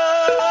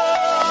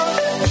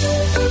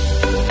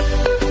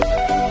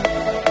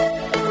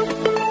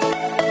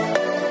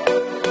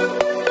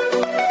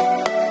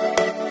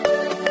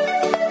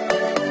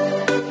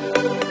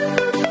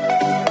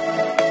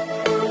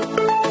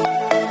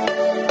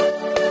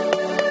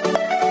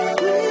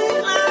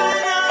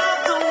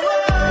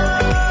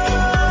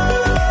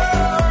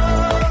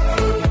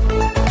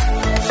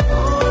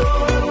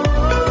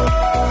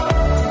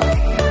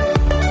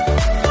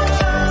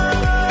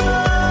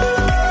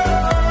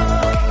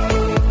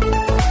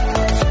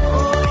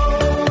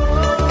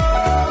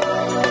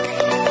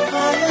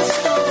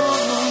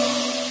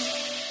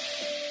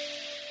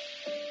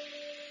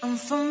 I'm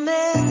from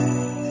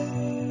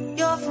Meth,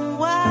 you're from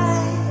Y.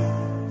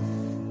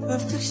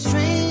 Perfect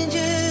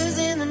strangers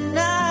in the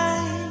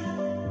night.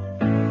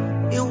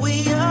 Here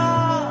we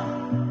are,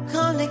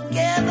 come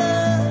together.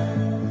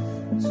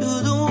 To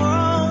the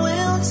world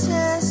we'll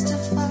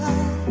testify.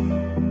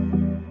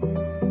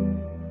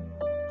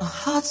 Our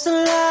hearts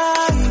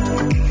alive,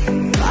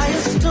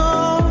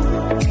 firestorm.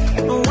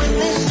 But when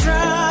they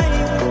strike,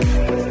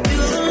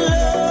 feel the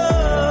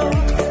love.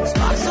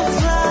 Sparks will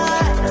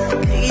fly,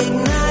 they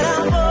ignite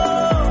our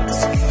bones,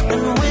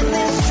 and when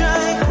they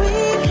strike, we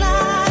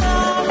light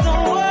up the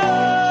world.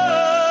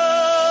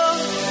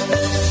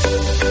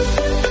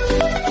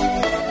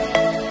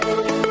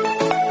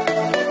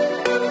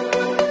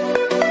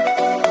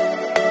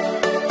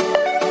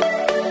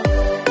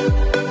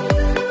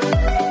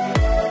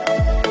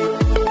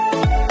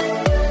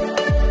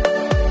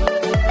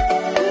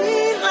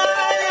 We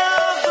light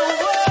up the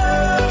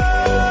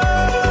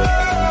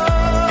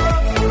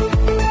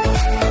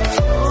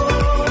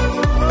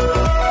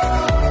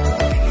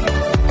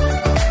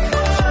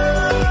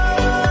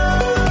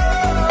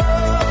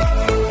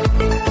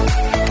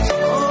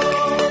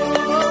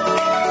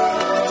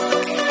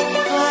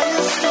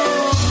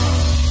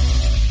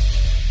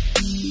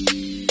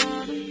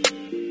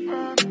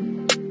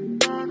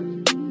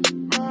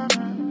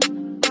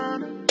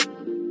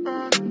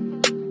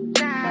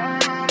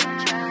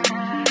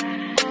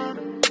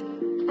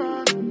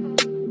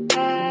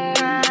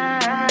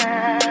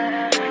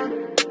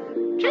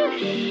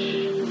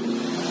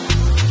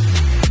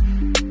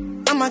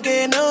I'ma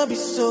get no be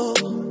so.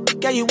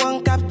 Girl, you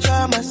won't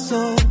capture my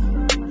soul.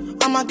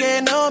 I'ma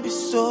get no be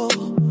so.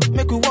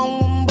 Make we one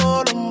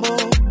wumbo lumbo.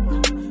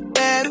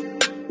 Better,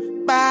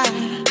 bye.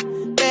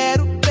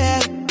 Better,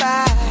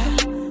 bye.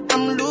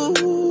 I'm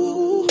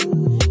loose.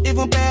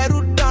 Even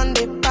better done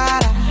the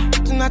para.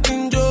 Tonight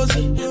in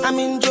Josie, I'm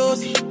in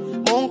Josie.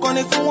 Won't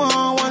connect for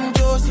one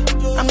Josie.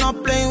 I'm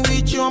not playing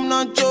with you, I'm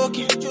not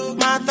joking.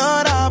 My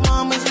thought of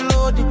mom is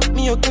loaded.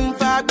 Me, you can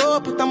fire go,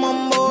 but I'm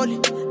on molly.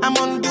 I'm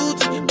on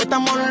duty, but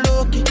I'm on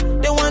low-key.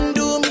 They want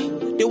do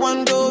me, they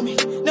want do me.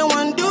 They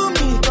want do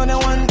me, cause they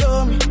want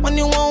do me. When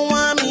you won't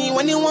want me,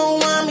 when you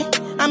won't want me,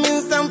 I'm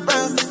in San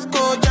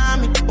Francisco,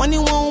 Jammy. When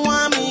you won't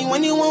want me,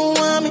 when you won't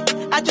want me,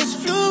 I just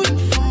flew in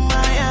from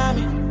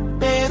Miami.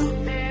 Peru,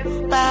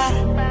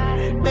 para,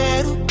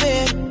 Peru,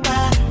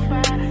 para.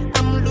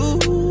 I'm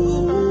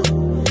loose,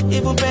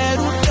 even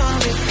Peru done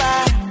me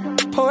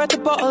para. Pour out the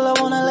bottle, I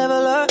wanna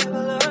level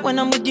up. When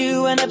I'm with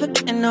you, I never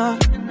get enough.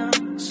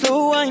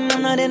 Slow wine,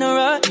 I'm not in a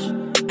rush.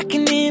 I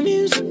can hear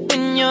music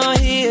when you're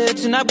here.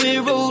 Tonight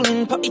we're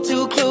rolling, party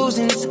till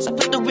closing. Since I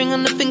put the ring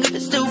on the finger,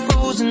 it's still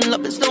frozen.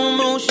 Love in slow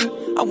motion,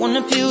 I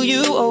wanna feel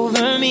you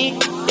over me,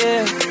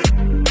 yeah.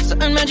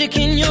 Certain magic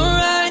in your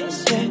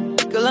eyes, yeah.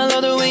 Girl, I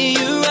love the way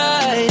you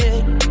ride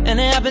it. And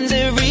it happens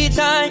every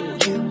time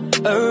you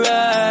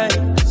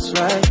arrive, that's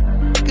right.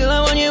 Girl,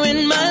 I want you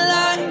in my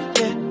life,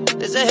 yeah.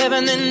 There's a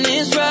heaven and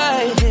it's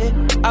right here.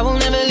 I will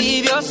never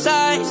leave your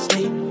side,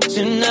 stay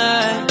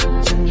tonight.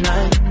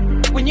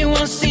 When you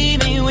won't see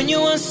me, when you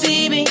won't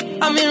see me,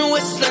 I'm in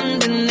West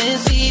London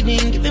this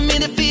evening, giving me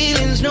the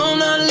feelings, no I'm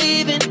not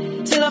leaving,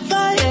 till I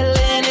fly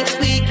LA next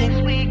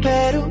weekend.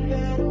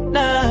 Peru,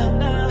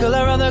 nah, girl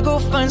I'd rather go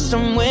find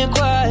somewhere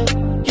quiet,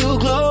 you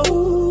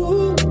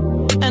glow,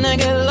 and I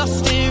get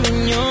lost here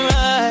in your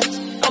eyes,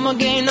 I'm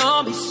again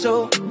I'll be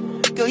so,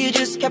 girl you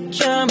just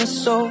capture my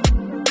soul,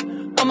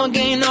 I'ma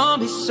gain all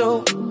me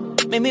so.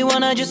 Make me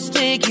wanna just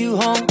take you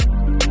home.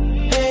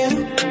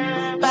 Peru,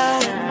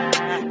 para,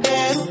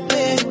 Peru,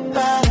 Peru,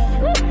 para.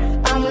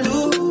 I'm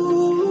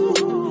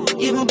loose.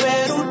 Even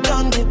Peru,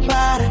 donde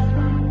para.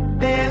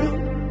 Peru,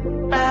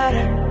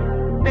 para,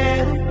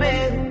 Peru,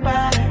 Peru,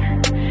 para.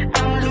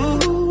 I'm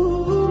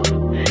loose.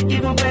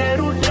 Even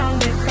Peru,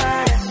 donde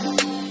para.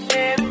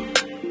 Peru,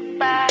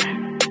 para,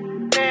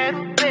 Peru,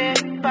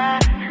 Peru,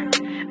 para.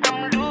 I'm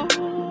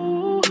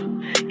loose.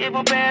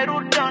 Even Peru,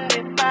 donde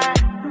para.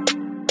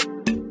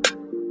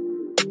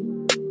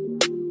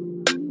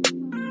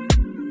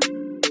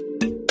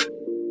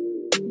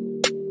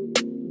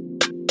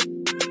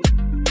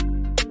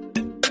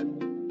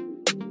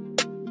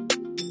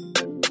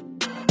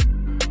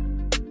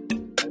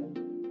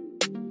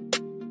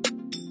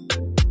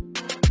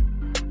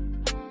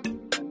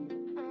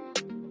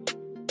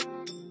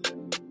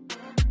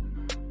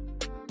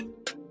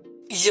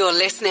 You're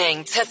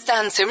listening to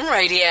Phantom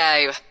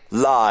Radio.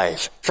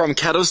 Live from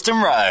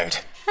Kettleston Road.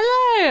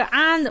 Hello,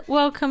 and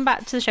welcome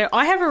back to the show.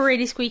 I have a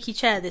really squeaky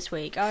chair this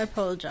week. I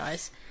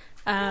apologise.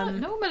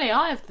 Normally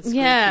I have the squeaky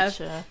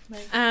chair.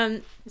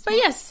 But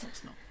yes,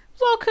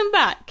 welcome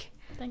back.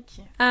 Thank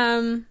you.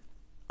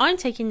 I'm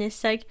taking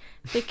this seg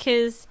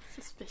because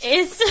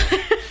it's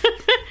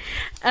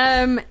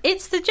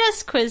it's the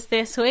Jess quiz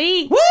this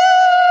week.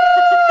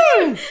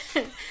 Woo!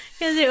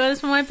 Because it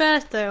was my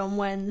birthday on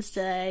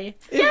Wednesday.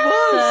 It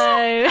was.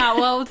 So,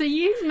 how old are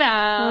you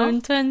now?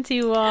 I'm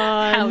 21.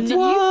 How do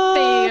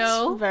you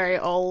feel? Very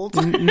old.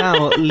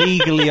 Now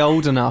legally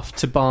old enough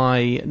to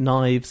buy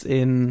knives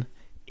in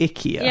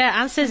IKEA.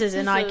 Yeah, and scissors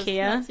in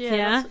IKEA.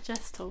 That's what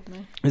Jess told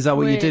me. Is that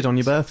what you Weird. did on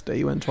your birthday?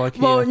 You went to IKEA?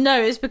 Well, no,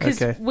 it's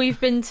because Okay. we've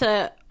been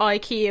to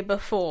IKEA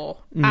before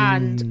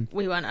and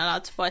we weren't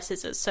allowed to buy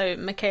scissors. So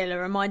Michaela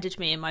reminded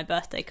me in my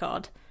birthday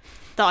card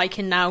that I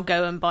can now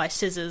go and buy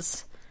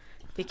scissors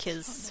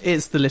because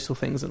It's the little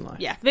things in life.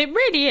 yeah, it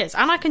really is.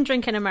 And I can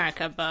drink in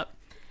America, but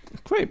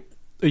Great.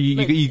 Are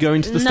you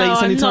going to the no, States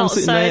I'm anytime not,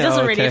 soon? so No? it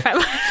doesn't Oh, really okay.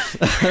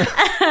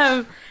 affect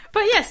my...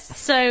 But yes,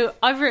 so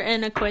I've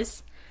written a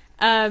quiz.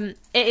 It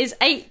is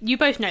 8, you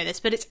both know this,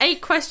 but it's 8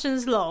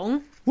 questions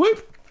long.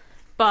 Whoop.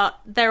 But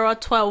there are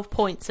 12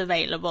 points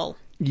available.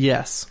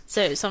 Yes.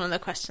 So some of the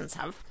questions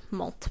have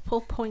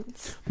multiple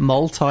points.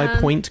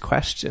 Multi-point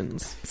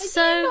questions.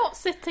 So Are you not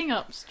sitting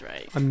up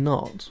straight? I'm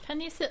not. Can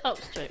you sit up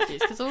straight,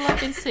 please? Because all I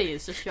can see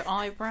is just your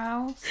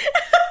eyebrows.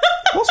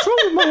 What's wrong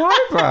with my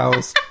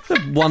eyebrows? They're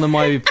one of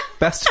my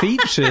best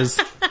features.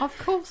 Of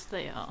course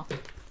they are.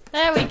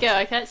 There we go.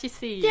 I can actually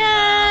see you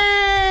now.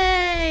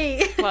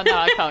 Yay! Well, no,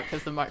 I can't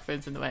because the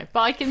microphone's in the way.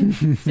 But I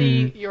can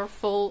see your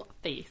full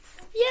face.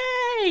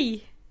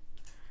 Yay!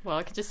 Well,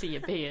 I can just see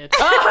your beard.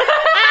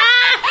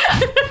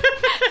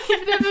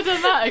 You've never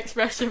done that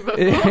expression before.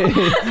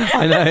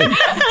 I know.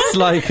 It's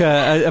like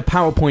a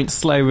PowerPoint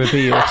slow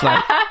reveal. It's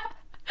like...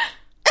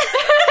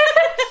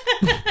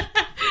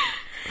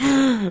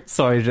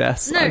 Sorry,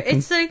 Jess. No,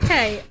 it's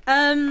okay.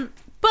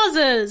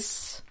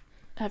 Buzzers.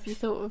 Have you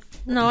thought of...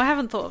 No, I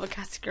haven't thought of a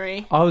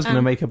category. I was going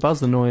to make a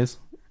buzzer noise.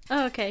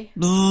 Oh, okay.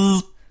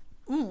 Bzzz.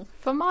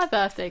 For my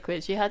birthday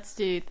quiz, you had to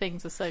do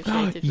things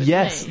associated with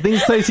Yes, me.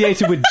 things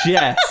associated with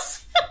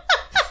Jess.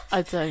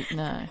 I don't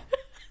know.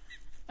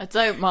 I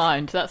don't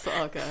mind. That's what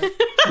I'll go.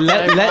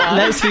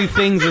 Let's do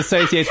things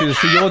associated with.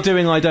 So you're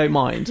doing I don't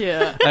mind.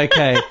 Yeah.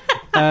 Okay.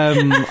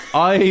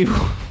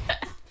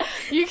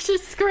 You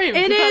should scream.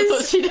 It 'cause that's is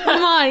what she does.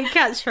 my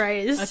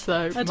catchphrase.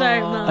 I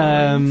don't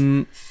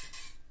mind.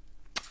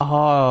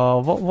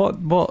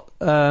 What?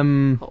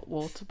 Hot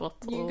water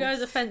bottle. You go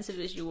as offensive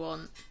as you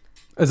want.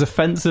 As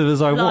offensive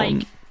as I Like,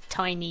 want.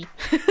 tiny.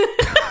 That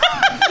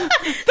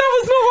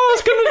was not what I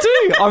was going to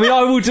do. I mean,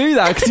 I will do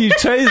that because you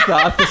chose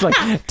that. I was like,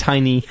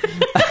 tiny.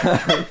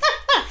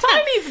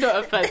 Tiny's not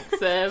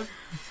offensive.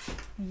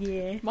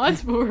 Yeah.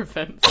 Mine's more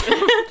offensive.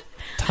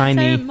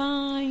 Tiny. Don't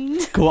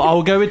mind. Cool,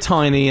 I'll go with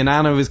tiny, and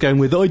Anna was going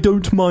with I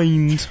don't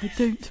mind. I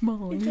don't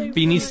mind. But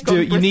you need to do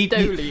it.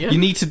 You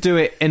need to do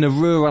it in a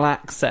rural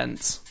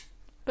accent.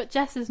 But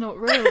Jess is not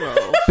rural.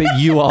 But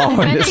you are,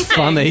 and If it's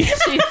anything, funny.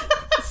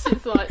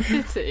 She's like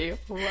city or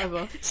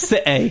whatever.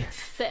 City.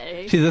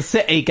 City. She's a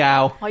city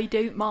gal. I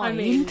don't mind. I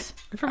mean,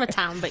 I'm from a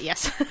town, but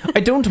yes. I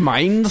don't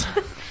mind.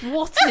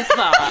 What is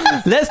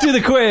that? Let's do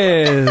the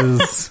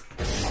quiz.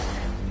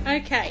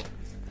 Okay.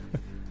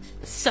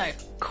 So,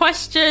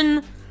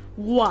 question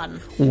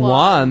 1.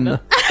 One. No,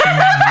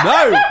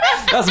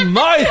 that's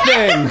my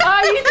thing.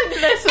 Oh, you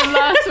didn't listen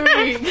last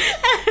week.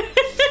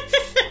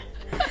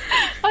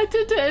 I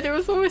did it and it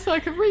was almost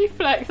like a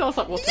reflex. I was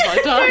like, what have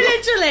I done?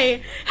 Literally,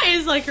 it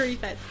is like a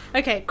reflex.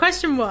 Okay,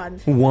 question 1.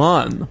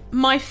 One.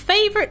 My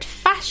favourite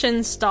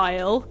fashion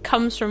style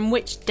comes from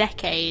which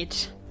decade?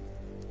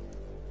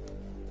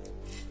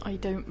 I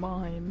don't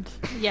mind.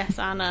 Yes,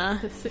 Anna.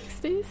 The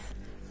 60s?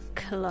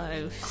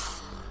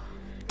 Close.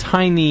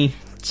 Tiny.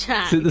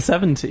 Jack. Is it the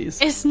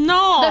 70s? It's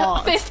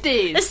not. The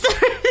 50s. It's the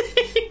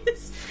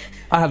 50s.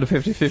 I had a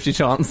 50-50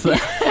 chance there.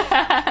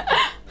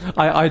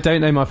 I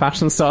don't know my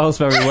fashion styles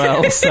very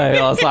well, so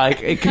I was like,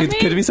 could it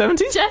be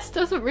 70s? Jess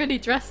doesn't really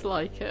dress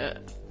like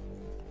it.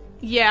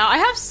 Yeah, I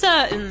have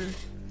certain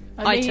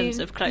items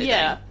of clothing.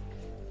 Yeah.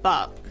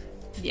 But,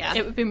 yeah.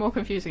 It would be more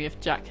confusing if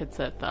Jack had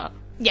said that.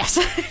 Yes.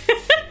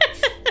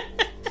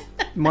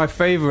 My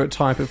favourite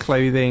type of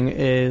clothing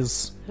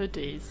is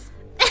Hoodies.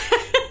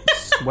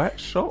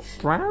 sweatshop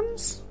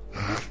brands.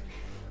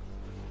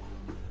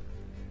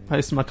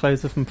 Most of my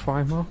clothes are from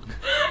Primark.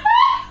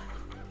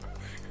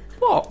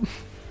 What?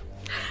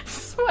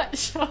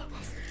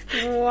 Sweatshops.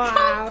 Wow.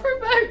 Can't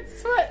promote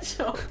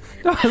sweatshops.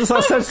 As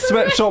I said,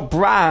 sweatshop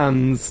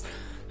brands.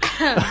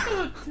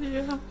 Oh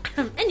dear.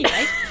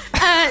 Anyway,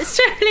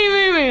 swiftly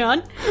moving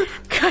on.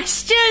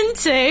 Question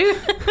 2.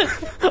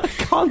 I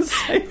can't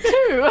say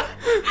 2.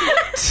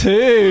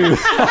 2.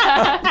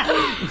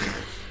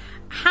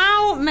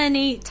 How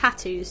many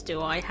tattoos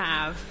do I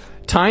have?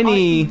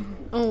 Tiny.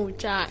 Oh,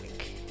 Jack.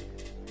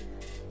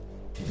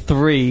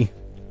 3.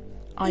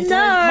 I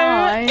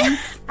don't mind.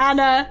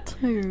 Anna.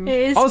 2.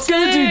 It is I was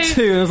going to do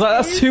 2, and I was like,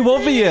 that's too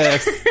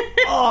obvious.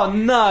 Oh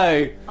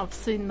no. I've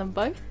seen them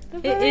both. They're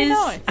It very is-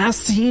 nice. I've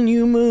seen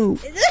you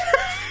move.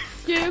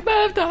 You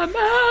moved the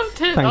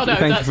mountain.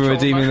 Thank you for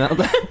redeeming that.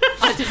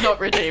 I did not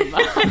redeem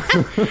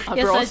that. I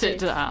Yes, brought I it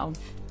do. down.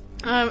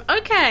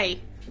 Okay.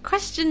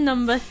 Question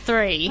number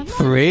 3.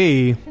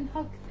 3.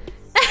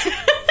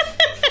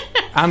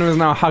 Anna is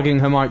now hugging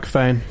her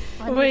microphone.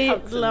 We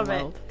love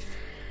it.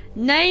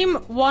 Name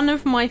one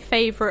of my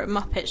favourite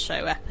Muppet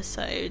Show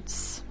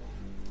episodes.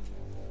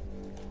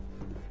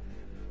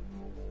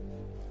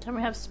 Don't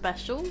we have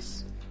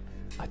specials?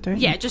 I don't.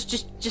 Yeah,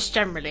 just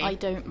generally. I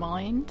don't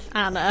mind.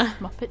 Anna.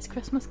 Muppets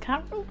Christmas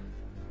Carol?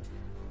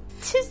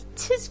 Tis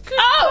good.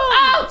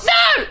 Oh,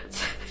 no!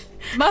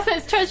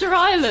 Muppets Treasure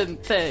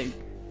Island thing.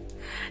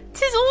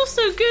 Tis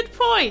also good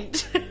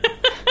point.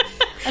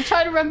 I'm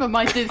trying to remember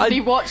my Disney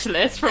watch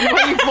list from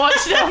when you've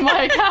watched it on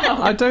my account.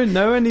 I don't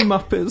know any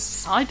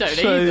Muppets. I don't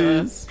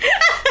shows.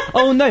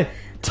 Oh no,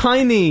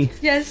 Tiny.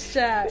 Yes,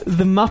 Jack.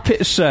 The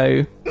Muppet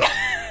Show.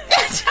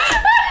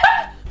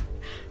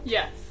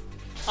 Yes.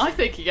 I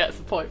think he gets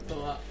a point for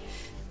that.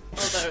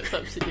 Although it's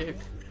up to you.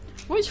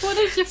 Which one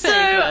is your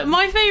favourite? So,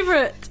 my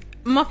favourite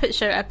Muppet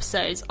Show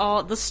episodes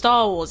are the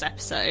Star Wars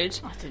episode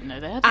I didn't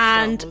know they had a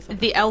and Star Wars episode.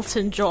 the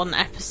Elton John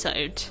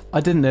episode. I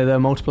didn't know there were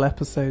multiple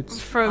episodes. I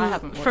From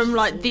haven't watched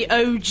like the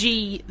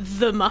OG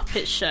The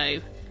Muppet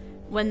Show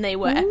when they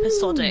were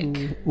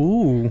episodic.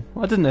 Ooh,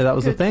 I didn't know that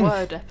was a Good thing.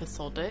 word,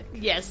 episodic.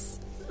 Yes.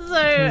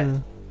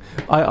 So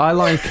I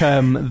like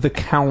the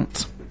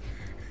Count.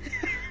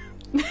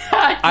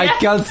 I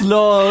can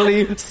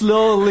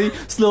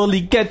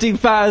slowly getting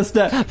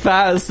faster.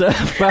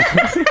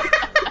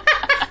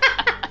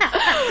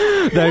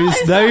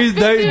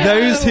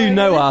 Those who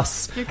know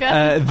us,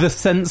 the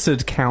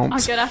censored Count. I'm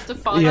gonna have to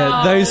find Yeah,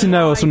 out. those who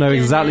know us will know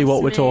exactly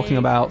what we're goodness talking me.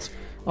 about.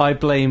 I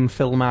blame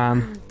Phil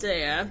Mann.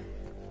 dear.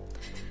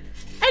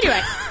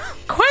 Anyway,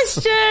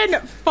 question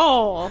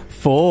 4.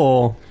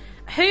 4.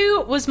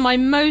 Who was my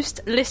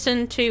most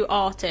listened to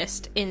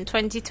artist in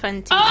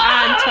 2020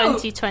 and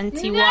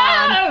 2021?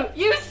 No!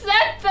 You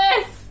said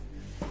this!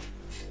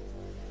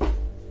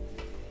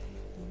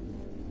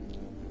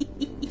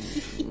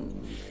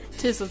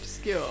 Tis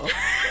obscure.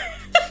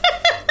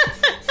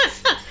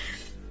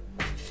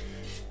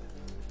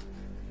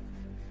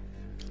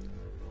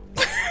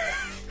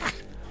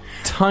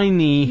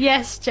 Tiny.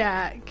 Yes,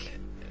 Jack.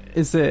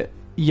 Is it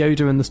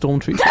Yoda and the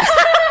Stormtroopers?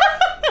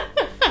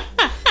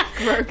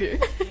 Grogu.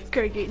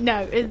 Grogu. No,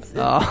 it's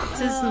Oh.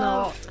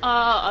 not.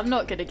 I'm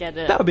not gonna get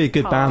it. That would be a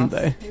good band,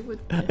 though. It would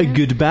A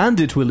good band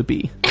it will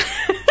be. Do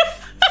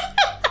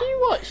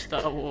you watch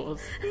Star Wars?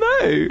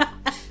 No.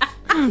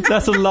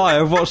 That's a lie.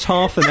 I've watched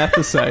half an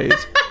episode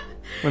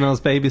when I was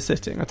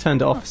babysitting. I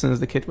turned it off as soon as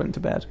the kid went to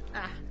bed.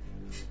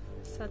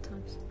 Sad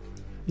times.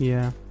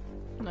 Yeah.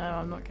 No,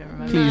 I'm not gonna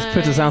remember. Please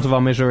put us out of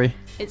our misery.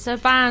 It's a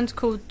band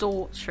called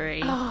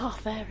Daughtry. Oh,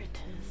 there it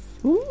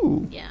is.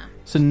 Ooh. Yeah.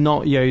 So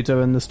not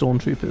Yoda and the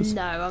Stormtroopers.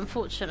 No,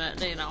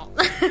 unfortunately not.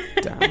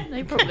 Damn.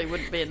 They probably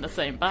wouldn't be in the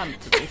same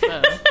band, to be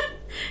fair.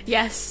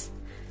 Yes.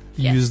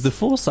 Use the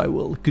Force I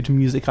will. Good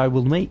music I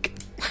will make.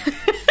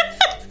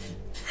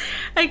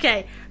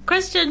 Okay,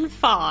 question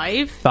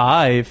 5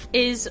 5.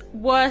 is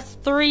worth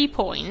 3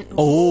 points.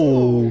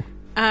 Oh.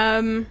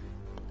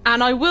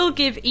 And I will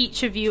give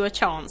each of you a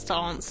chance to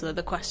answer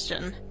the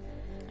question.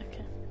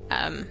 Okay.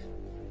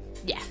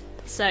 Yeah.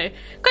 So,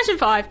 question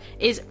 5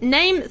 is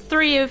name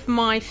 3 of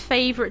my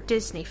favourite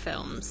Disney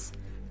films.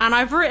 And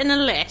I've written a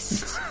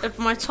list of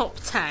my top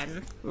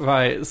 10.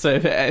 Right, so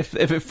if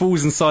it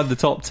falls inside the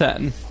top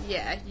 10.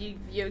 Yeah,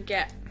 you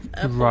get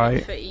a point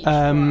Right. for each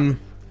one.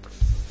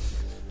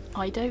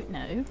 I don't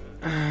know.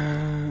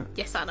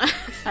 Yes, Anna.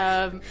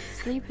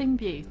 Sleeping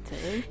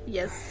Beauty.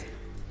 Yes.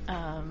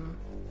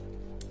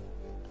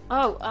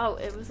 Oh,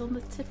 it was on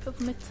the tip of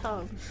my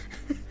tongue.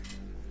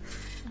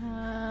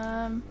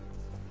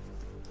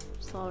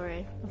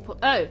 Sorry.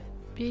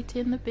 Beauty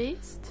and the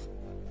Beast.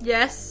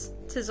 Yes,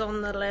 it is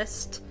on the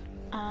list.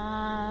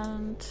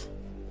 And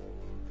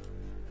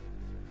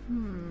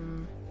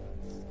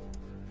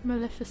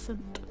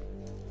Maleficent.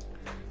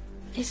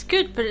 It's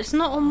good, but it's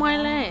not on my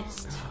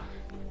list.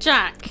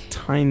 Jack.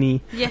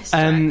 Tiny. Yes,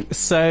 Jack.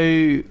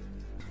 So,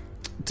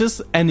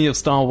 does any of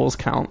Star Wars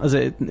count, as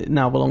it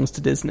now belongs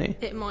to Disney?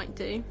 It might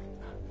do.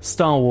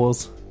 Star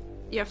Wars.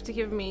 You have to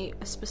give me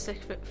a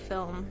specific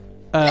film.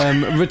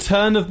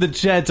 Return of the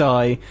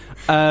Jedi.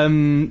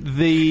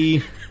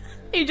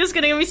 You're just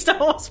going to give me Star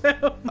Wars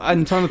film?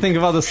 I'm trying to think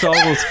of other Star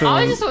Wars films.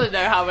 I just want to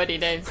know how many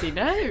names he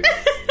knows.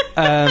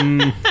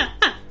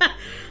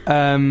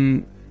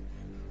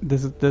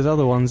 There's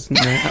other ones, isn't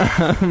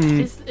there?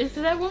 Is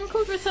there one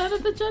called Return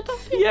of the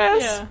Jedi?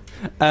 Yes.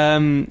 Yeah.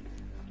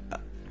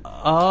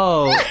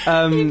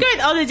 You're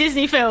going on the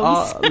Disney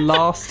films.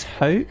 Last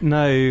Hope?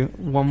 No,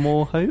 One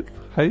More Hope?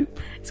 Hope?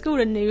 It's called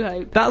A New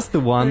Hope. That's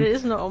the one. But it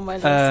is not on my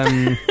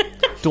list.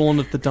 Dawn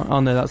of the Oh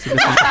no, that's a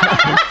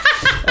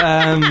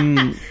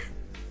different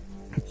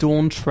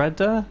Dawn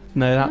Treader?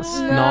 No, that's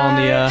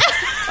Narnia.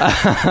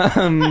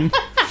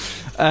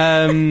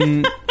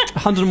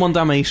 101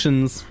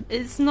 Dalmatians.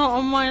 It's not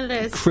on my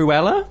list.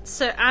 Cruella?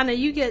 So, Anna,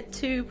 you get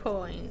 2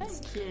 points.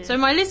 Thank you. So,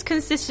 my list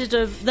consisted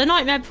of The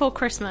Nightmare Before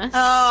Christmas.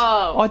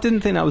 Oh. I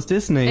didn't think that was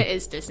Disney. It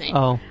is Disney.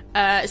 Oh.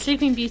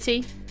 Sleeping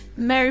Beauty.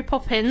 Mary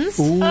Poppins.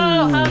 Ooh.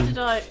 Oh, how did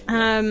I...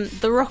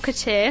 The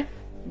Rocketeer.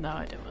 No,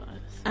 I don't want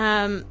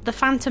this. The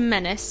Phantom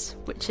Menace,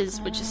 which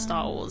is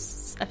Star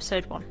Wars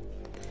Episode 1.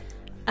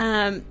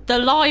 The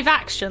live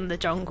action The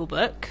Jungle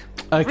Book.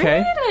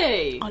 Okay.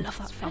 Really? I love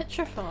that film.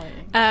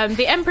 Petrifying.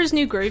 The Emperor's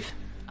New Groove.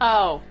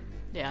 Oh,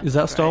 yeah. Is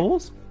that Star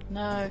Wars?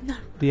 No.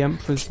 The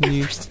Emperor's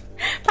New...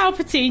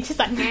 Palpatine, just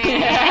like...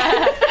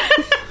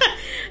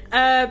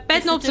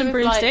 Bed Knobs and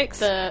Broomsticks.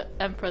 Like the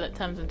Emperor that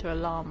turns into a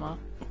llama.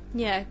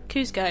 Yeah,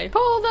 Kuzco.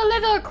 Pull the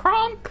leather,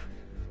 Kronk!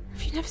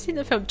 Have you never seen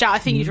the film? Jack, I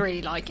think you'd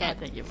really like it. I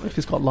think you would. If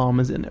it's got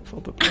llamas in it,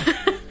 probably.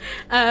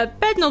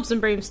 Bed Knobs and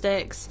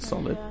Broomsticks.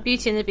 Solid.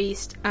 Beauty and the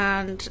Beast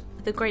and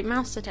The Great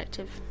Mouse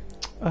Detective.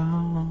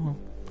 Oh.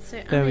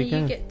 So, There Anna, we go.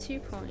 you get 2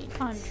 points.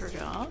 Kind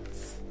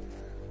regards.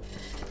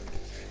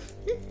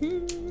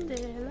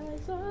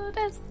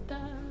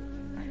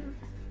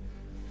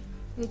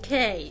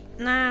 Okay,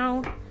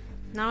 now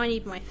I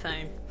need my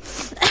phone.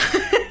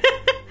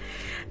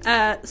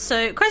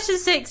 So question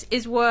 6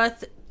 is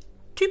worth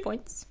 2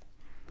 points.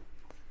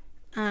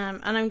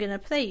 And I'm going to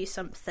play you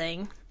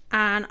something.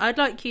 And I'd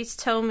like you to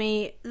tell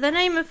me the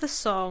name of the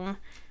song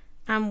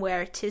and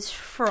where it is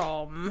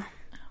from.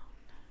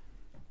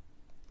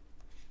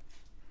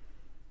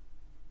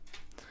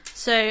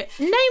 So,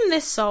 name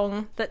this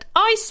song that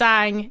I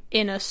sang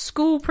in a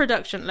school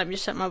production. Let me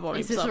just set my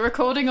volume Is this up. a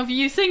recording of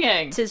you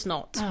singing? It is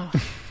not. Oh.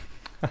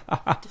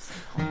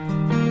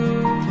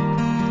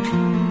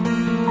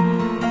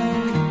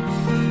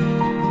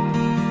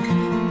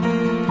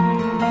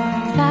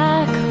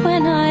 Back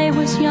when I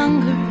was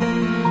younger,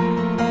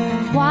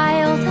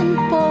 wild and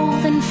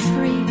bold and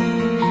free,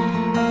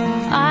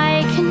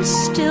 I can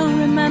still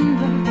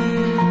remember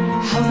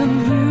how the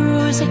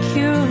music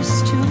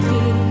used to be.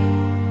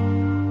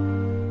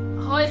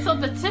 Oh, it's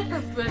on the tip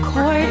of the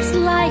Chords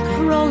like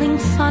rolling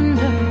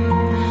thunder,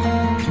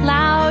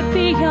 loud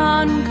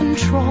beyond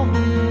control.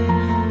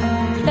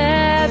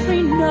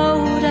 Every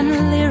note and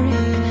lyric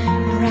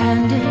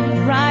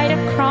branded right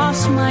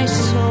across my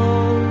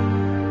soul.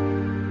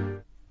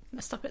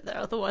 I'll stop it there,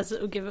 otherwise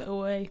it'll give it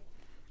away.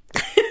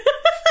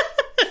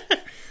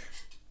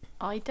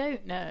 I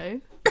don't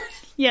know.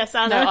 Yes,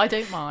 Anna. No, I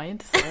don't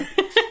mind. So.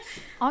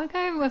 I'm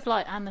going with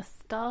like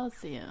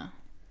Anastasia.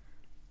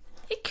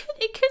 It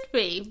could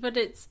be, but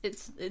it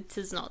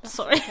is not.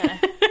 Sorry. Okay.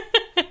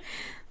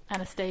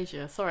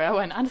 Anastasia. Sorry, I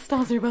went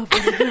Anastasia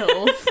Beverly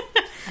Hills.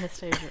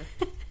 Anastasia.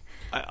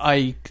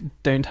 I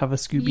don't have a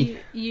Scooby.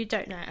 You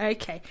don't know.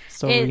 Okay.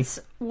 Sorry. It's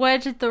Where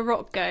Did the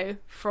Rock Go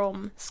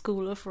from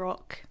School of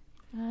Rock.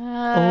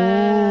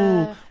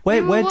 Oh,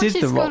 wait, where did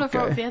the School rock of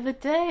go? Rock the other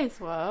day as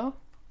well.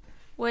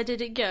 Where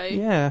did it go?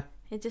 Yeah.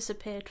 It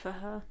disappeared for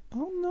her.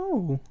 Oh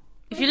no.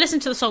 If you listen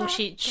to the song,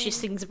 she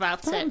sings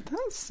about it.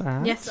 That's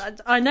sad. Yes,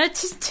 I know.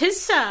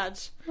 Tis sad.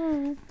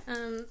 Oh.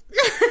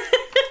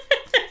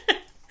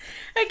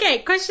 Okay,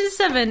 question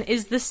 7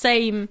 is the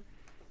same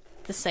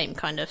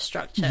kind of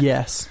structure.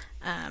 Yes.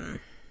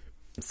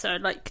 So,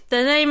 like,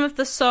 the name of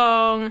the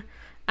song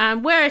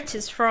and where it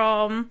is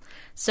from.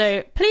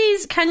 So,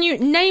 please, can you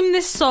name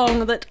this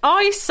song that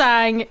I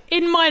sang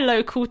in my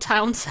local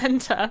town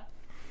centre?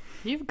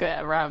 You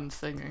get around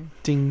singing.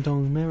 Ding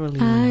dong merrily.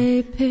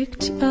 I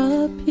picked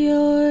up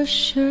your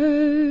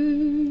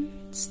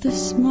shirts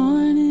this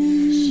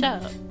morning.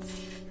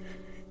 Shirts?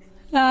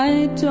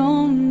 I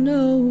don't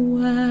know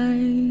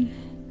why.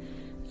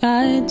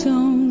 I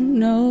don't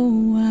know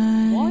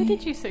why. Why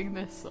did you sing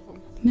this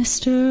song?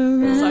 Mr.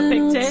 Because I picked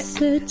Reynolds it.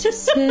 said to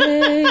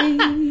say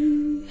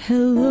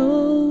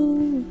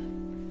hello.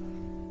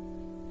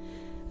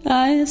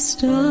 I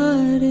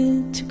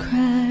started to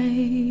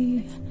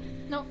cry.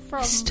 Not from.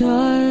 I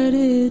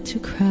started to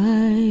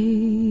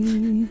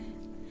cry.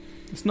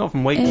 It's not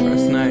from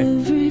Waitress, no.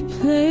 Every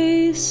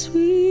place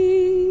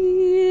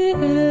we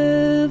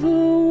ever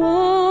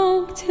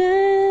walked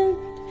and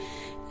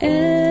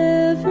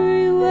every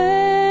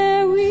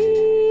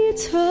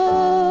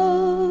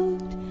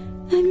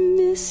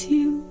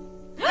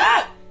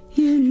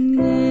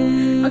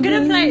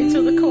say it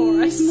till the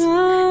chorus.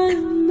 My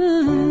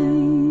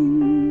mind,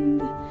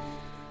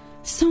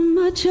 so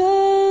much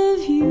of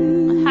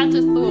you. I had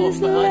a thought,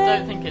 but I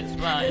don't think it's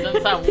that. It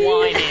doesn't sound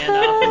whiny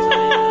enough.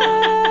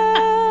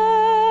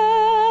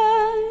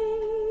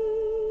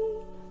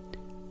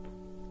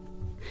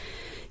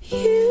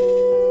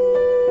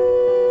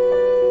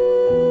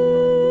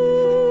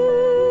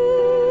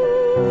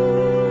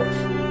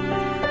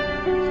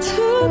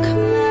 Took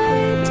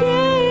my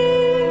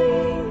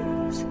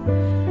days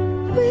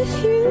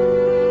with you.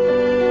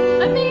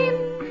 I mean,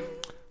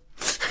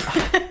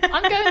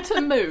 I'm going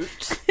to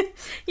moot.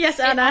 Yes,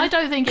 Anna. I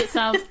don't think it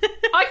sounds.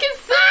 I can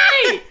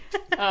see.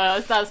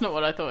 That's not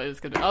what I thought it was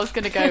going to be. I was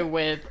going to go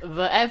with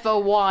the ever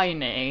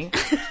whiny.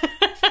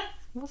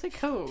 What's it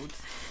called?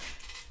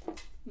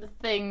 The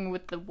thing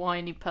with the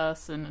whiny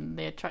person and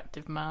the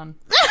attractive man.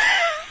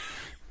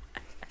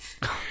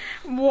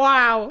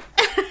 Wow.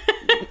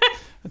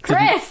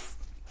 Chris!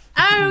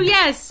 Oh,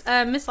 yes.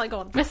 Miss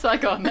Saigon. Miss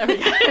Saigon, there we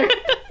go.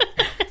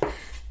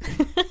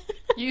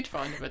 You'd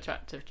find him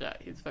attractive,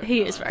 Jack.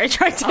 He is very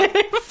attractive.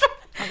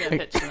 I'll get a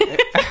picture of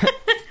it.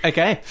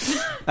 Okay.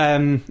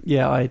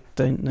 Yeah, I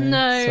don't know.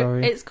 No,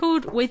 Sorry. it's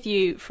called With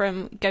You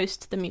from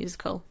Ghost the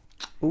Musical.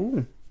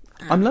 Ooh.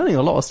 I'm learning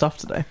a lot of stuff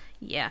today.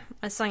 Yeah,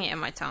 I sang it in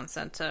my town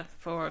centre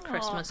for a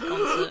Christmas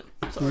concert.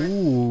 Sorry,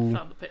 Ooh.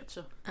 found the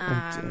picture.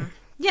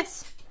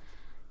 Yes.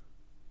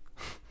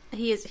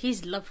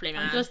 He's lovely,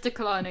 man. I'm just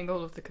declining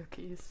all of the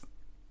cookies.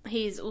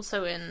 He's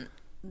also in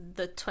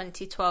the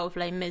 2012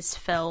 Les Mis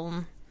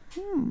film.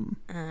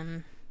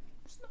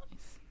 It's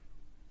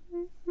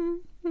nice.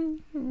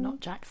 Not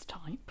Jack's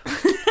type.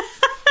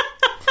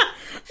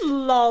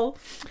 Lol.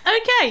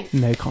 Okay.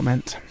 No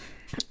comment.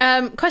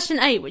 Question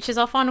 8, which is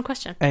our final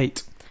question.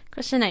 8.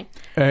 Question 8.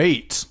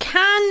 8.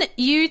 Can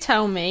you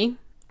tell me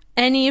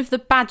any of the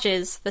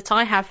badges that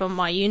I have on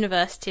my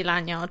university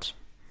lanyard?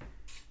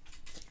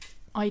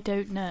 I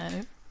don't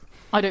know.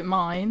 I don't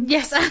mind.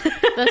 Yes.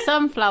 The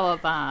sunflower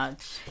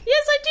badge.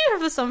 Yes, I do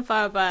have a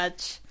sunflower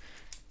badge.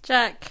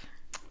 Jack.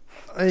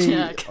 I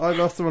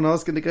lost the one I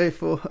was going to go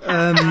for.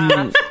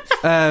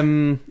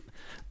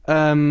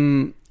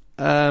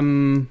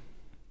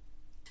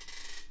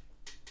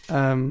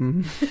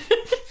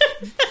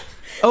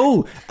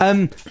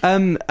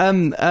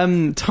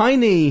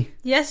 Tiny.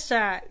 Yes,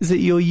 Jack. Is it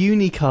your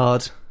uni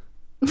card?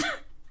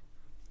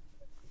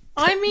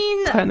 I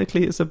mean,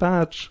 Technically, it's a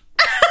badge.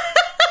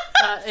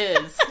 That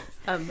is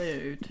a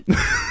mood.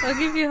 I'll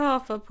give you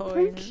half a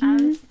point.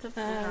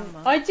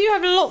 I do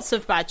have lots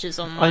of badges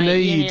on my I know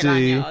uni you do.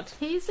 lanyard.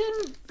 He's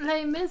in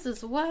Les Mis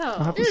as well.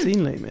 I haven't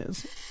seen Les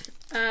Mis.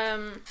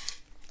 The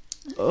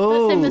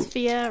same as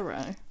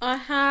Fiero. I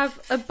have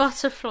a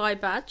butterfly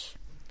badge,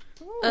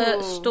 a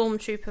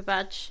stormtrooper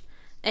badge,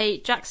 a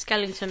Jack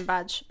Skellington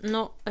badge,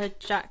 not a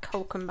Jack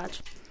Hoclombe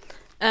badge,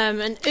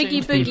 an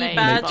Oogie Boogie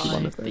badge,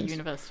 By the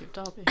University of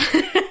Derby.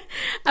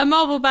 a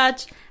Marvel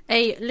badge,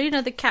 a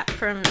Luna the Cat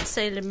from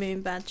Sailor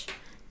Moon badge,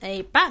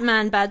 a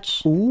Batman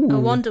badge, Ooh. a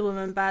Wonder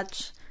Woman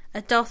badge,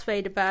 a Darth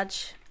Vader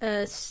badge,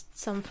 a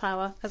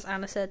sunflower, as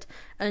Anna said,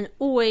 an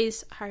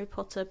Always Harry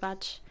Potter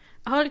badge,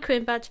 a Harley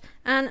Quinn badge,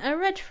 and a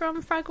Red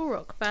from Fraggle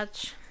Rock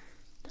badge.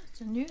 That's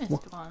the newest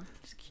one.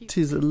 It's cute.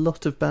 It is a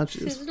lot of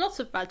badges. There's lots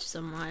of badges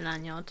on my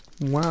lanyard.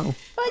 Wow.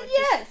 But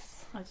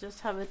yes! I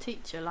just have a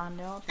teacher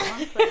lanyard.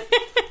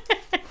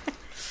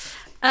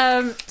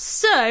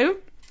 So...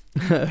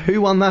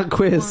 Who won that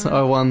quiz,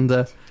 I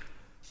wonder?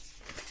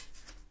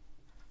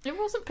 It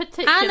wasn't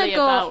particularly Anna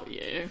got about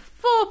you.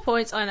 4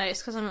 points. I know,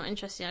 it's because I'm not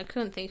interested. I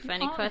couldn't think of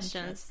any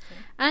questions.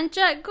 And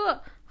Jack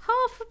got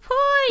half a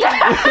point!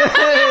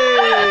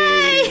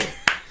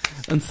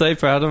 I'm so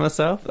proud of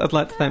myself. I'd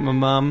like to thank my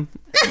mum,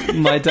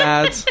 my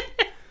dad,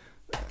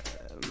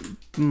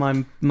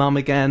 my mum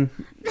again.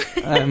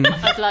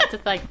 I'd like to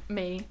thank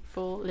me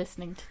for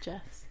listening to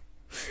Jess.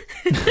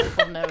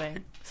 For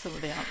knowing some of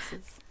the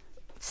answers.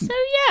 So,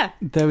 yeah.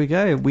 There we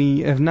go.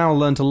 We have now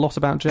learnt a lot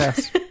about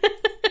Jess.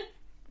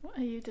 What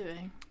are you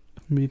doing?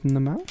 Moving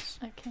the mouse.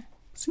 Okay.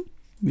 See?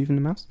 Moving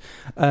the mouse.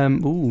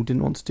 Ooh,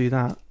 didn't want to do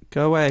that.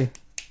 Go away.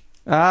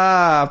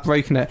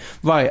 Breaking it.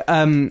 Right,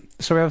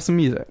 shall we have some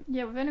music?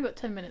 Yeah, we've only got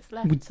 10 minutes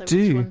left, We so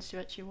do. which ones do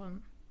you actually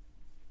want?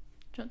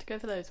 Do you want to go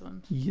for those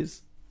ones?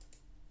 Yes.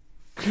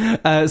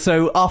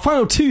 So our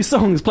final 2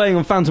 songs playing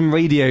on Phantom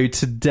Radio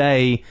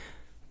today,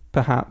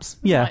 perhaps.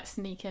 Yeah. Might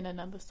sneak in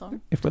another song.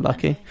 If we're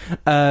lucky.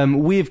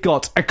 We've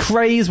got A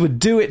Craze with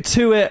Do It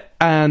To It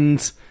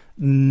and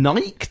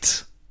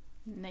Naked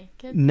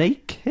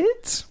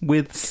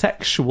with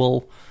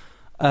Sexual.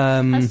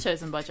 That's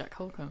chosen by Jack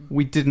Hoclombe.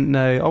 We didn't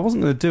know. I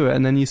wasn't going to do it,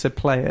 and then you said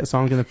play it, so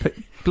I'm going to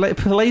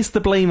place the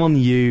blame on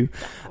you.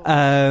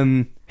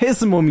 Here's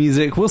some more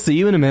music. We'll see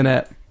you in a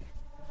minute.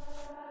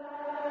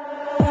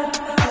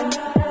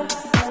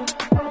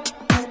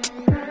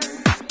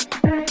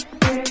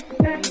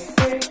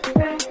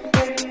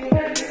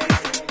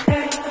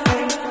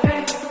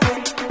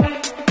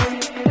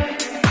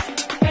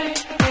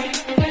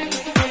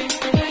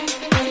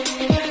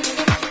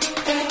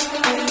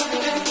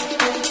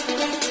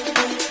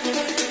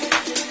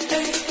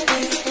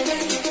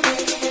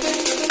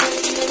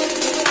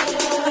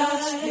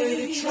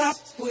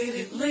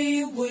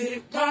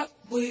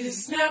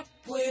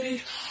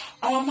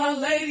 my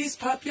ladies,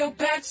 pop your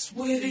backs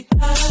with it.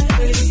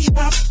 Ladies,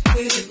 pop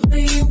with it,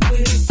 lean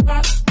with it,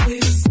 rock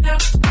with it,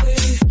 snap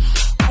with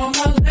it. All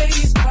my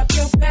ladies, pop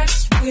your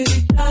backs with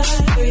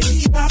it.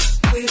 Ladies, pop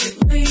with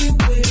it, lean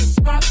with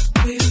it, rock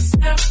with it,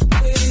 snap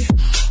with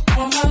it.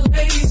 All my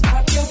ladies,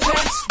 pop your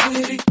backs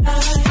with it.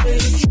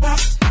 Ladies, pop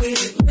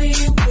with it,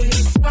 lean with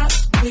it, rock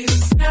with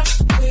it, snap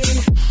with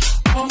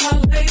it. All my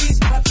ladies,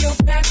 pop your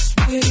backs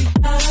with it.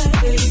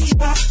 Ladies,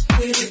 pop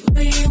with it,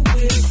 lean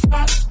with it,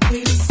 rock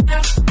with it,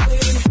 snap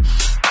with it.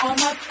 All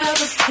my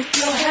fellas, put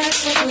your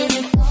hands up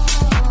with it.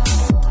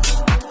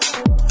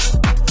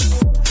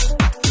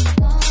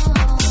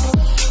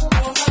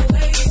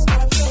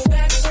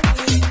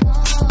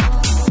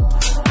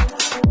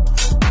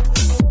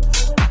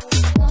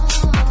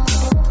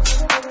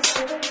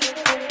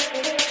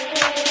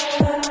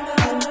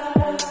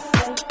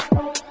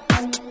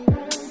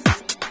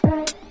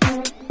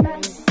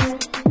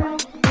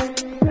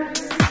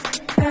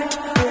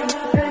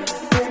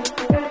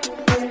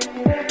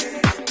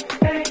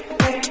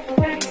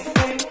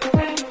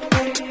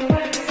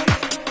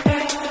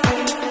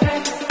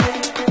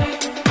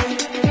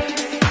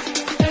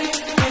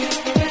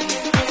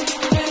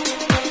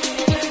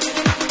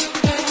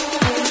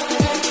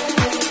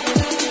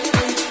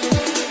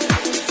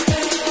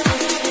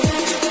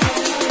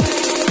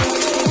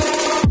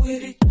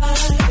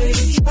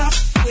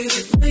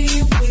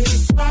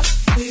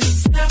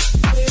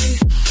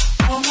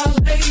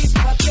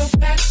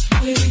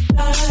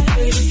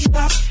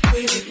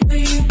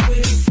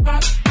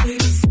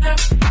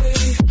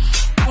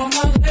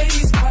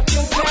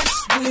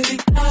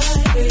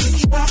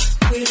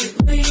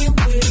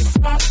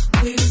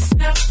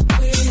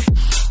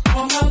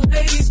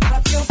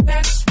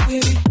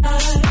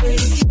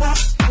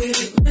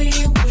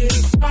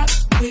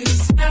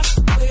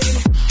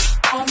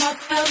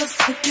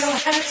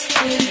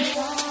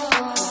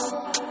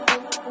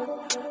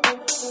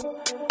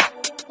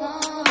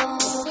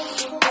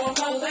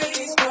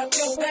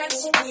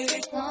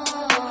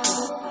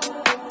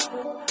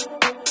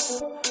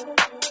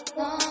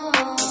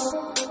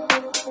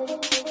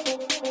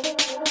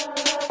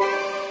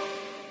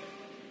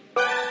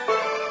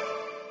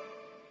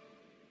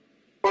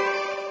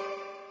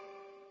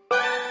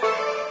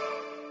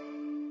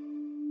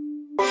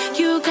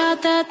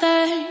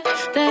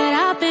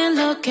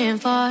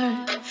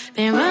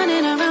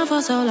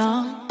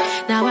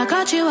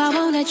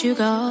 You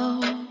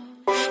go.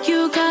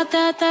 You got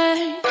that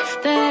thing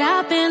that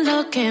I've been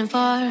looking for,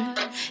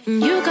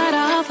 and you got a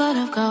heart full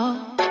of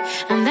gold,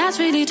 and that's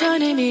really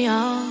turning me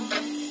on.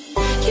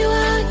 You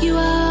are, you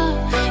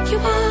are, you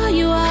are,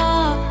 you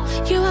are,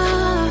 you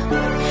are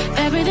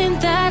everything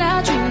that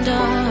I dreamed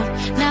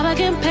of. Now I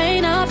can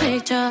paint a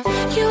picture.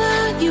 You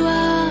are, you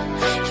are,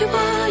 you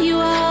are, you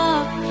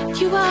are,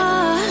 you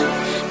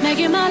are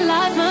making my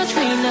life much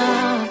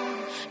greener.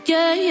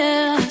 Yeah,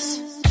 yes.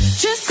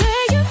 Just say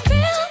you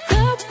feel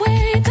the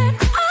way that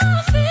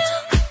I feel.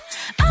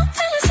 I'm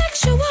feeling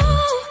sexual,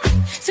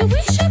 so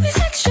we should be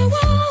sexual.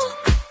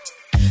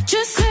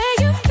 Just say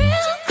you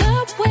feel the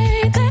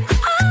way that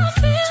I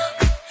feel.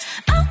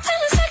 I'm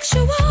feeling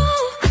sexual,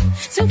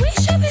 so we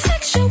should be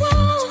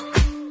sexual.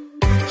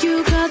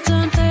 You got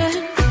something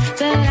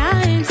that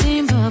I ain't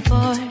seen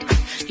before.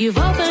 You've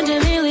opened a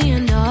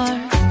million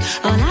doors.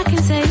 All I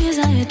can say is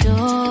I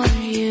adore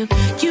you.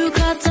 You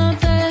got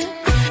something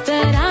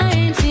that I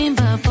ain't seen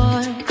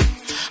before.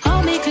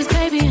 Hold me 'cause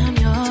baby I'm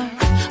yours.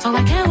 Oh,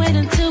 I can't wait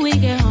until we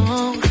get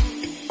home.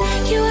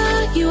 You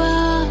are, you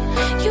are,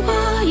 you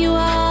are, you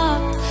are,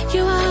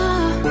 you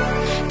are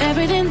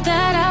everything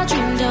that I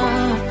dreamed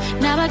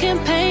of. Now I can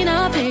paint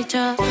a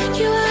picture.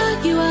 You are,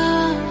 you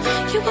are,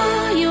 you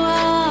are, you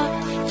are,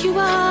 you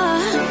are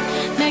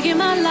making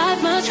my life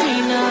much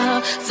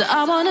greener. So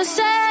I wanna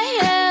say,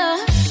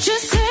 yeah,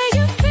 just say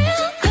you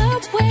feel the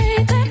way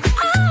that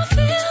I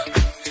feel.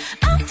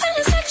 I'm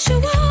feeling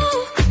sexual,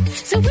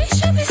 so we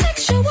should be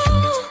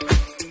sexual.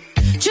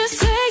 Just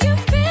say you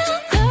feel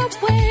the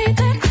way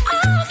that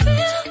I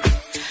feel.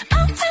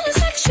 I'm feeling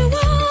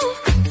sexual,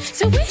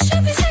 so we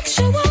should be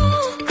sexual.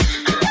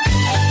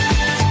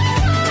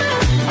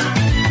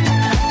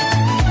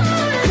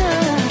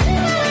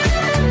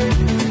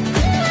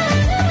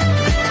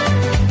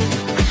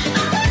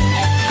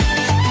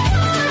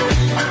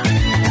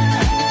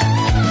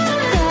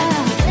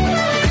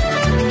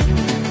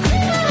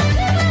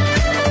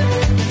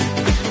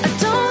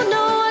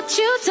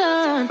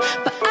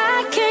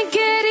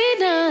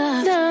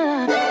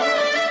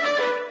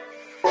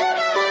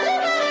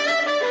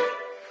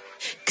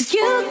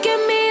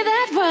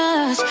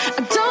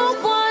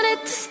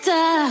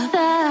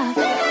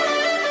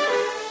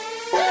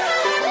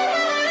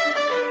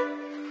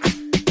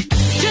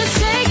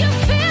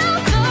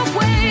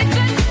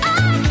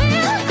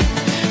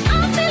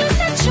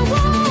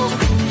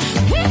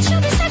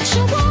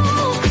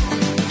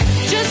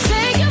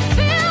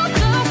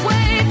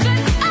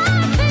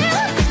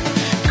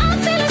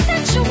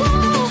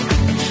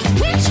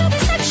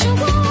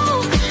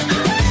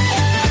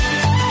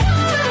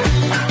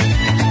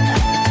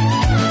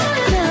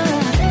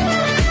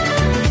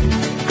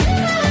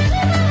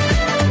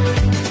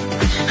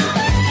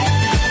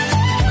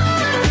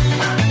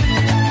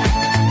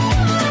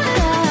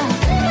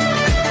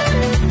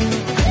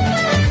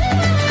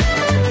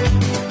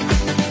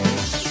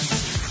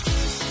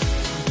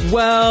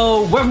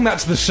 Well, welcome back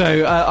to the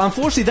show.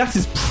 Unfortunately, that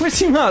is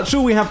pretty much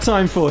all we have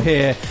time for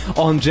here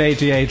on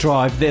JJA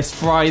Drive this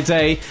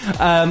Friday.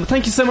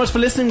 Thank you so much for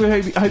listening.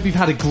 I hope you've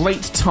had a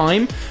great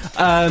time.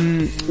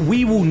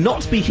 We will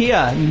not be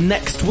here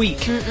next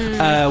week.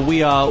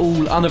 We are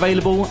all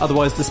unavailable,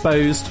 otherwise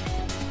deposed.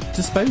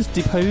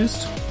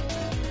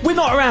 We're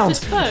not around.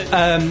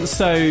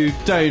 So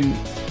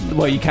don't...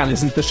 Well, you can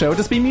listen to the show. It'll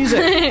just be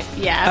music.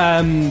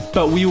 Yeah.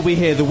 But we will be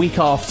here the week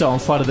after on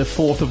Friday the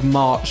 4th of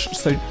March.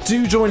 So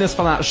do join us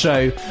for that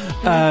show.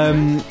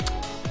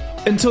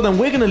 Until then,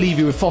 we're going to leave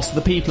you with Foster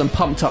the People and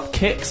Pumped Up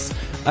Kicks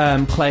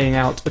playing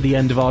out at the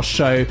end of our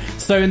show.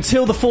 So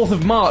until the 4th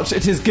of March,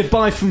 it is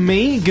goodbye from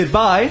me.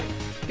 Goodbye.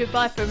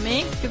 Goodbye from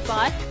me.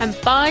 Goodbye. And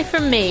bye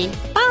from me.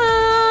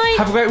 Bye.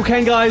 Have a great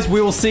weekend, guys.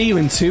 We will see you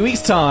in 2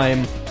 weeks'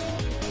 time.